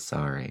noises.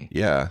 Sorry.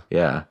 Yeah.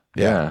 I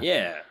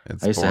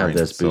used to have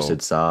this boosted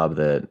Saab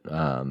that,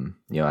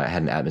 I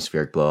had an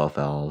atmospheric blow-off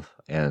valve,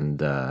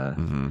 and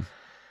a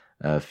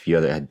few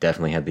other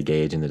definitely had the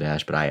gauge in the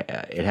dash, but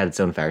it had its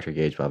own factory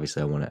gauge. But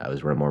obviously, I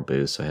was running more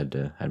boost, so I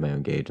had my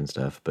own gauge and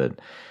stuff. But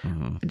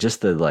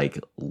just the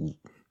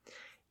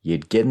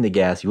you'd get in the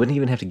gas, you wouldn't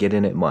even have to get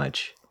in it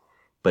much,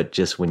 but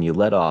just when you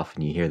let off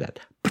and you hear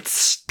that,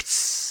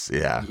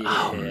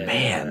 oh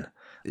man.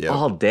 Yep.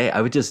 All day,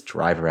 I would just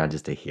drive around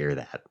just to hear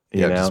that.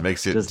 It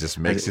makes you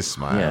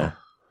smile.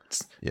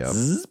 Yeah.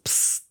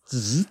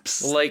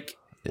 Like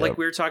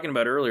we were talking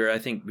about earlier, I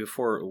think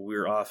before we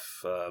were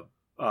off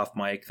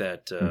mic,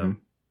 that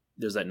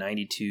there's that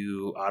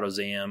 92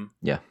 AutoZam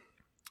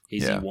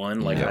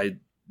AZ1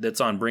 that's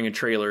on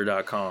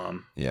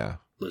bringatrailer.com. Yeah.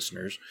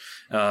 Listeners.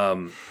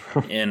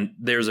 And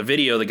there's a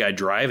video of the guy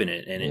driving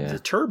it, and it's a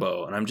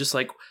turbo, and I'm just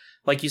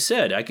like you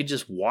said, I could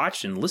just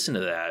watch and listen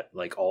to that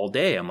like all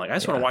day. I'm like, I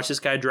just want to watch this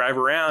guy drive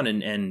around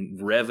and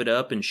rev it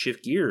up and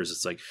shift gears.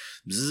 It's like,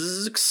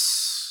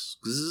 zzz,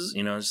 zzz,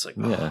 it's like,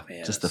 oh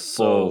man, just the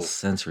full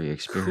sensory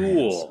experience.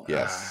 Cool.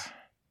 Yes.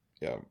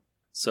 Yeah.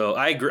 So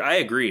I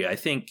agree. I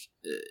think,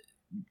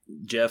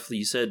 Jeff,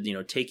 you said,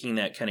 taking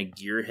that kind of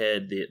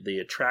gearhead, the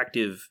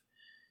attractive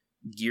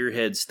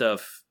gearhead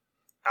stuff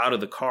out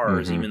of the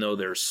cars, even though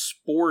they're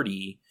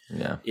sporty,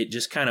 it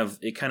just kind of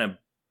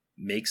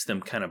makes them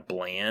kind of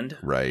bland,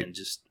 right? And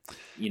just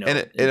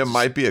and it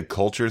might be a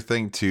culture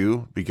thing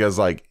too, because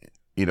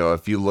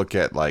if you look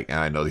at and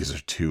I know these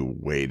are two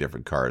way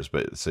different cars,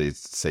 but say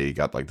you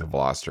got like the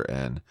Veloster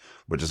N,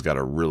 which has got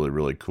a really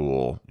really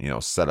cool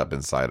setup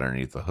inside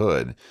underneath the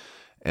hood,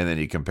 and then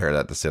you compare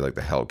that to say like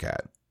the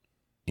Hellcat.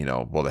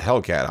 Well, the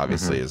Hellcat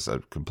obviously is a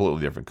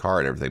completely different car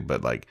and everything,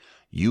 but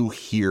you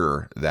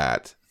hear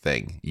that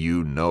thing,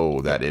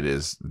 that it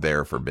is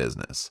there for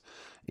business.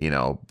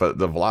 But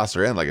the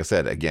Veloster N, like I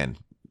said, again,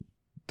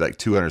 like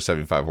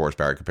 275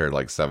 horsepower compared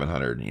to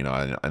 700,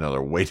 I know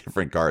they're way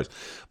different cars,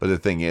 but the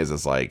thing is,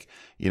 it's the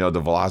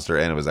Veloster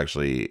N was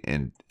actually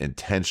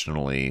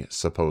intentionally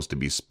supposed to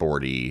be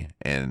sporty,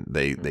 and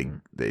they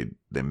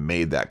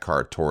made that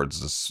car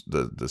towards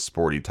the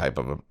sporty type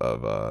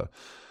of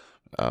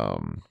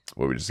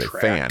what would you say?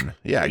 Track fan.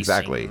 Yeah, racing.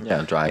 Exactly.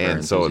 Yeah, driver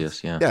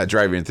enthusiast.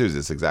 Driver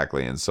enthusiast,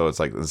 exactly. And so it's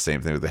the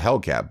same thing with the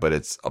Hellcat, but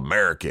it's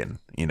American.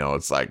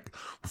 It's want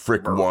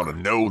to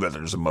know that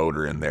there's a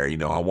motor in there.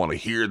 I want to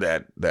hear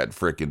that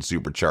frickin'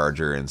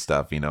 supercharger and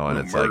stuff. And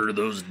it's murder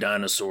those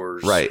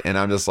dinosaurs, right? And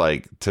I'm just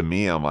to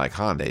me, I'm like,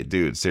 Hyundai,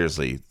 dude,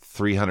 seriously.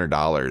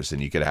 $300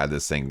 and you could have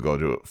this thing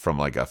go from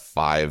a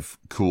 5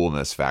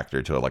 coolness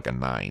factor to a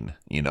 9,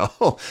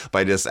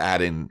 by just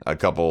adding a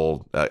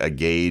couple a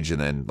gauge,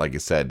 and then like I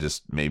said,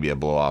 just maybe a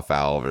blow off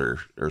valve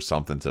or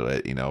something to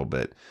it,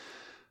 but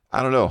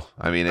I don't know.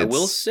 I mean, I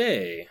will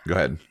say, go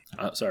ahead.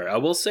 I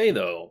will say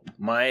though,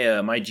 my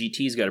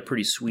GT's got a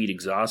pretty sweet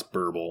exhaust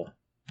burble.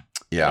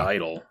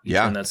 Idle. You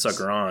turn that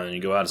sucker on and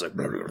you go out, it's like...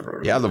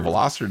 Yeah, the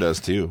Veloster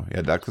does too.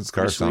 Yeah, Declan's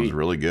car sounds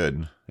really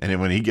good. And then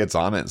when he gets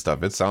on it and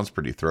stuff, it sounds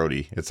pretty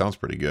throaty. It sounds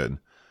pretty good.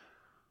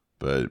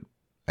 But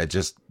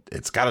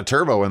it's got a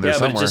turbo in there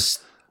somewhere.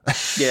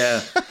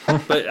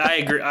 But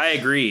I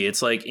agree.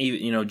 It's I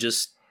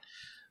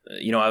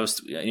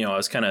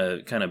was kind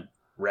of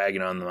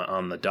ragging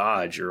on the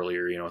Dodge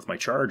earlier, with my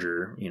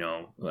Charger.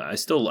 I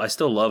still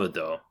love it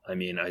though. I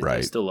mean,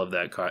 I still love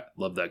that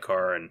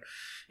car,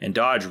 and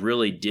Dodge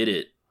really did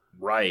it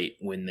right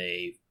when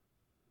they,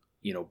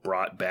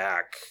 brought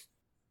back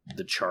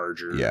the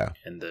Charger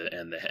and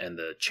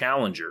the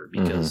Challenger,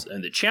 because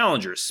and the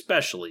Challenger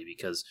especially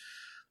because,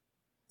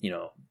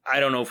 I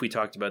don't know if we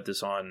talked about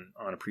this on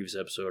a previous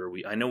episode, or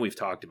I know we've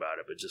talked about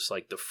it, but just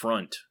the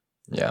front,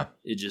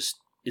 it's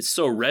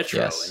so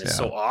retro and it's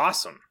so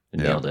awesome.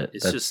 Nailed it.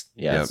 It's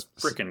it's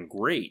freaking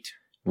great.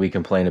 We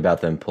complain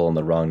about them pulling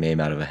the wrong name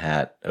out of a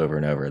hat over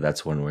and over.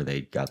 That's one where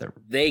they got that.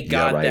 They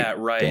got that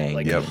right,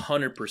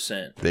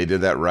 100%. They did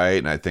that right,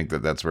 and I think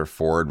that's where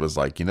Ford was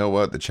like, you know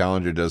what, the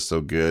Challenger does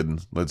so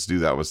good, let's do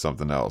that with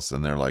something else.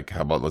 And they're like,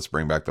 how about let's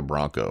bring back the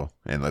Bronco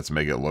and let's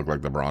make it look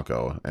like the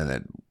Bronco. And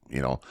then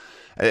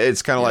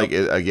it's kind of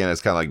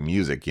it's kind of like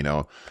music. You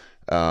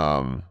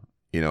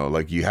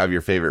have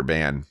your favorite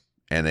band.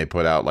 and they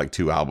put out like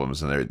 2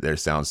 albums and they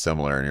sound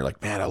similar, and you're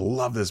like, man, I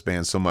love this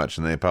band so much,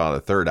 and they put out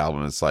a 3rd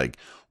album, it's like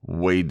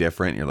way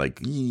different, you're like,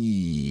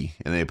 eee.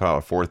 And they put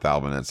out a 4th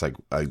album and it's like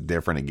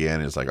different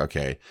again, it's like,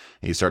 okay,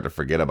 and you start to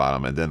forget about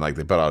them, and then like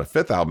they put out a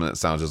 5th album that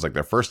sounds just like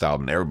their first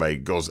album, and everybody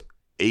goes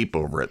ape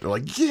over it. They're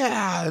like,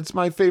 yeah, it's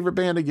my favorite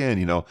band again,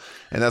 you know.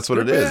 And that's what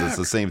it is. It's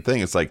the same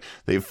thing. It's like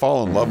they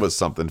fall in love with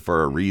something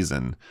for a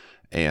reason.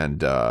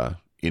 And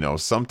you know,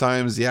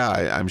 sometimes,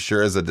 yeah, I'm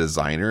sure as a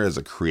designer, as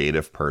a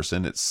creative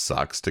person, it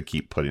sucks to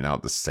keep putting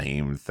out the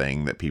same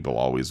thing that people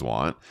always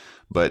want.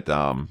 But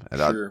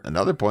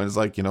another point is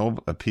like, you know,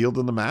 appeal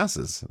to the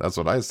masses. That's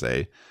what I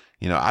say.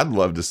 You know, I'd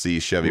love to see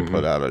Chevy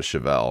put out a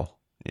Chevelle,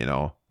 you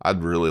know.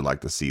 I'd really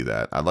like to see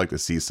that. I'd like to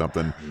see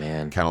something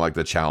kind of like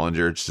the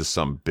Challenger. It's just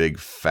some big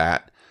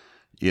fat,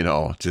 you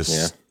know,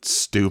 just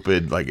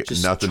stupid, like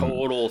just nothing.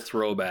 Total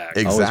throwback.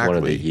 Exactly. I always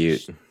wanted the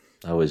Ute.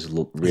 I always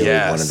really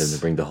wanted them to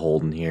bring the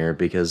Holden here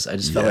because I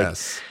just felt like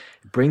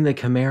bring the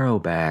Camaro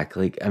back.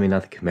 Like, I mean,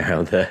 not the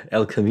Camaro, the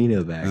El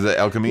Camino back. The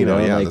El Camino,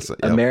 you know, like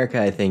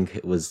America, I think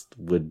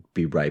would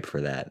be ripe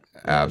for that.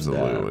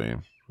 Absolutely.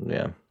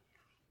 And,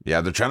 yeah,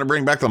 they're trying to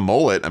bring back the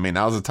mullet. I mean,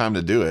 now's the time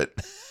to do it.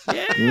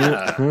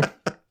 Yeah.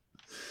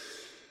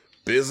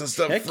 Business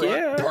up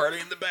front,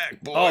 party in the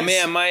back, boys. Oh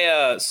man,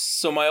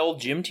 my old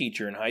gym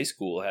teacher in high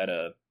school had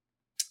an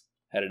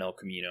El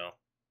Camino.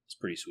 It's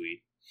pretty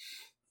sweet.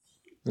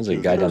 There's a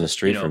guy down the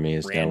street from me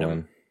has got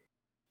one.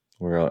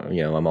 Where,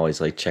 you know, I'm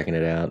always like checking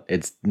it out.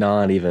 It's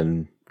not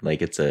even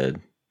like it's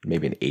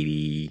maybe an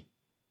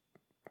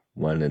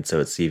 81, and so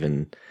it's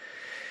even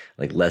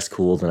like less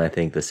cool than I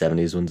think the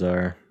 70s ones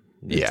are.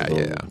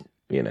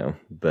 You know,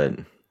 but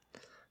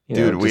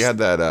dude, we had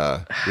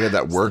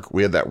that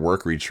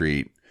work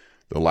retreat,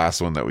 the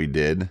last one that we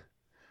did,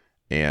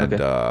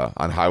 and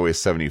on Highway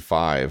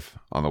 75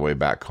 on the way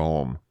back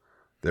home,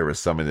 there was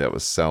somebody that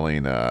was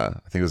selling I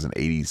think it was an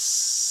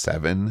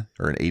 87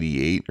 or an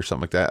 88 or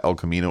something like that, El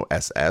Camino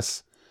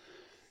SS,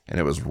 and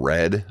it was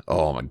red.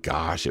 Oh my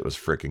gosh, it was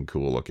freaking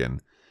cool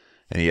looking.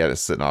 And he had it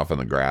sitting off in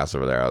the grass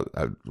over there.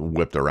 I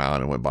whipped around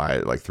and went by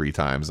it like 3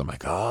 times. I'm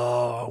like,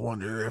 oh, I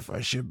wonder if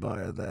I should buy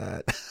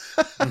that.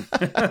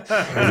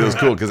 It was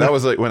cool because that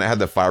was like when it had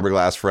the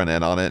fiberglass front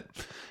end on it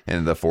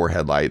and the 4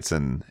 headlights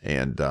and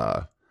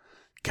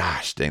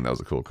gosh dang, that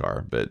was a cool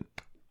car. But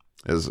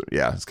it was,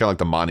 it's kind of like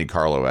the Monte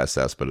Carlo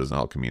SS, but it was an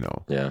El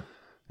Camino. Yeah.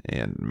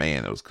 And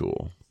man, it was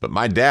cool. But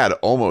my dad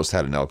almost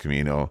had an El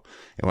Camino.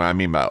 And what I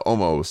mean by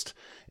almost,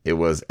 it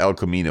was El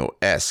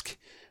Camino-esque.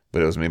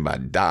 But it was made by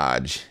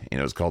Dodge, and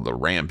it was called the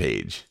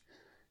Rampage.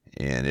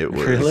 And it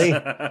was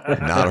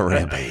not a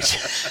Rampage.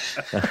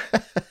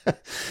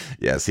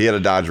 Yes, he had a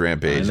Dodge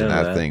Rampage, and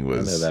that thing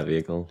was... I know that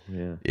vehicle,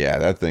 yeah. Yeah,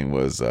 that thing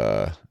was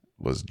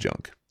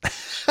junk.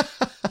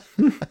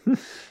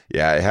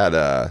 Yeah, it had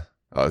I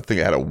think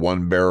it had a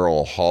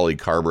 1-barrel Holley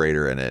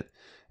carburetor in it,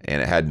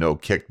 and it had no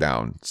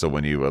kickdown. So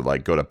when you would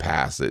like go to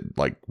pass it,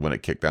 like when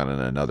it kicked down in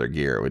another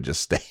gear, it would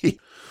just stay.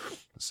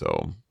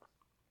 So...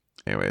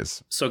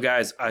 anyways, so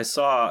guys, I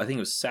think it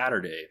was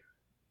Saturday,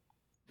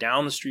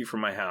 down the street from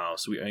my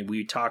house.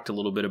 We talked a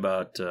little bit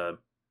about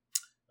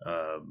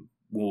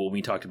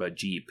we talked about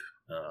Jeep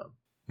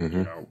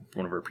in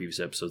one of our previous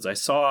episodes. I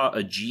saw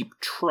a Jeep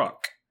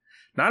truck,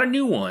 not a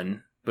new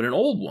one, but an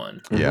old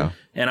one. Yeah,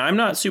 and I'm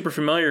not super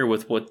familiar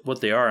with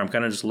what they are. I'm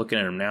kind of just looking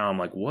at them now. I'm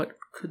like, what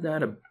could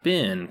that have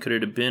been? Could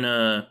it have been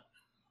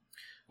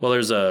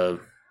there's a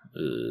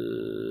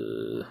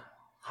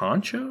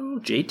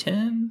Honcho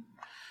J10.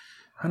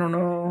 I don't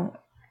know.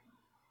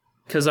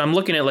 Because I'm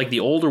looking at like the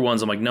older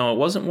ones. I'm like, no, it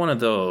wasn't one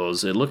of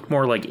those. It looked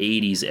more like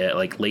 80s,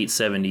 like late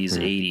 70s,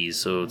 80s.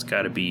 So it's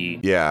got to be.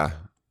 Yeah.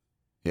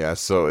 Yeah.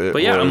 So it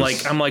But yeah,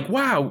 was... I'm like,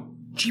 wow,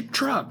 Jeep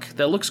truck.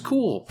 That looks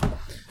cool.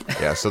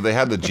 Yeah. So they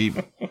had the Jeep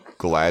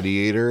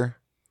Gladiator.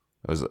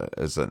 It was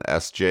an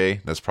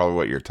SJ. That's probably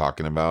what you're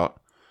talking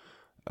about.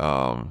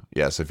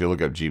 Yeah. So if you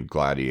look up Jeep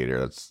Gladiator,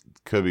 that's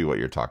could be what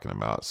you're talking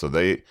about. So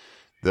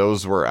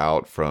those were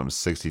out from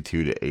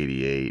 62 to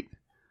 88.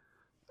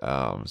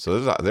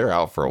 So they're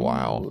out for a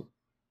while.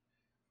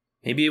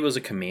 Maybe it was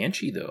a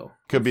Comanche though.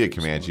 Could be a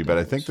Comanche, but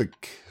I think the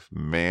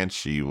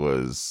Comanche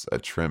was a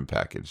trim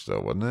package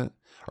though, wasn't it?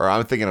 Or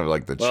I'm thinking of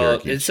like the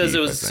Cherokee. It says Chief, it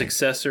was a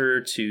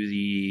successor to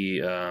the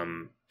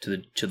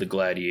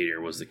Gladiator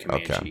was the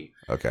Comanche.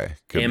 Okay.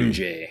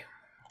 MJ.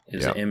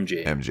 It's an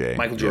MJ. MJ.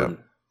 Michael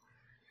Jordan.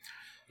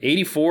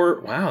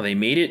 84. Wow, they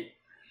made it.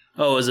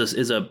 Oh,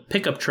 is a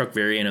pickup truck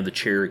variant of the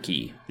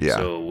Cherokee. Yeah.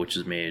 So which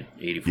is made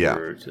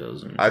 84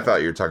 2000. I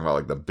thought you were talking about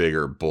like the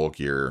bigger,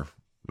 bulkier,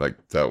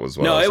 like that was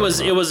what. No, it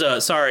was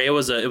a smaller. Oh, okay. It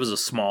was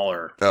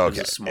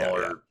a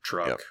smaller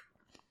truck. Yep.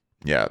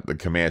 Yeah, the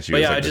Comanche.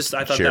 But was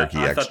I thought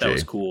that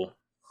was cool.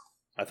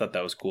 I thought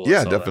that was cool.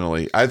 Yeah,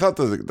 definitely. I thought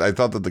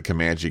that the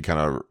Comanche kind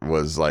of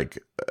was like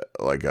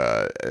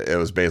it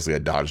was basically a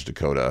Dodge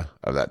Dakota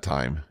of that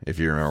time. If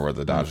you remember what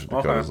the Dodge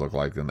Dakotas looked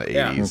like in the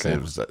 80s,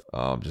 it was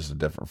just a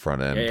different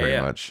front end,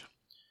 pretty much.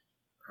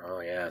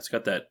 Oh yeah, it's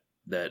got that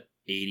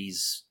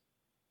 80s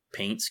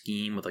paint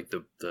scheme with like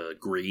the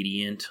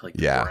gradient, like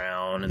the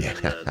brown brown, and then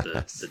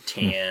the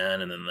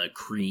tan, and then the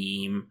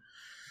cream.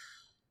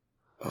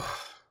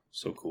 Oh,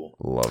 so cool.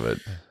 Love it.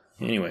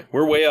 Anyway,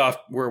 we're way off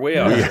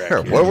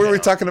track. What were we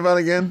talking about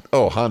again?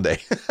 Oh,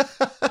 Hyundai.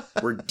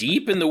 We're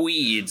deep in the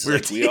weeds,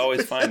 we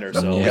always find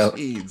ourselves.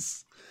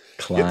 Weeds.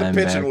 Climb Get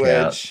the pitching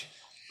wedge.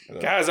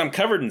 Guys, I'm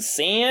covered in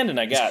sand, and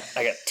I got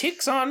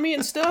ticks on me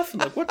and stuff. I'm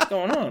like, what's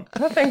going on?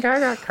 I think I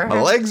got crabs.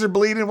 My legs are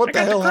bleeding. What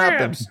the hell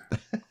happened?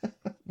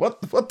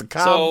 What the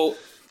cob?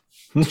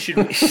 So, should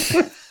we...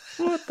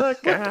 What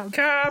the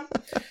cob?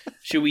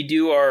 Should we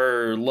do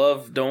our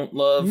love, don't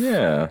love?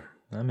 Yeah,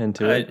 I'm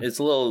into it. It's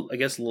a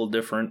little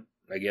different,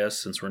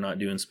 since we're not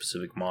doing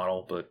specific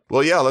model, but...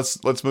 Well, yeah,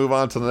 let's move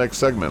on to the next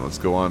segment. Let's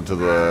go on to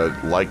the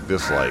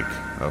like-dislike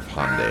of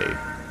Hyundai.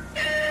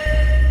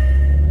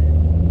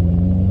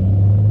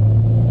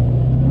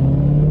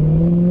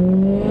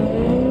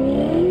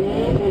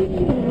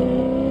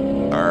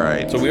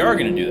 So we are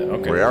going to do that.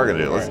 Okay. We are going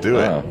to do it. Let's do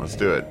it. Wow. Let's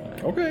do it.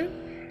 Okay.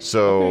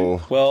 So.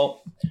 Okay.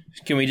 Well,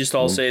 can we just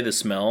all say the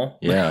smell?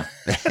 Yeah.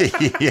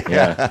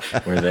 Yeah.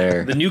 We're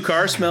there. The new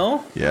car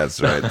smell? Yeah, that's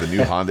right. The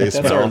new Hyundai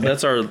smell.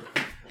 That's our.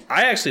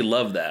 I actually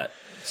love that.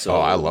 So.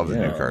 I love the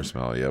new car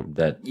smell.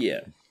 Yep. Yeah.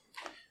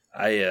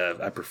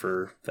 I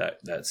prefer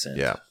that scent.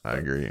 Yeah, I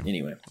agree.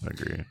 Anyway. I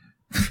agree.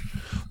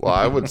 Well,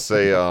 I would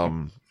say,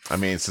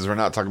 since we're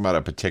not talking about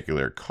a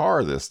particular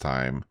car this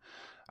time,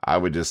 I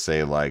would just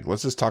say,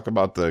 let's just talk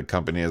about the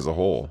company as a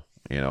whole.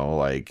 We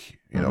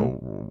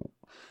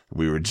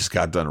just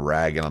got done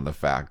ragging on the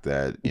fact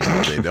that,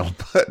 they don't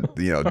put,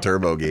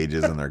 turbo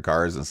gauges in their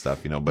cars and stuff,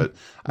 but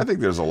I think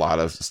there's a lot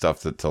of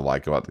stuff to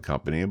like about the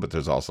company, but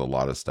there's also a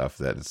lot of stuff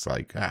that it's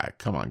like,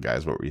 come on,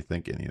 guys, what were you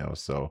thinking?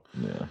 So,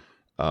 yeah.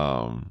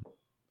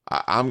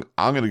 I'm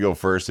going to go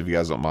first if you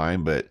guys don't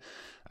mind, but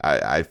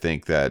I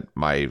think that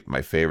my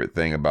favorite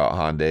thing about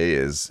Hyundai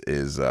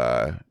is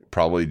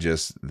probably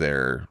just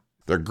their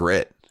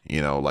grit.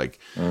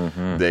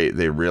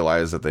 They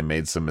realize that they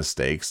made some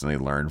mistakes and they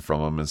learned from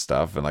them and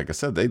stuff. And like I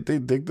said, they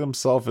dig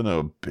themselves in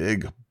a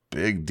big,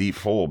 deep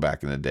hole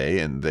back in the day.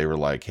 And they were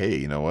like, hey,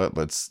 you know what?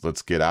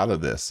 Let's get out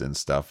of this and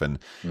stuff. And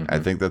I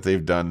think that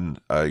they've done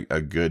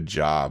a good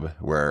job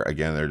where,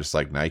 again, they're just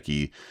like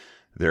Nike.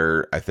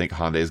 I think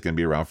Hyundai is going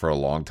to be around for a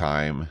long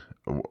time.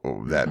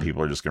 That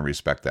people are just going to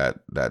respect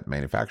that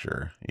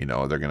manufacturer. They're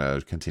going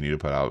to continue to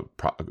put out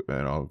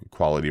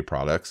quality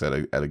products at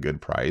a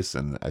good price,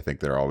 and I think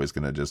they're always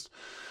going to just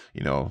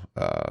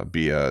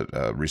be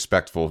a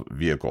respectful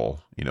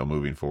vehicle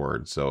moving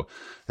forward. So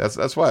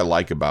that's what I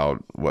like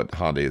about what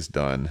Hyundai has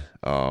done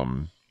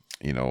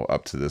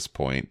up to this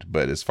point.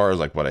 But as far as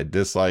what I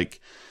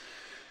dislike,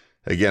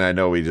 again, I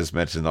know we just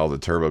mentioned all the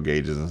turbo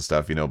gauges and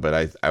stuff,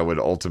 but I would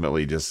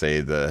ultimately just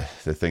say the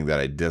thing that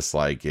I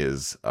dislike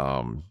is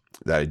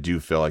that I do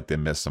feel like they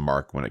miss the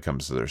mark when it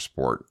comes to their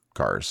sport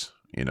cars.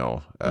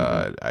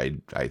 I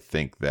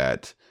think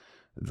that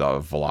the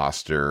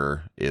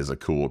Veloster is a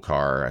cool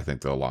car. I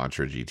think the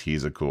Elantra GT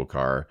is a cool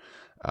car.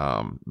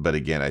 But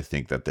again, I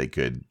think that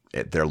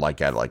they're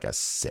at a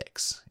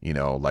 6,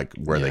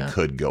 where they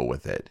could go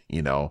with it,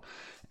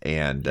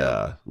 and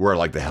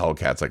where the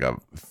Hellcat's a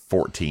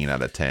 14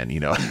 out of 10,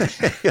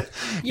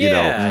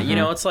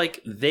 it's like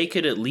they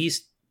could at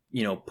least,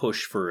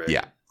 push for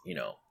it,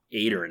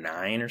 8 or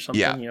 9 or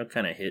something,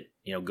 kind of hit,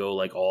 go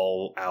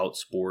all out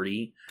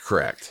sporty.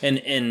 Correct.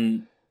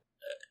 And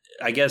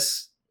I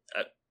guess,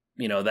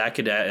 that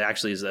could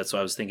actually, that's what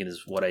I was thinking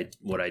is what I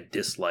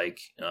dislike,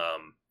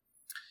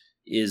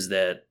 is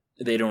that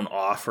they don't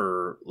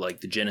offer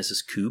the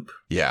Genesis Coupe.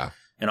 Yeah.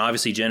 And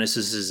obviously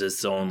Genesis is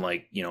its own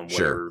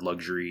whatever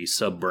luxury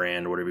sub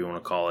brand or whatever you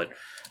want to call it.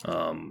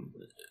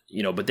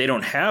 But they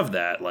don't have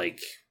that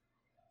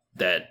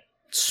that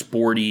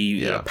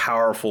sporty,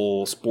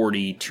 powerful,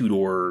 sporty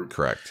 2-door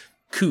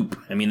coupe.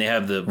 I mean, they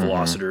have the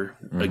Veloster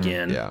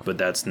again, but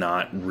that's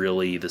not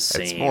really the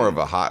same. It's more of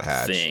a hot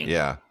hatch thing.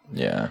 Yeah.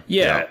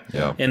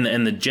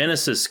 And the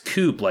Genesis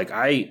Coupe,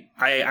 I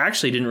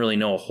actually didn't really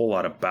know a whole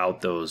lot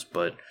about those,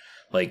 but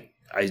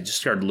I just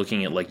started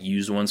looking at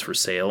used ones for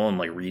sale and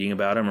reading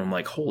about them. And I'm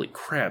like, holy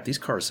crap, these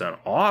cars sound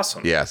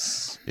awesome.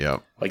 Yes.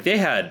 Yep. They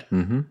had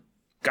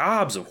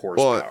gobs of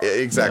horsepower. Well,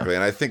 exactly.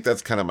 And I think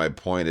that's kind of my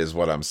point is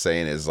what I'm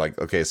saying is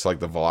okay, so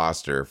the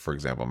Veloster, for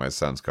example, my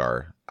son's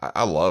car,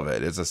 I love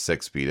it. It's a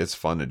 6-speed. It's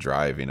fun to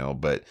drive,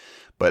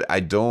 but I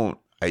don't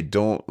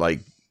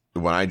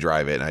when I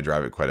drive it, and I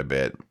drive it quite a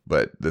bit,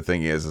 but the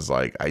thing is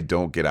I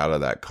don't get out of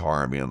that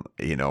car. I mean,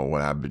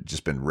 when I've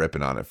just been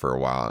ripping on it for a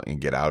while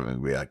and get out of it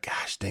and be like,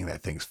 gosh, dang,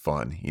 that thing's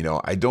fun.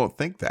 I don't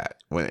think that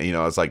when,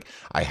 it's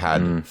I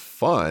had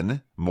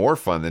more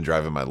fun than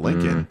driving my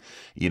Lincoln,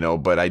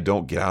 but I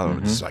don't get out of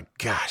it. It's just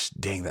gosh,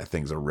 dang, that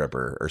thing's a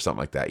ripper or something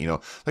like that. You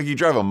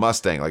drive a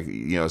Mustang,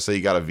 say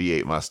you got a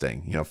V8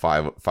 Mustang,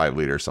 5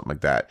 liter, something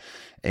like that.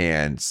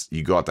 And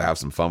you go out to have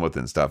some fun with it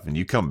and stuff. And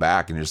you come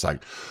back and you're just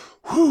like,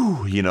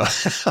 whew,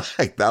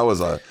 that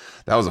was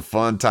a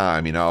fun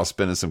time, I was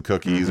spinning some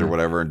cookies or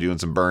whatever and doing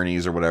some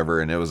Bernies or whatever.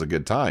 And it was a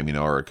good time,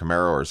 or a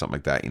Camaro or something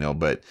like that,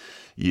 but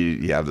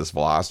you have this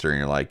Veloster and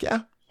you're like,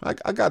 yeah,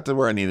 I got to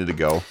where I needed to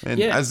go,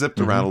 and I zipped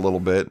around a little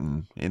bit,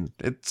 and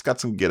it's got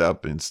some get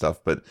up and stuff,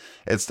 but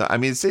it's not. I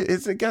mean,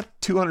 it got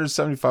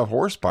 275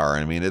 horsepower.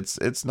 I mean,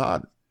 it's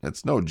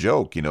no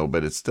joke, you know.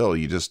 But it's still,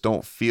 you just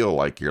don't feel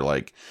like you're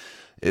like,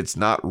 it's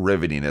not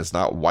riveting. It's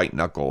not white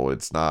knuckle.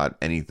 It's not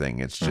anything.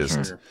 It's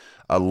just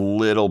a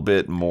little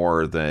bit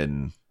more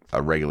than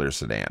a regular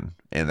sedan,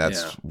 and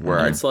that's where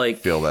I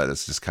feel that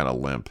it's just kind of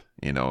limp,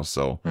 you know.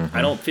 So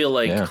I don't feel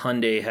like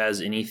Hyundai has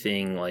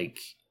anything like,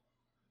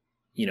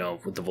 you know,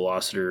 with the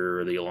Veloster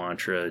or the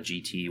Elantra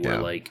GT, where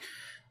like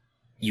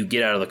you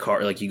get out of the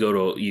car, like you go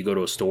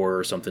to a store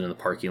or something in the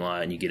parking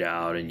lot, and you get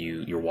out and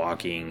you're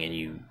walking, and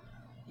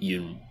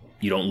you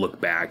don't look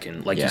back,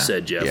 and like you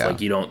said, Jeff,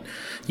 like you don't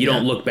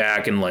look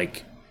back and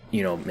like,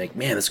 you know, make,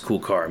 man, that's a cool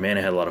car, man,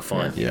 I had a lot of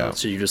fun. You know?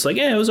 So you're just like,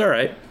 yeah, it was all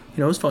right, you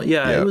know, it was fun.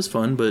 It was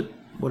fun, but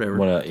whatever.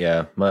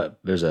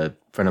 There's a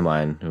friend of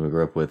mine who I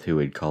grew up with who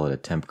would call it a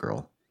temp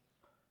girl,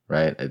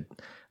 right?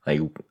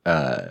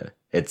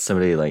 It's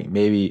somebody like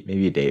maybe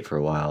you date for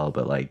a while,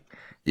 but like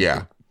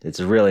it's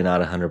really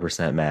not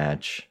 100%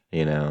 match.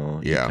 You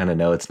know, you kind of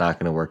know it's not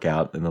going to work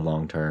out in the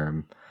long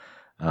term.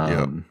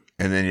 And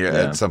then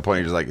at some point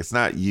you're just like, it's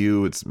not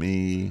you, it's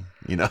me.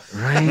 You know,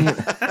 right?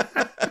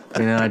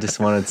 You know, I just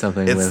wanted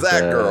something. It's with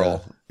that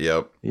girl.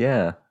 Yep.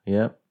 Yeah.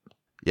 Yep.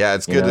 Yeah,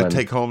 it's good to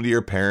take home to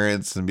your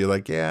parents and be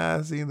like,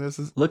 yeah, see, this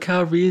is... Look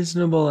how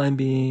reasonable I'm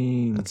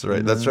being. That's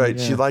right. That's right.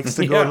 Yeah. She likes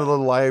to go to the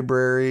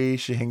library.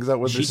 She hangs out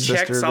with her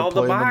sister to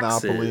play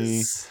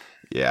Monopoly.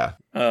 Yeah.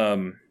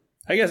 I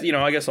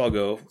guess I'll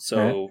go.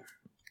 So,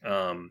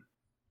 I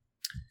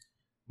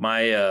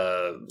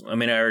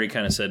already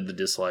kind of said the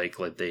dislike,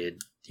 like they had,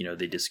 you know,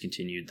 they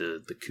discontinued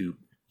the coupe,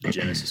 the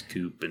Genesis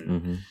coupe,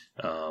 and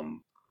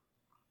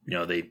you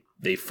know,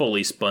 they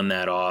fully spun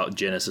that off,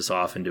 Genesis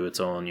off into its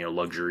own, you know,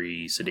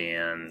 luxury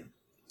sedan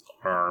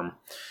arm.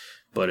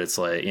 But it's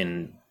like,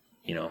 you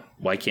know,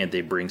 why can't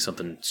they bring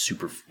something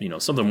super, you know,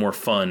 something more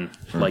fun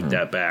like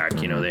that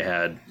back? You know, they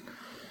had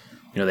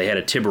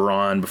a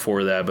Tiburon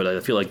before that, but I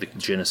feel like the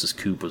Genesis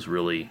coupe was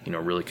really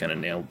kind of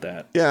nailed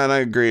that. Yeah, and I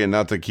agree, and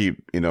not to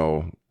keep, you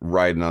know,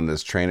 riding on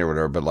this train or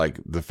whatever, but like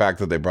the fact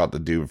that they brought the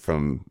dude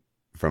from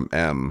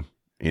M,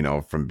 you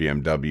know, from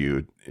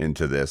BMW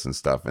into this and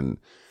stuff, and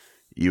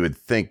you would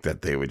think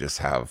that they would just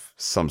have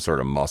some sort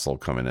of muscle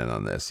coming in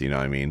on this. You know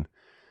what I mean?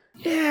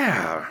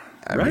 Yeah.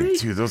 I mean,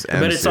 dude, those M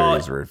series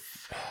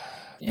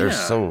they're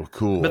so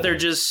cool. But they're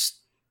just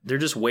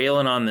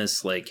wailing on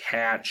this like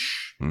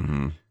hatch,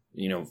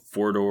 you know,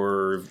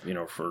 4-door, you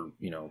know, for,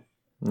 you know,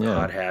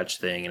 hot hatch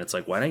thing. And it's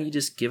like, why don't you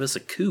just give us a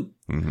coupe?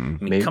 I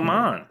mean, come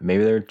on.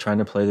 Maybe they're trying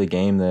to play the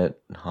game that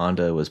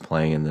Honda was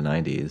playing in the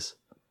 90s,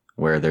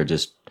 where they're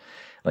just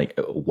like,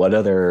 what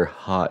other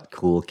hot,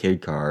 cool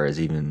kid car is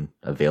even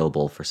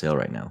available for sale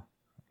right now?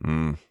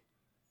 Yeah,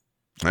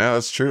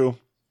 that's true.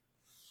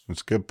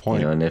 That's a good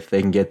point. You know, and if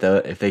they can get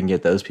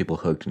those people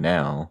hooked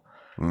now,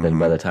 then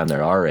by the time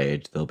they're our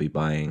age, they'll be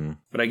buying.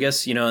 But I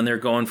guess, you know, and they're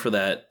going for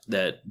that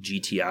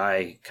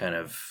GTI kind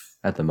of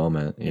at the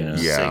moment,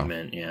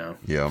 segment, yeah.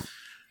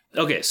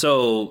 Okay,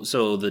 so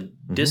the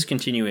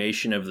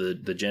discontinuation of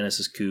the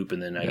Genesis coupe,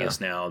 and then I guess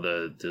now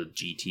the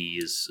GT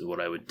is what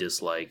I would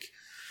dislike.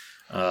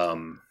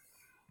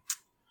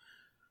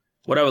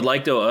 What I would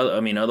like though, I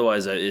mean,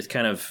 otherwise it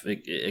kind of, I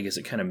guess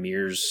it kind of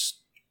mirrors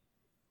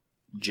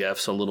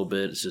Jeff's a little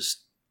bit. It's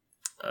just,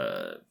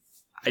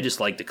 I just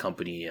like the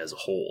company as a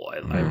whole.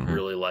 I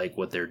really like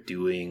what they're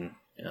doing.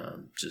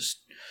 Just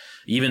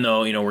even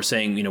though, you know, we're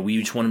saying, you know, we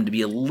just want them to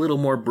be a little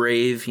more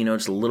brave, you know,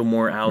 just a little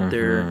more out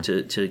there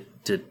to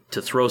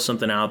throw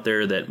something out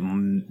there that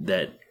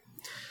a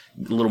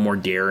little more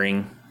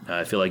daring.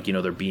 I feel like, you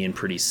know, they're being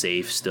pretty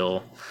safe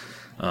still.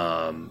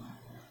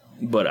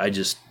 But I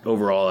just,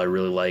 overall, I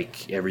really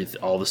like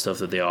all the stuff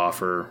that they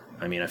offer.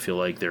 I mean, I feel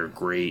like they're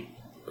great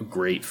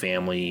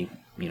family,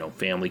 you know,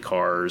 family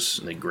cars,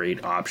 and the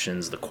great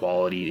options. The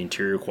quality, the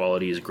interior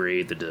quality is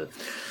great. The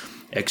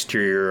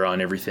exterior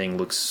on everything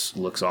looks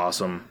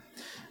awesome.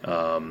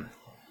 And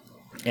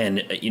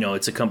you know,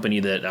 it's a company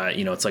that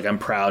you know, it's like I'm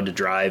proud to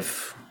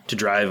drive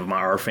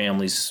our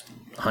family's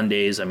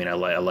Hyundais. I mean, I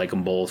like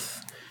them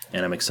both,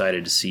 and I'm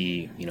excited to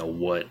see, you know,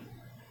 what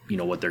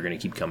they're going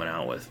to keep coming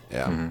out with.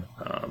 Yeah.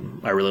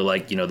 I really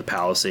like, you know, the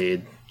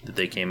Palisade that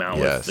they came out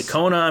with. The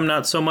Kona, I'm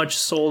not so much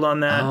sold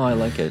on that. Oh, I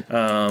like it.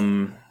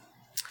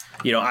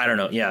 You know, I don't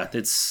know. Yeah,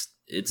 it's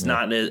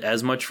not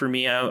as much for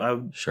me.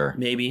 Sure.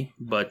 Maybe,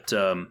 but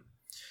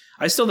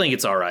I still think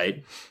it's all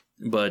right.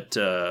 But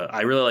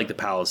I really like the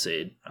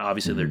Palisade.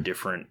 Obviously, they're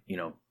different, you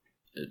know,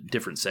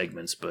 different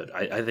segments. But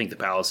I think the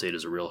Palisade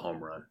is a real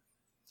home run.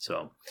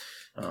 So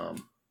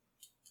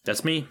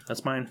that's me.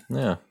 That's mine.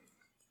 Yeah.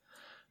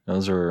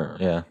 That's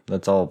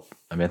all.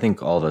 I mean, I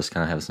think all of us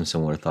kind of have some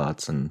similar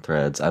thoughts and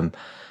threads. I'm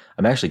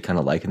actually kind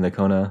of liking the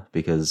Kona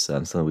because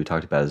something we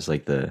talked about is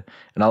like and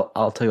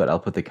I'll tell you what, I'll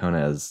put the Kona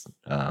as,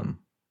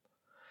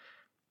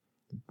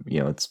 you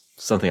know, it's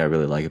something I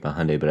really like about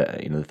Hyundai,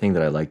 but you know, the thing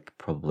that I like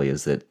probably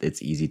is that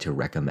it's easy to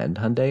recommend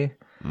Hyundai.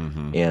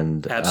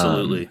 And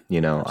absolutely,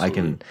 you know,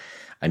 absolutely.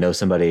 I know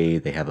somebody,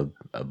 they have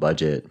a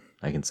budget,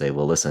 I can say,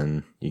 well,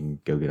 listen, you can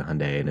go get a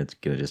Hyundai and it's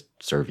going to just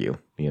serve you,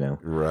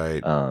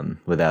 Right.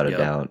 Without a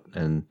doubt.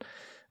 And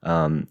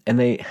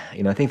they,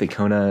 I think the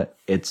Kona,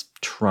 it's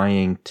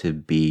trying to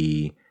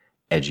be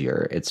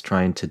edgier. It's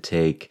trying to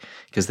take,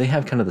 because they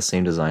have kind of the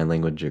same design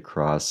language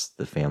across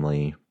the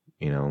family,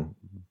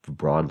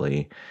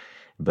 broadly,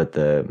 but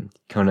the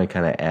Kona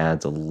kind of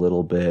adds a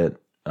little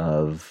bit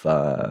of,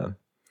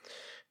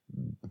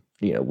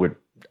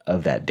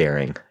 of that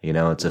daring,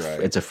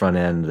 it's a front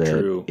end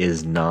that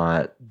is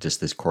not just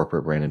this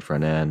corporate branded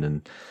front end.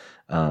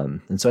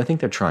 And so I think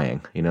they're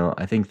trying,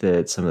 I think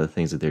that some of the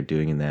things that they're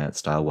doing in that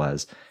style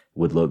wise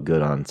would look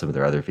good on some of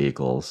their other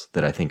vehicles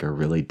that I think are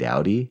really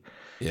dowdy.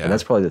 Yeah. And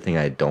that's probably the thing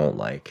I don't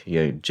like.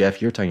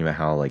 Jeff, you're talking about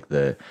how like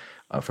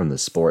from the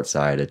sports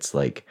side, it's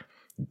like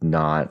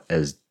not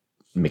as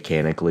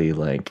mechanically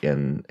like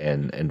and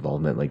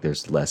involvement, like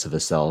there's less of a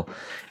cell,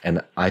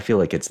 and I feel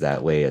like it's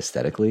that way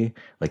aesthetically.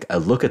 Like I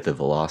look at the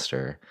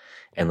Veloster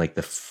and like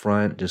the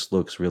front just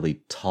looks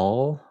really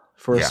tall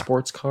for a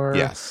sports car.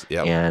 Yes.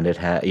 Yep. And it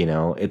had,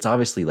 it's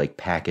obviously like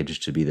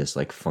packaged to be this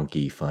like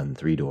funky fun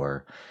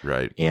 3-door,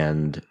 right?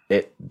 And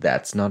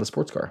that's not a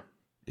sports car.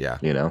 Yeah.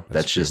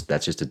 That's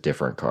just a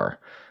different car.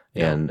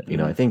 And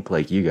I think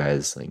like you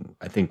guys, like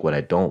I think what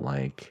I don't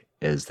like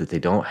is that they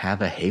don't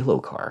have a halo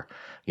car.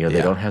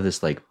 They don't have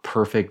this like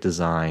perfect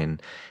design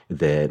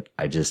that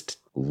I just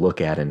look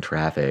at in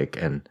traffic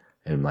and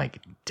I'm like,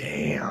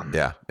 damn,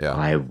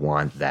 I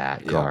want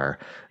that car.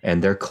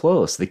 And they're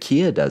close. The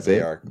Kia does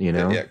it.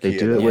 They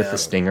do it with the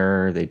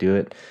Stinger. They do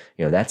it.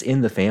 That's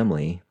in the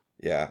family.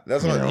 Yeah,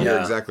 that's what you're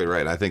exactly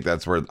right. I think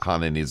that's where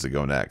Honda needs to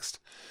go next.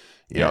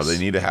 They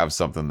need to have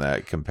something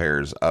that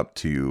compares up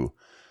to,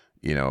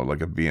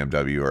 like a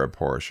BMW or a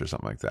Porsche or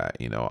something like that.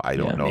 I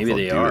don't know if they'll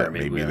do that.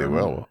 Maybe they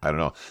will. I don't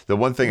know. The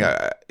one thing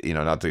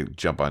not to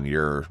jump on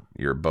your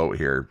boat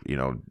here,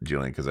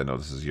 Julian, because I know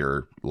this is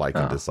your like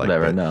and dislike.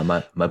 Whatever. No,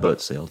 my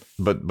boat sailed.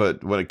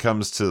 But when it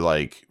comes to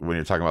like when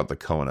you're talking about the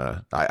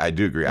Kona, I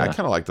do agree. I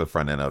kind of like the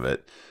front end of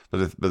it,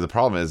 but the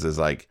problem is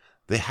like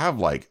they have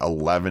like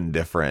 11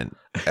 different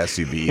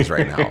SUVs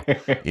right now,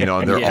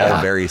 and they're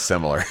all very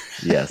similar.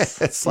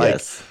 Yes. It's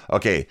like,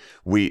 okay,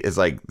 it's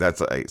like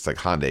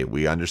Hyundai.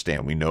 We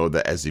understand. We know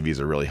that SUVs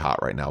are really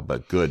hot right now,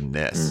 but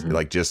goodness,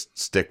 like just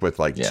stick with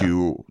like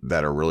two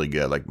that are really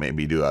good. Like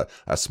maybe do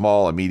a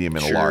small, a medium,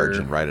 and a large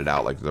and write it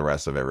out like the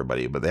rest of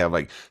everybody. But they have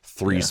like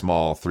 3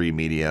 small, 3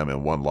 medium,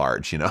 and 1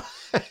 large,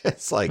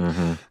 It's like,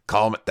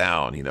 calm it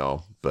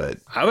down, but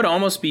I would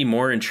almost be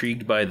more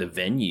intrigued by the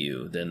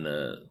Venue than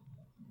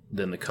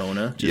the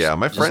Kona.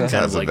 My friend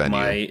has a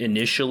Venue.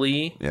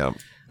 Initially. Yeah.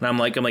 And I'm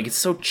like, it's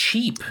so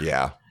cheap.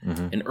 Yeah.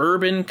 An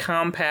urban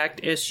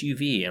compact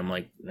SUV. I'm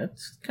like,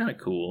 that's kind of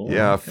cool.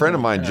 Yeah. A friend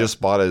of mine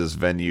just bought his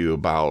Venue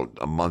about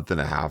a month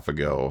and a half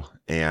ago.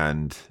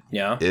 And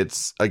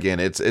it's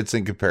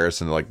in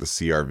comparison to like the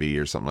CRV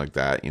or something like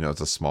that.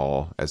 It's a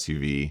small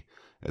SUV.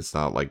 It's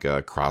not like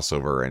a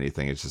crossover or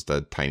anything. It's just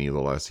a tiny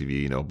little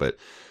SUV, but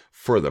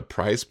for the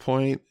price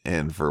point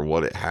and for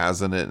what it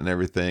has in it and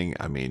everything,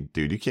 I mean,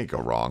 dude, you can't go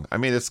wrong. I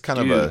mean, it's kind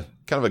of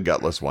a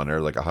gutless one, or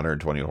like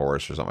 120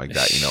 horse or something like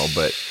that,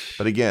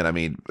 But again, I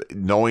mean,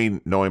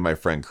 knowing my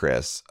friend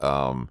Chris,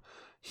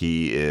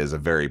 he is a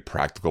very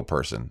practical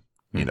person.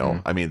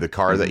 I mean, the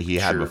car that he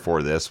had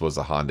before this was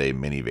a Hyundai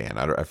minivan.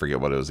 I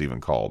forget what it was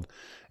even called.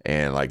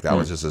 And like that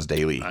was just his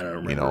daily, I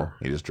don't remember.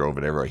 He just drove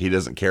it everywhere. He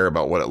doesn't care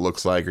about what it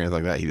looks like or anything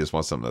like that. He just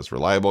wants something that's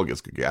reliable,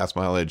 gets good gas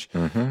mileage,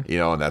 and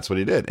that's what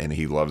he did. And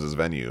he loves his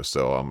Venue.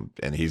 So,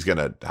 and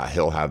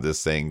he'll have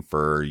this thing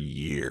for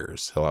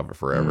years. He'll have it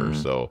forever.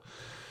 So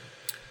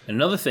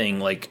another thing,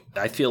 like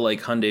I feel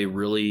like Hyundai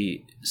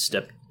really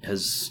stepped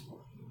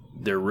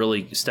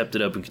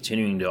it up and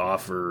continuing to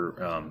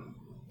offer,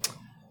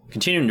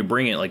 continuing to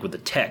bring it like with the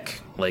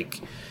tech,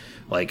 like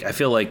I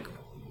feel like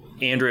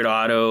Android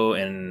Auto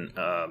and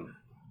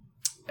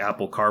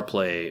Apple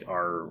CarPlay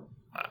are,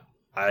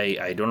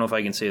 I don't know if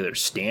I can say they're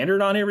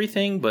standard on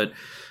everything, but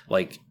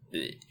like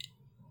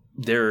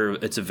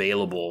it's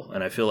available,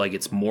 and I feel like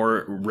it's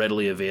more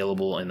readily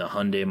available in the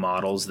Hyundai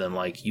models than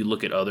like you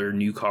look at other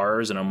new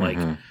cars, and I'm like,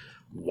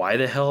 why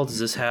the hell does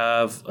this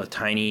have a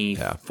tiny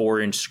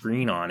 4-inch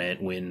screen on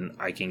it when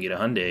I can get a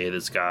Hyundai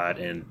that's got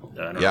an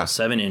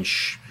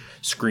 7-inch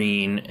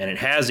screen, and it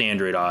has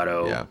Android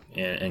Auto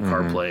and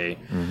CarPlay,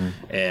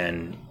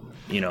 and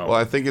well,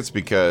 I think it's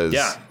because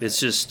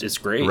it's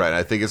great, right?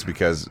 I think it's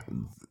because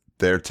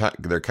they're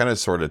kind of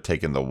sort of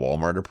taking the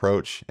Walmart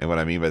approach, and what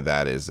I mean by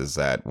that is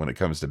that when it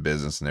comes to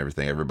business and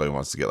everything, everybody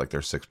wants to get like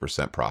their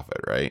 6% profit,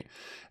 right?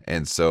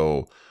 And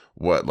so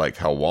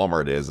how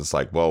Walmart is, it's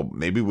like, well,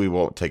 maybe we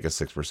won't take a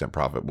 6%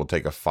 profit, we'll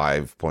take a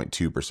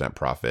 5.2%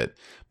 profit,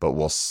 but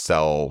we'll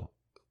sell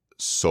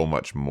so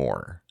much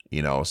more.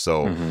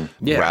 So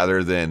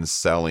rather than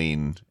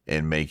selling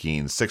and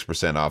making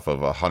 6% off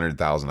of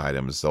 100,000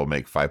 items, they'll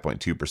make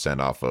 5.2%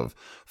 off of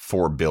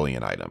 4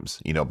 billion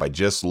items, by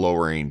just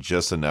lowering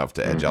just enough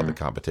to edge out the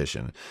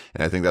competition.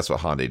 And I think that's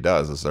what Hyundai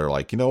does, is they're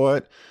like, you know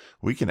what?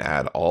 we can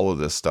add all of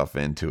this stuff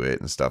into it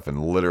and stuff.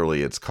 And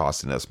literally it's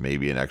costing us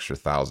maybe an extra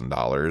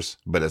 $1,000,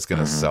 but it's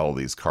going to sell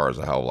these cars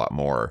a hell of a lot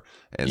more.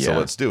 And so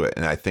let's do it.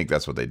 And I think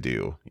that's what they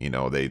do. You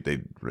know,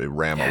 they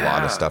ram a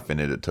lot of stuff in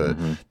it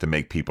to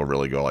make people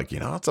really go like, you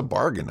know, it's a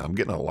bargain. I'm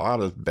getting a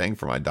lot of bang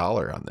for my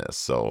dollar on this.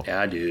 So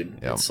yeah, dude,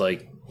 it's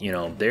like, you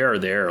know, they are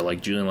there.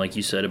 Like Julian, like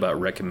you said about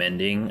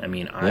recommending. I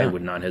mean, I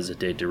would not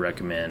hesitate to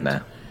recommend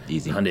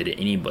Hyundai to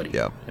anybody.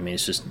 Yeah. I mean,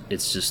 it's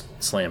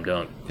just slam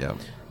dunk. Yeah.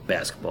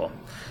 Basketball.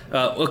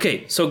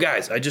 Okay, so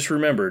guys, I just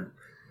remembered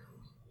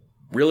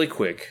really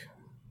quick.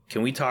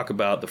 Can we talk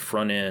about the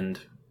front end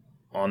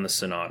on the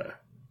Sonata?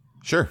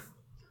 Sure.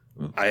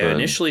 I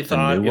initially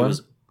thought it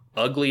was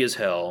ugly as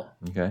hell.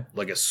 Okay.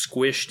 Like a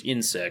squished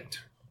insect,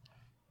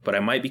 but I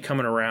might be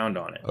coming around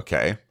on it.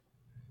 Okay.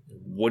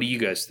 What do you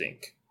guys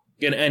think?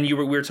 And we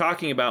were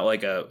talking about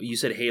like you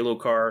said Halo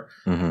car.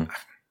 Mm-hmm.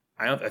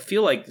 I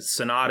feel like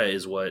Sonata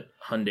is what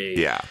Hyundai.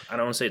 Yeah. I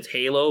don't want to say it's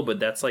Halo, but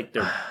that's like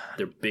their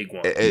big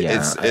one.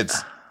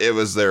 It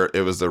was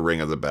the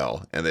ring of the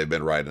bell, and they've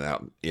been riding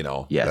out. You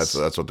know, that's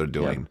what they're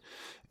doing. Yep.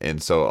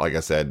 And so, like I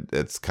said,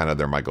 it's kind of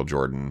their Michael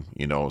Jordan.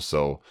 You know,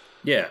 so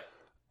yeah.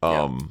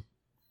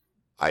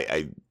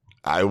 I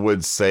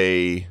would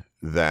say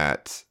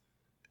that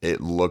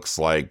it looks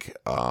like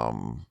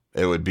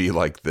it would be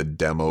like the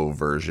demo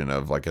version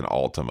of like an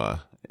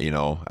Altima. You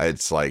know,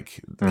 it's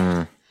like.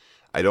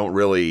 I don't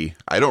really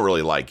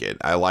like it.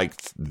 I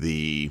liked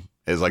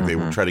it's like they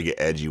would try to get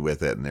edgy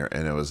with it, and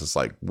it was just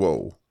like,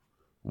 whoa,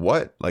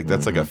 what? Like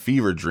that's like a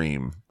fever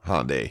dream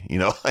Hyundai, you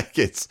know? Like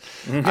it's,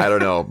 I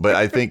don't know, but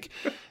I think,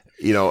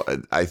 you know,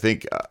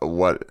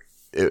 what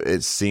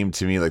it seemed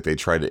to me like they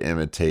tried to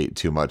imitate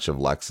too much of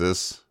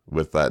Lexus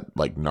with that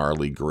like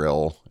gnarly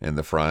grill in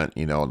the front,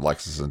 you know,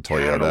 Lexus and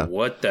Toyota. I don't know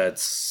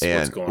what's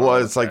going on. Well,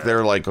 it's like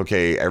they're like,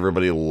 okay,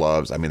 everybody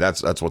loves. I mean,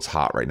 that's what's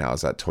hot right now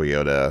is that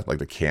Toyota, like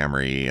the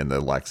Camry and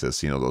the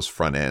Lexus. You know, those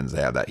front ends.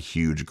 They have that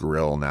huge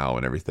grill now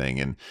and everything,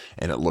 and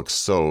it looks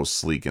so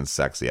sleek and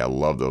sexy. I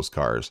love those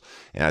cars,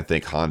 and I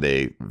think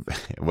Hyundai.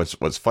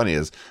 What's funny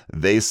is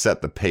they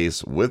set the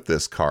pace with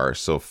this car,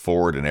 so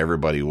Ford and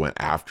everybody went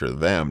after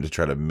them to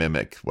try to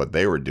mimic what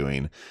they were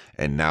doing,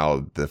 and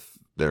now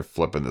they're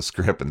flipping the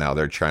script, and now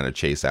they're trying to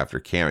chase after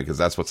Camry because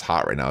that's what's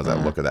hot right now is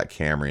that look at that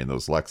Camry and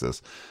those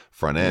Lexus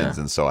front ends.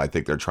 And so I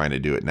think they're trying to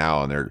do it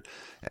now, and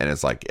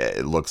it's like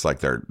it looks like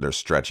they're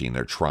stretching,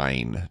 they're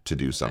trying to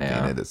do something,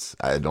 and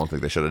I don't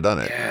think they should have done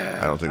it.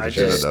 I don't think they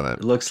should have done it.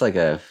 It looks like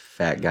a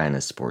fat guy in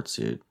a sports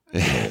suit.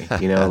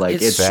 You know,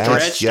 like it's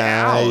stretched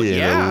out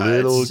in a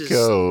little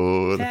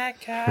coat. Fat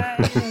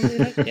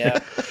guy. Yeah.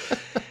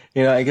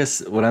 You know, I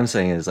guess what I'm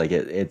saying is like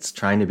it's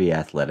trying to be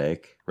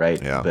athletic,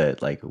 right? Yeah.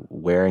 But like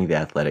wearing the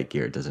athletic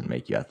gear doesn't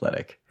make you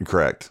athletic.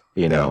 Correct.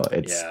 You know,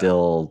 it's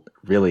still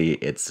really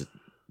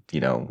you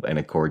know, an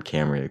Accord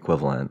Camry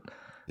equivalent.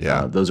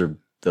 Yeah. Those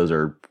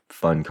are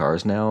fun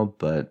cars now,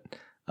 but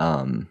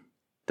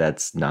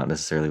that's not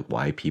necessarily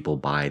why people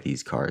buy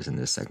these cars in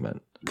this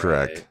segment.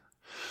 Correct. Right.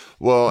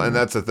 Well, and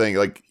that's the thing.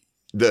 Like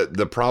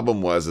the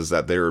problem is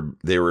that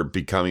they were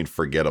becoming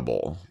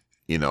forgettable.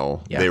 You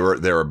know, they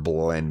were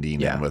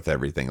blending in with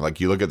everything. Like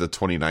you look at the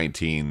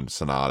 2019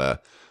 Sonata,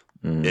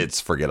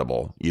 it's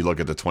forgettable. You look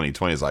at the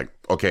 2020, it's like,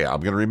 okay, I'm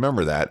going to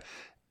remember that.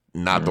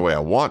 Not the way I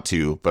want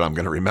to, but I'm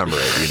going to remember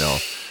it, you know?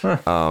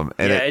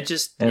 And it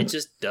just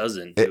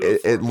doesn't.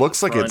 It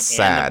looks like it's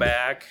sad.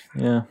 Back.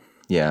 Yeah.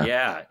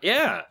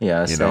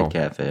 Yeah. Sad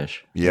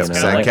catfish. Yeah,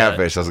 sad like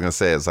catfish. I was going to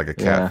say it's like a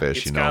catfish,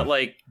 it's you know? got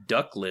like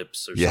duck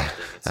lips or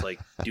something. It's like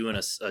doing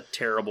a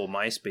terrible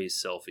MySpace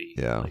selfie.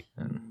 Yeah. Like,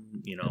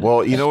 you know.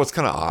 Well, you know what's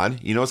kind of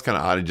odd?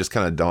 It just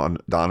kind of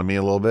dawned on me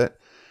a little bit.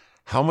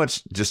 How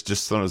much, just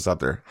throwing this out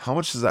there, how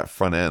much does that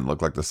front end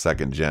look like the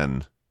second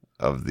gen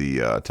of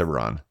the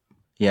Tiburon?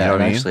 Yeah, you know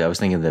and actually I was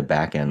thinking the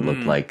back end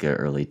looked like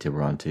early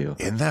Tiburon too.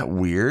 Isn't that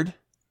weird?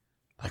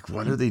 Like,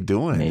 what are they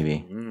doing?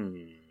 Maybe.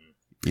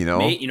 You know?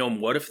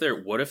 What if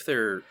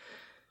they're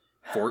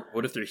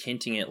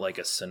hinting at like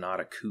a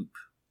Sonata coupe?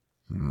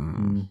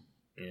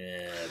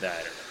 Yeah,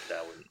 that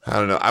wouldn't. I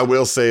don't know. I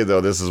will say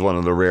though, this is one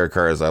of the rare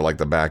cars I like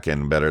the back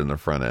end better than the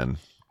front end.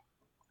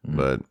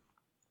 But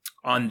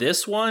on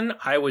this one,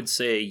 I would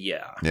say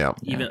yeah.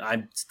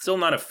 I'm still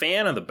not a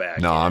fan of the back.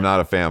 No, I'm not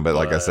a fan. But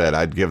like I said,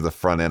 I'd give the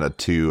front end a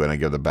 2 and I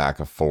give the back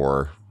a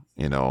 4.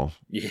 You know.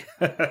 Yeah.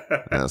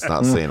 And it's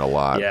not saying a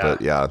lot, but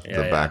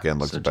the back end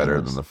looks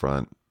better than the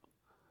front.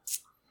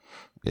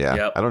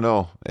 Yeah, I don't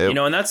know.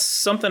 And that's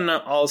something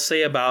I'll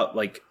say about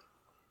like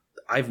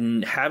I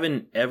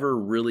haven't ever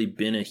really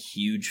been a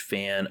huge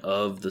fan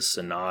of the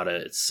Sonata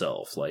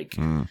itself. Like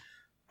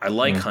I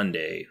like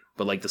Hyundai,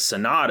 but like the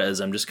Sonatas,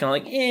 I'm just kind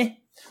of like eh.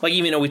 Like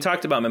even though we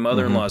talked about my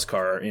mother-in-law's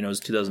car, it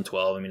was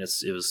 2012. I mean,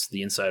 it was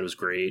the inside was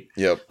great.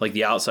 Yep. Like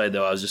the outside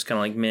though, I was just kind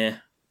of like meh.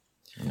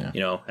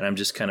 Yeah. And I'm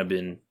just kind of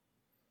been,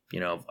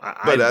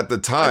 But at the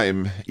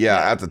time,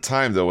 at the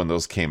time though, when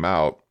those came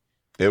out,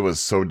 it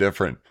was so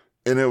different.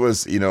 And it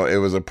was, it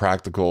was a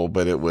practical,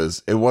 but it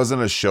wasn't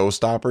a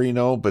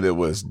showstopper, but it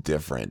was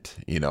different,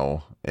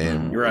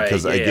 and right.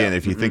 because again,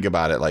 if you think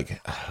about it,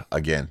 like,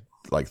 again,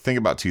 like think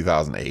about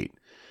 2008.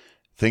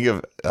 Think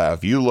of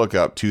if you look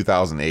up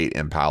 2008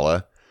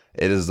 Impala,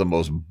 it is the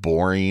most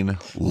boring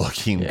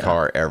looking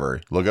car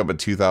ever. Look up a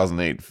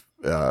 2008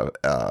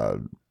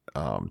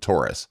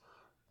 Taurus,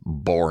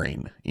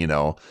 boring, you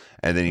know.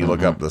 And then you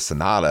look up the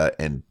Sonata,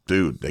 and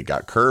dude, they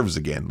got curves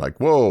again. Like,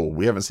 whoa,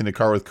 we haven't seen a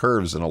car with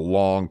curves in a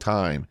long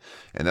time,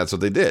 and that's what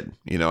they did,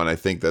 you know. And I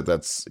think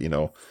that's, you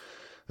know,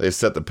 they've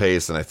set the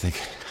pace, and I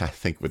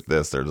think with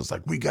this, they're just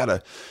like, we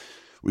gotta,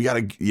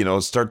 you know,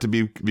 start to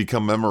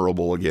become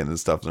memorable again and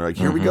stuff. And they're like,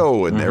 here we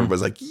go. And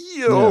everybody's like,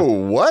 yo,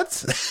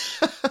 what?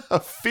 A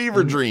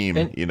fever dream,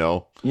 and, you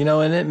know? You know,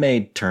 and it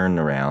may turn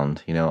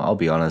around, you know, I'll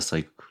be honest,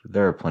 like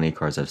there are plenty of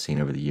cars I've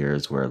seen over the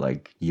years where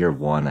like year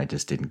 1, I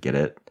just didn't get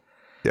it.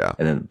 Yeah.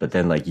 But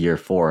then like year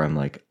 4, I'm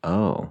like,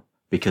 oh,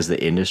 because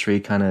the industry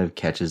kind of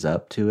catches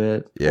up to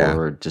it. Yeah.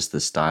 Or just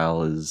the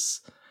style is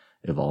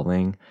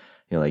evolving.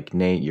 You know, like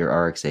Nate, your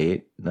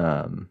RX-8,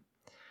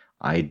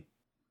 I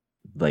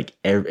like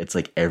it's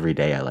like every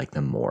day I like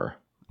them more.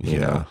 You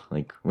know,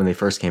 like when they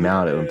first came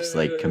out, it was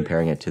like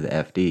comparing it to the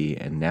FD,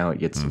 and now it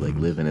gets to like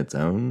live in its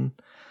own.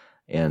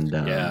 And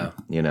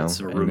you know, it's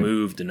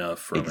removed enough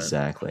from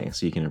exactly,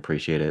 so you can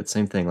appreciate it.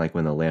 Same thing like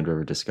when the Land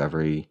Rover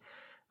Discovery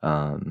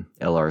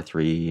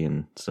LR3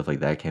 and stuff like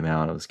that came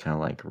out. It was kind of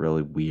like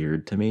really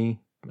weird to me.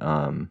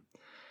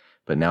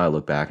 But now I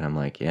look back and I'm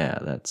like, yeah,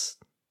 that's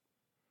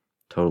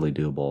totally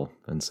doable.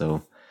 And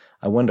so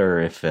I wonder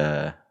if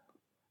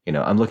you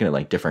know, I'm looking at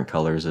like different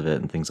colors of it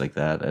and things like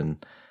that,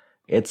 and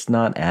it's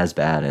not as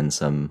bad in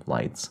some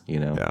lights, you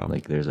know.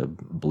 Like there's a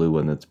blue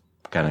one that's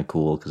kind of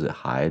cool because it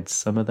hides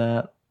some of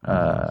that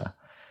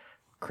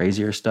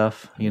crazier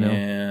stuff, you know.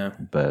 Yeah,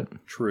 but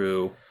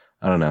true.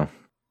 I don't know,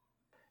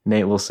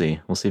 Nate. We'll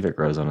see if it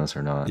grows on us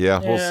or not. Yeah,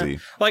 we'll see.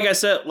 Like I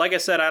said,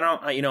 I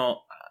don't. You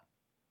know,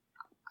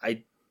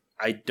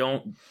 I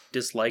don't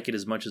dislike it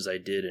as much as I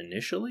did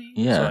initially.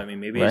 Yeah. So, I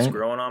mean, maybe it's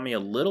growing on me a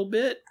little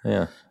bit.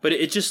 Yeah. But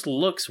it just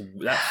looks,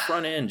 that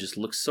front end just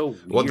looks so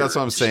weird. Well, that's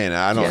what I'm saying.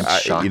 I don't,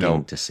 it's shocking, you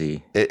know, to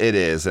see. It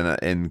is.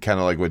 And kind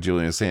of like what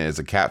Julian was saying, it's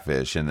a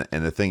catfish. And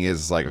the thing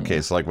is like,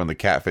 okay, so like when the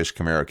catfish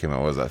Camaro came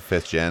out, was that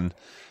 5th gen?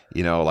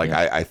 You know, like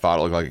I thought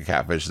it looked like a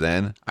catfish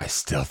then. I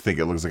still think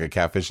it looks like a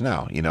catfish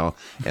now, you know,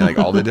 and like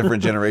all the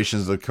different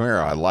generations of the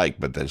Camaro I like,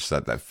 but that's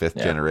that 5th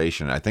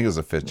generation. I think it was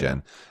a 5th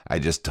gen. I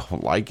just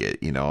don't like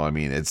it. You know, I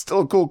mean, it's still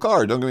a cool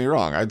car. Don't get me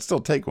wrong. I'd still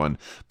take one,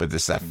 but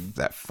this,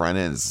 that front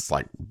end is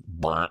like,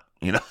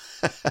 you know,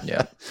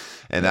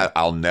 and that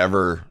I'll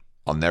never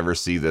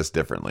see this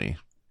differently.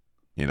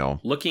 You know,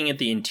 looking at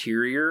the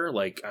interior,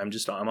 like I'm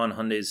on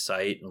Hyundai's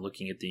site and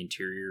looking at the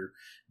interior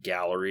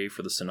gallery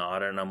for the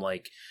Sonata, and I'm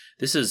like,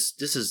 this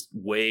is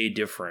way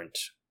different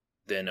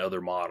than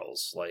other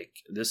models.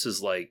 Like this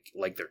is like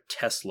their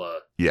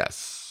Tesla,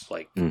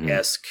 like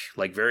esque,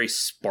 like very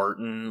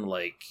Spartan,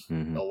 like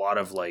a lot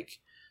of like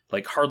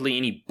hardly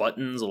any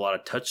buttons, a lot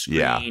of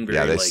touchscreen.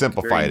 Very, they like,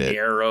 simplified very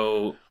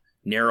it.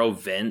 Narrow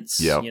vents,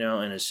 you know,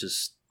 and it's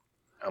just,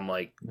 I'm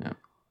like,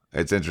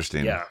 it's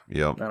interesting. Yeah, I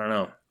don't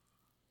know.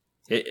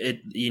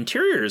 The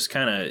interior is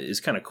kind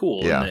of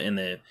cool. Yeah. And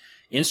the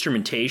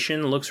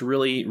instrumentation looks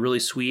really, really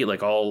sweet.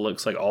 Like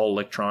looks like all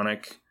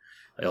electronic,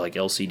 like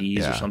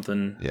LCDs or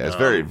something. Yeah, it's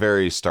very,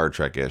 very Star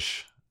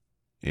Trek-ish.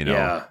 You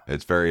know,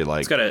 it's very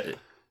like, it's got a,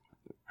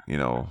 you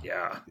know,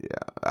 yeah.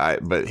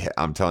 But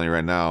I'm telling you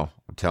right now,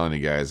 I'm telling you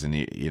guys, and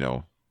you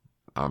know,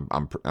 I'm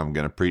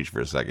gonna preach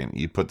for a second.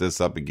 You put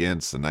this up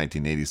against the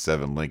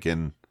 1987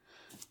 Lincoln,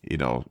 you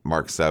know,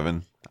 Mark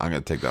 7. I'm gonna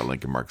take that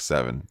Lincoln Mark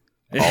 7.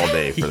 All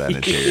day for that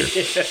interior,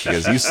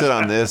 because you sit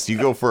on this, you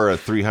go for a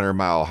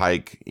 300-mile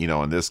hike, you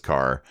know, in this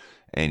car,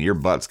 and your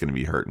butt's going to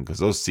be hurting because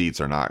those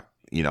seats are not,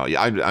 you know,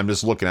 I'm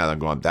just looking at them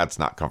going, that's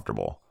not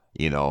comfortable.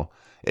 You know,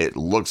 it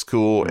looks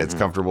cool, it's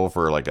comfortable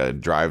for like a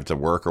drive to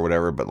work or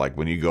whatever, but like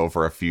when you go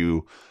for a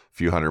few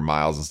hundred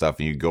miles and stuff,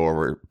 and you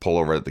pull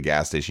over at the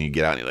gas station, you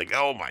get out and you're like,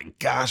 oh my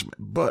gosh, my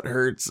butt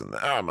hurts and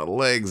my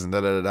legs and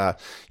you know,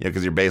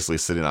 because you're basically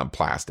sitting on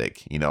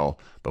plastic, you know.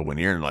 But when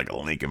you're in like a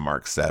Lincoln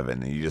Mark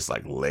 7 and you just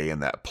like lay in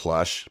that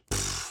plush,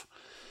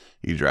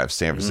 you drive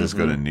San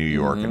Francisco to New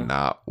York and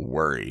not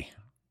worry.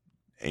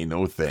 Ain't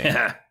no thing.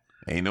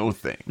 Ain't no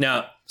thing.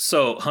 Now,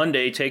 so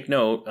Hyundai, take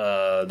note,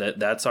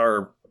 that's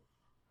our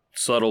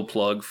subtle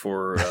plug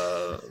for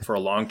a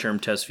long-term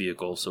test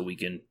vehicle, so we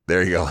can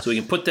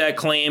put that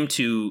claim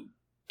to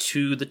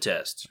the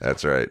test.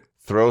 That's right.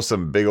 Throw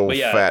some big old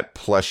fat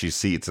plushy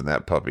seats in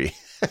that puppy.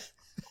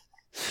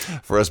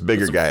 For us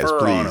bigger guys,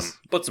 please.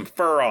 Put some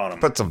fur on them.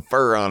 Put some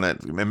fur on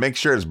it, and make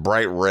sure it's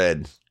bright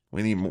red.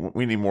 We need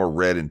more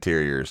red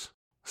interiors.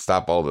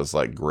 Stop all this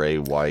like gray,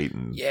 white,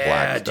 and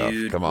black stuff.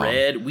 Dude, come on,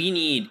 red. We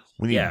need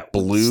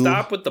blue.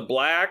 Stop with the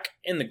black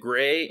and the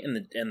gray and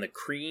the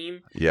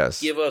cream.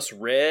 Yes. Give us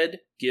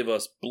red. Give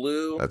us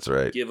blue. That's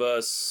right. Give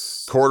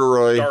us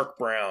corduroy. Dark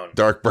brown.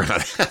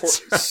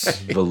 That's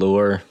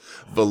right.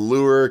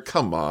 Velour.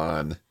 Come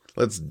on,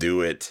 let's do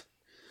it.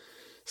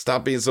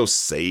 Stop being so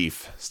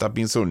safe. Stop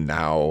being so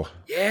now.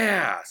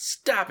 Yeah,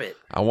 stop it.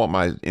 I want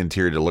my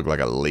interior to look like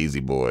a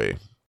lazy boy.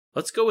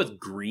 Let's go with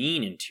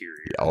green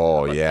interior.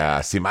 Oh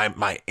yeah. See,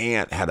 my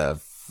aunt had a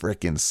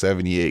freaking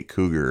 78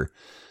 Cougar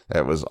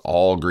that was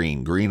all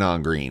green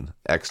on green.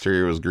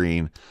 Exterior was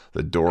green.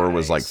 The door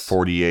was like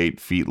 48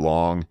 feet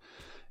long.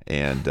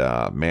 And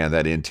man,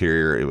 that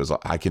interior,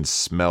 I can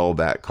smell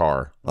that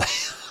car.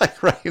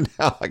 Like right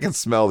now, I can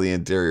smell the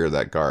interior of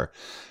that car.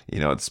 You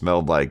know, it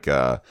smelled like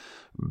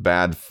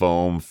bad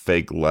foam,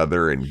 fake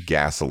leather, and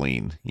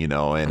gasoline, you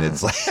know, and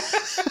it's like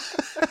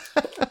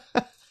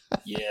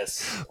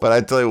yes. But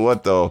I tell you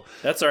what though,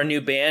 that's our new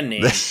band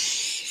name.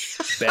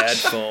 Bad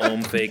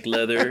foam, fake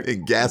leather,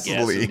 and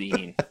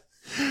gasoline.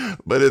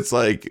 But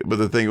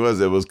the thing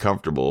was, it was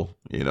comfortable,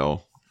 you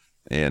know.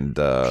 And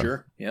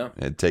sure, yeah,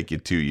 it'd take you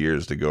 2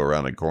 years to go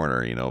around a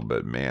corner, you know,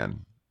 but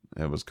man,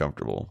 it was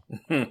comfortable.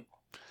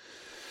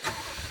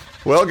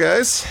 Well,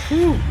 guys,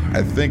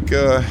 I think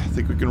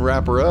we can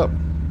wrap her up.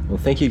 Well,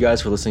 thank you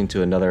guys for listening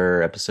to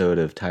another episode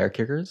of Tire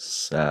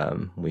Kickers.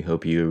 We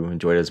hope you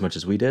enjoyed it as much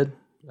as we did.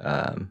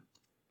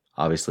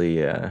 Obviously,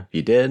 if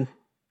you did,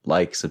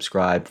 like,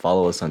 subscribe,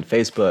 follow us on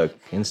Facebook,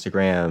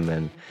 Instagram,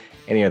 and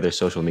any other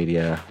social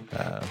media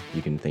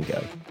you can think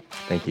of.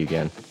 Thank you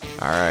again.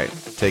 All right.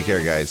 Take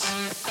care, guys.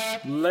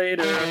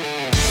 Later.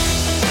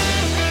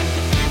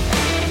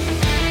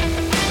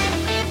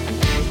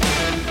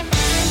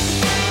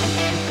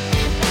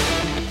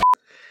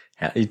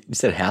 You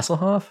said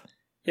Hasselhoff?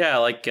 Yeah,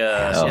 like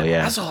oh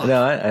yeah. Hasselhoff.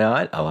 No,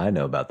 I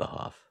know about the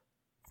Hoff.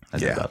 I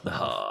know about the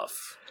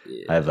Hoff.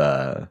 Yeah. I have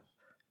a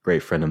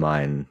great friend of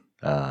mine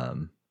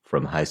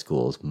from high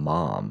school's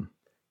mom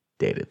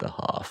dated the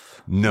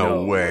Hoff.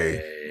 No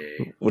way.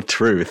 Well,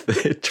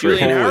 truth.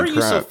 Julian, how are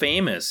you so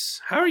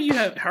famous? How are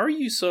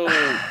you so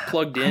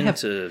plugged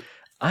into?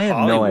 I have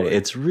Hollywood? No idea.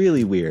 It's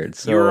really weird.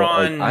 So you're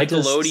on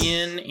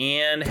Nickelodeon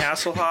and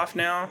Hasselhoff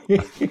now.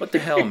 What the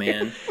hell,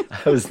 man?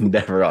 I was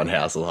never on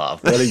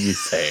Hasselhoff. What are you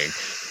saying?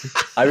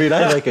 I mean,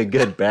 I like a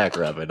good back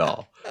rub and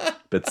all,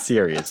 but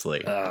seriously,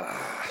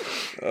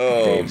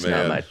 Dave's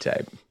not my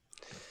type.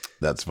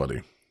 That's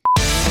funny.